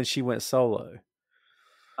one when she went solo.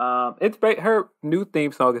 Her new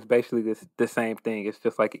theme song is basically the same thing. It's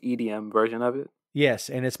just like an EDM version of it. Yes,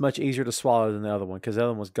 and it's much easier to swallow than the other one because the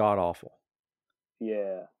other one was god awful.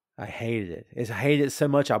 Yeah. I hated it. I hated it so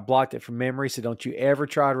much I blocked it from memory. So don't you ever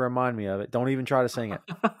try to remind me of it. Don't even try to sing it.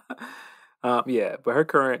 Yeah, but her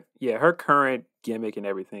current gimmick and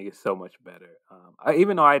everything is so much better.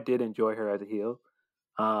 Even though I did enjoy her as a heel,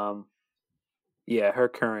 yeah, her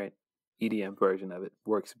current EDM version of it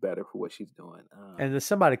works better for what she's doing. And the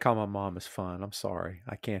Somebody Call My Mom is fun. I'm sorry.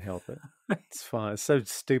 I can't help it. It's fun. It's so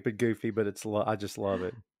stupid goofy, but I just love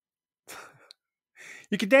it.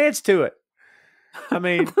 You can dance to it. I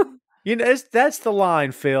mean, you know, that's the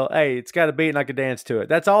line, Phil. Hey, it's got a beat and I can dance to it.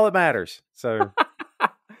 That's all that matters. So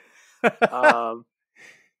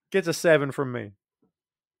gets a 7 from me.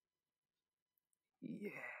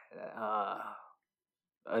 Yeah,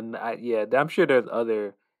 I'm sure there's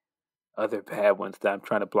other bad ones that I'm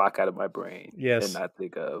trying to block out of my brain and Yes. not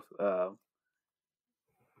think of.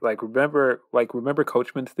 Remember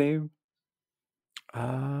Coachman's theme?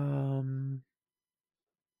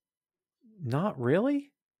 Not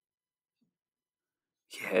really.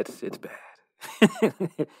 Yeah, it's bad.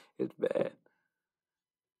 It's bad.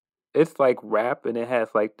 It's like rap and it has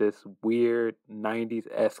like this weird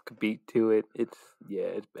 90s-esque beat to it. It's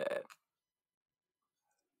bad.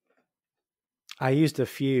 I used a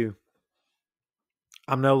few.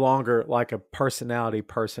 I'm no longer like a personality.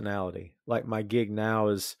 Like my gig now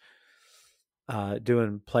is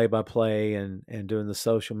doing play by play and doing the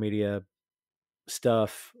social media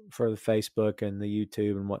stuff for the Facebook and the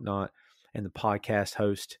YouTube and whatnot, and the podcast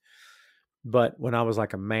host. But when I was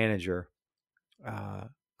like a manager, I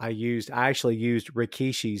actually used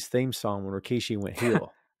Rikishi's theme song when Rikishi went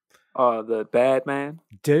heel. The Bad Man.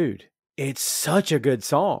 Dude, it's such a good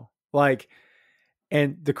song. Like,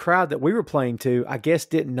 and the crowd that we were playing to, I guess,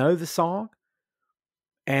 didn't know the song.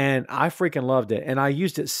 And I freaking loved it. And I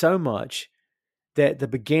used it so much that the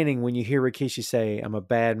beginning, when you hear Rikishi say, "I'm a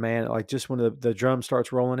bad man," like just when the drum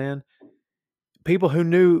starts rolling in, people who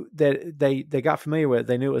knew that they got familiar with it,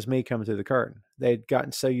 they knew it was me coming through the curtain. They'd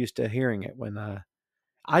gotten so used to hearing it when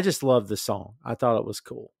I just loved the song. I thought it was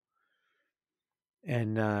cool.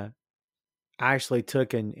 And I actually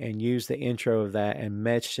took and used the intro of that and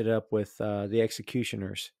matched it up with the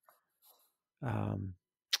Executioners,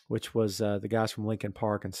 which was the guys from Linkin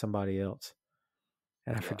Park and somebody else.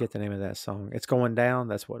 And I forget the name of that song. It's Going Down.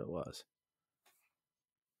 That's what it was.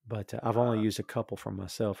 but I've only used a couple for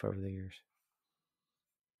myself over the years.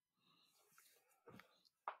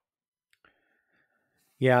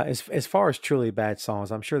 Yeah, as far as truly bad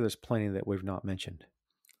songs, I'm sure there's plenty that we've not mentioned.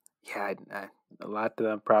 Yeah, a lot that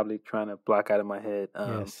I'm probably trying to block out of my head.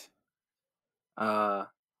 Yes.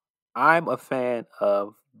 I'm a fan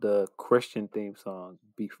of the Christian theme song,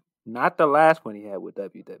 not the last one he had with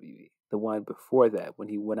WWE, the one before that when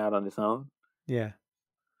he went out on his own. Yeah.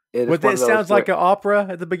 It is What one that of those sounds where, like an opera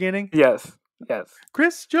at the beginning? yes, yes,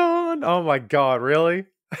 Christian. Oh my God, really?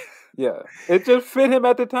 yeah, it just fit him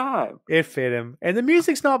at the time. It fit him. And the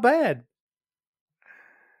music's not bad.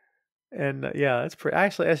 And yeah, it's pretty.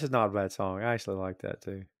 Actually, this is not a bad song. I actually like that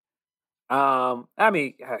too. I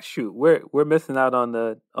mean, shoot, we're missing out on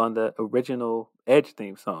the original Edge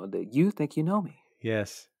theme song. That You Think You Know Me.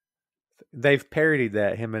 Yes. They've parodied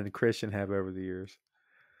that, him and Christian have over the years.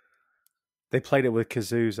 They played it with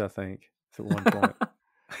kazoos, I think, at one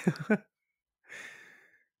point.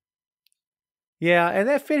 Yeah, and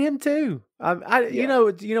that fit him too. Yeah. you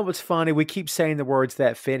know what's funny? We keep saying the words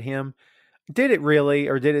that fit him. Did it really,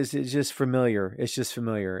 or is it just familiar? It's just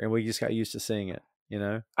familiar, and we just got used to seeing it. You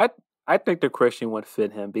know. I think the Christian one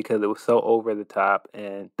fit him because it was so over the top,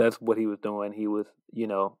 and that's what he was doing. He was,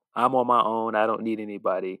 I'm on my own. I don't need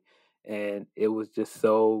anybody, and it was just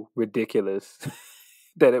so ridiculous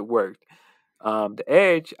that it worked. The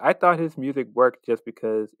Edge, I thought his music worked just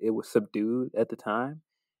because it was subdued at the time,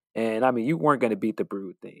 and I mean, you weren't going to beat the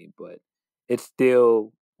Brood theme, but it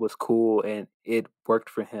still was cool, and it worked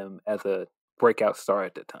for him as a breakout star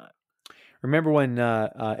at the time. Remember when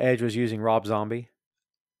Edge was using Rob Zombie?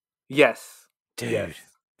 Yes. Dude, yes.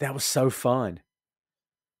 That was so fun.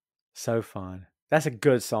 So fun. That's a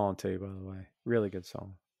good song too, by the way. Really good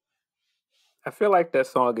song. I feel like that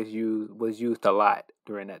song was used a lot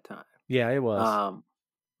during that time. Yeah, it was.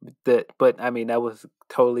 But I mean, that was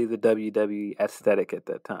totally the WWE aesthetic at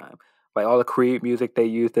that time. Like all the Creed music they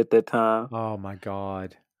used at that time. Oh my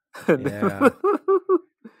God. Yeah.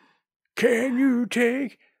 Can you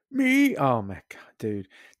take me? Oh my God, dude.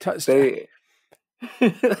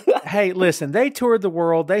 Hey, listen, they toured the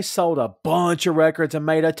world. They sold a bunch of records and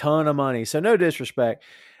made a ton of money. So no disrespect.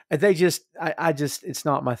 They just, I just, it's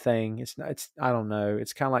not my thing. It's not, I don't know.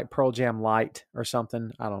 It's kind of like Pearl Jam Light or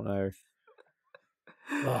something. I don't know.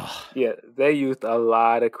 Ugh. Yeah, they used a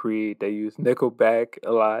lot of Creed. They used Nickelback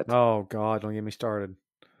a lot. Oh God, don't get me started.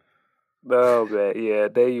 Oh man, yeah,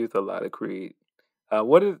 they used a lot of Creed.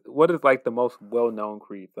 What is like the most well known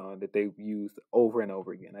Creed song that they've used over and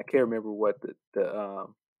over again? I can't remember what the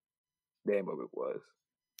name of it was.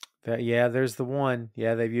 Yeah, there's the one.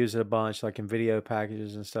 Yeah, they've used it a bunch, like in video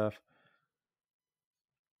packages and stuff.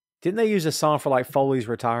 Didn't they use a song for like Foley's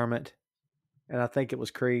retirement? And I think it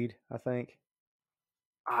was Creed. I think.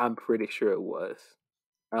 I'm pretty sure it was.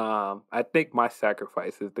 I think My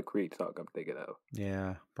Sacrifice is the Creed song I'm thinking of.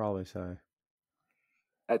 Yeah, probably so.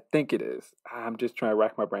 I think it is. I'm just trying to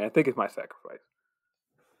rack my brain. I think it's My Sacrifice.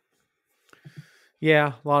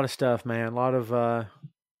 Yeah, a lot of stuff, man. A lot of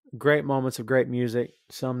great moments of great music.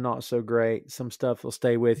 Some not so great. Some stuff will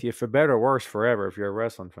stay with you for better or worse forever if you're a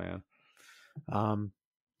wrestling fan.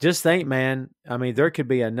 Just think, man. I mean, there could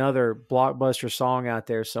be another blockbuster song out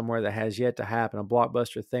there somewhere that has yet to happen. A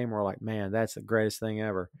blockbuster theme where, like, man, that's the greatest thing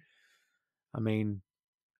ever. I mean,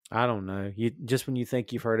 I don't know. You just when you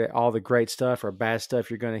think you've heard it, all the great stuff or bad stuff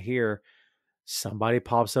you're going to hear, somebody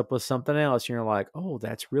pops up with something else, and you're like, "Oh,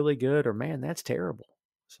 that's really good," or "Man, that's terrible."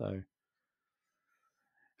 So,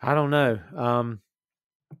 I don't know.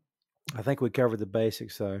 I think we covered the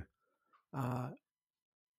basics, though.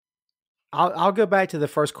 I'll go back to the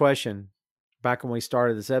first question back when we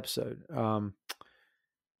started this episode.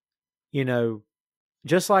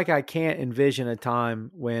 Just like I can't envision a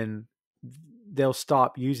time when they'll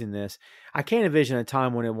stop using this, I can't envision a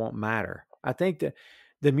time when it won't matter. I think that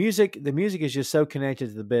the music is just so connected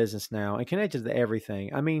to the business now and connected to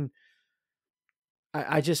everything. I mean,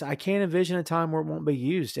 I can't envision a time where it won't be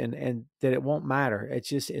used and that it won't matter. It's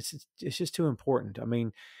just too important. I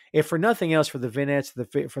mean, if for nothing else, for the vignettes,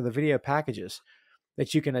 for the video packages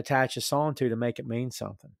that you can attach a song to make it mean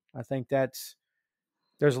something. I think there's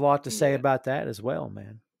a lot to say about that as well,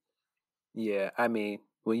 man. Yeah, I mean,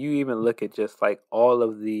 when you even look at just like all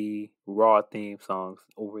of the Raw theme songs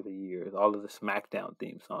over the years, all of the SmackDown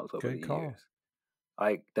theme songs over the years,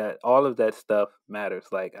 like that, all of that stuff matters.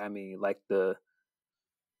 Like, I mean, like the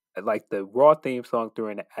Raw theme song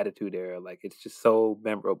during the Attitude Era, like it's just so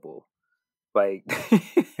memorable. Like,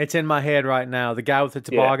 it's in my head right now. The guy with the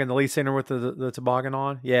toboggan, the lead singer with the toboggan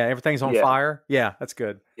on. Yeah, everything's on fire. Yeah, that's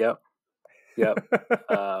good. Yep.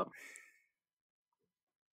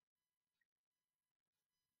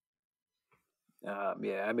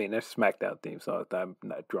 Yeah, I mean, there's SmackDown theme songs that I'm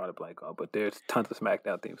not drawing a blank on, but there's tons of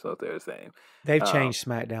SmackDown theme songs that are the same. They've changed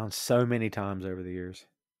SmackDown so many times over the years.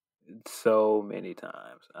 So many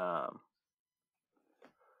times.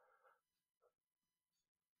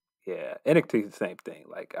 Yeah, NXT is the same thing.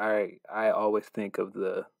 Like I always think of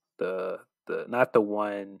the not the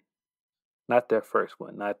one, not their first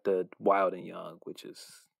one, not the Wild and Young, which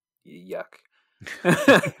is yuck.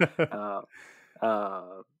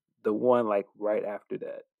 uh, the one like right after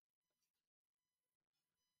that.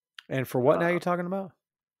 And for what now you're talking about?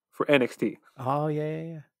 For NXT. Oh,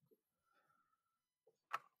 yeah.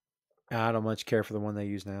 I don't much care for the one they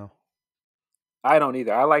use now. I don't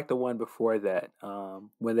either. I like the one before that,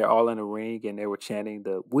 when they're all in a ring and they were chanting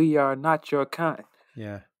the "We are not your kind."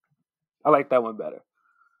 Yeah. I like that one better.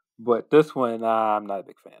 But this one, I'm not a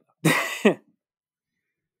big fan of.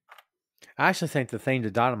 I actually think the theme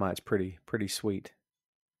to Dynamite's pretty sweet.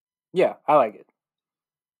 Yeah, I like it.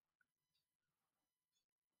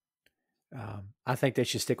 I think they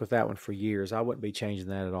should stick with that one for years. I wouldn't be changing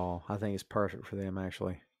that at all. I think it's perfect for them,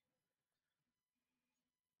 actually.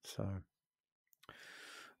 So,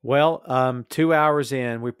 well, 2 hours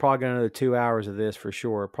in, we probably got another 2 hours of this for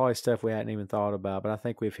sure. Probably stuff we hadn't even thought about, but I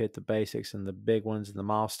think we've hit the basics and the big ones and the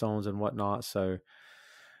milestones and whatnot. So,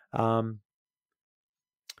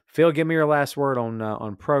 Phil, give me your last word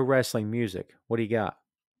on pro wrestling music. What do you got?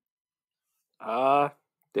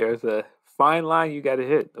 There's a fine line you got to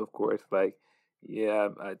hit, of course. Like, yeah,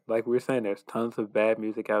 like we were saying, there's tons of bad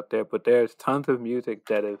music out there, but there's tons of music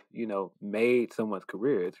that have, made someone's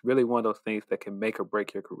career. It's really one of those things that can make or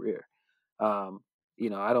break your career. I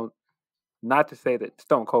don't, not to say that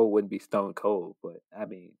Stone Cold wouldn't be Stone Cold, but I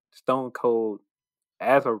mean, Stone Cold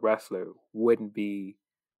as a wrestler wouldn't be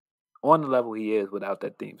on the level he is without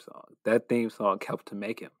that theme song. That theme song helped to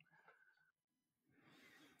make him.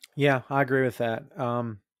 Yeah, I agree with that.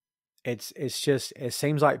 It's just, it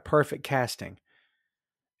seems like perfect casting.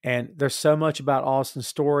 And there's so much about Austin's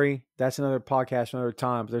story. That's another podcast another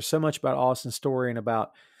time. But there's so much about Austin's story and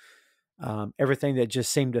about everything that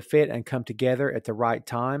just seemed to fit and come together at the right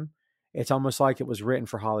time. It's almost like it was written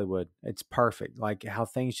for Hollywood. It's perfect. Like how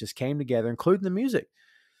things just came together, including the music.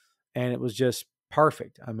 And it was just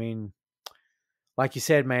perfect. I mean, like you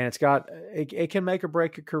said, man, it can make or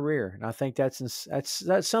break your career. And I think that's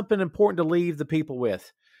something important to leave the people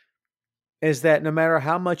with. Is that no matter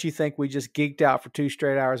how much you think we just geeked out for 2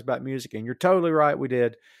 straight hours about music, and you're totally right, we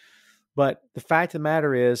did. But the fact of the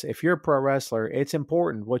matter is, if you're a pro wrestler, it's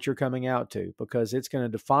important what you're coming out to because it's going to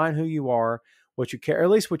define who you are, what you care, or at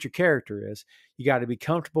least what your character is. You got to be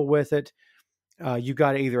comfortable with it. You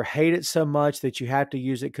got to either hate it so much that you have to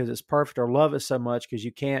use it because it's perfect, or love it so much because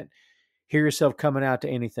you can't hear yourself coming out to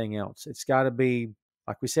anything else. It's got to be,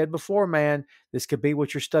 like we said before, man, this could be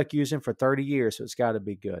what you're stuck using for 30 years, so it's got to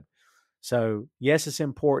be good. So, yes, it's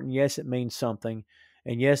important. Yes, it means something.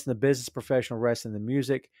 And yes, in the business, professional wrestling, the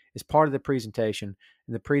music is part of the presentation.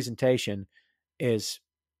 And the presentation is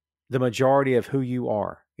the majority of who you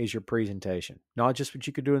are, is your presentation. Not just what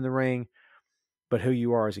you could do in the ring, but who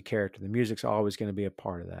you are as a character. The music's always going to be a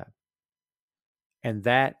part of that. And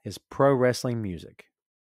that is pro wrestling music.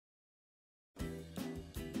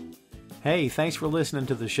 Hey, thanks for listening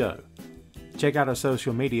to the show. Check out our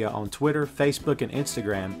social media on Twitter, Facebook, and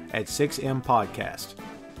Instagram at 6M Podcast.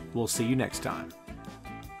 We'll see you next time.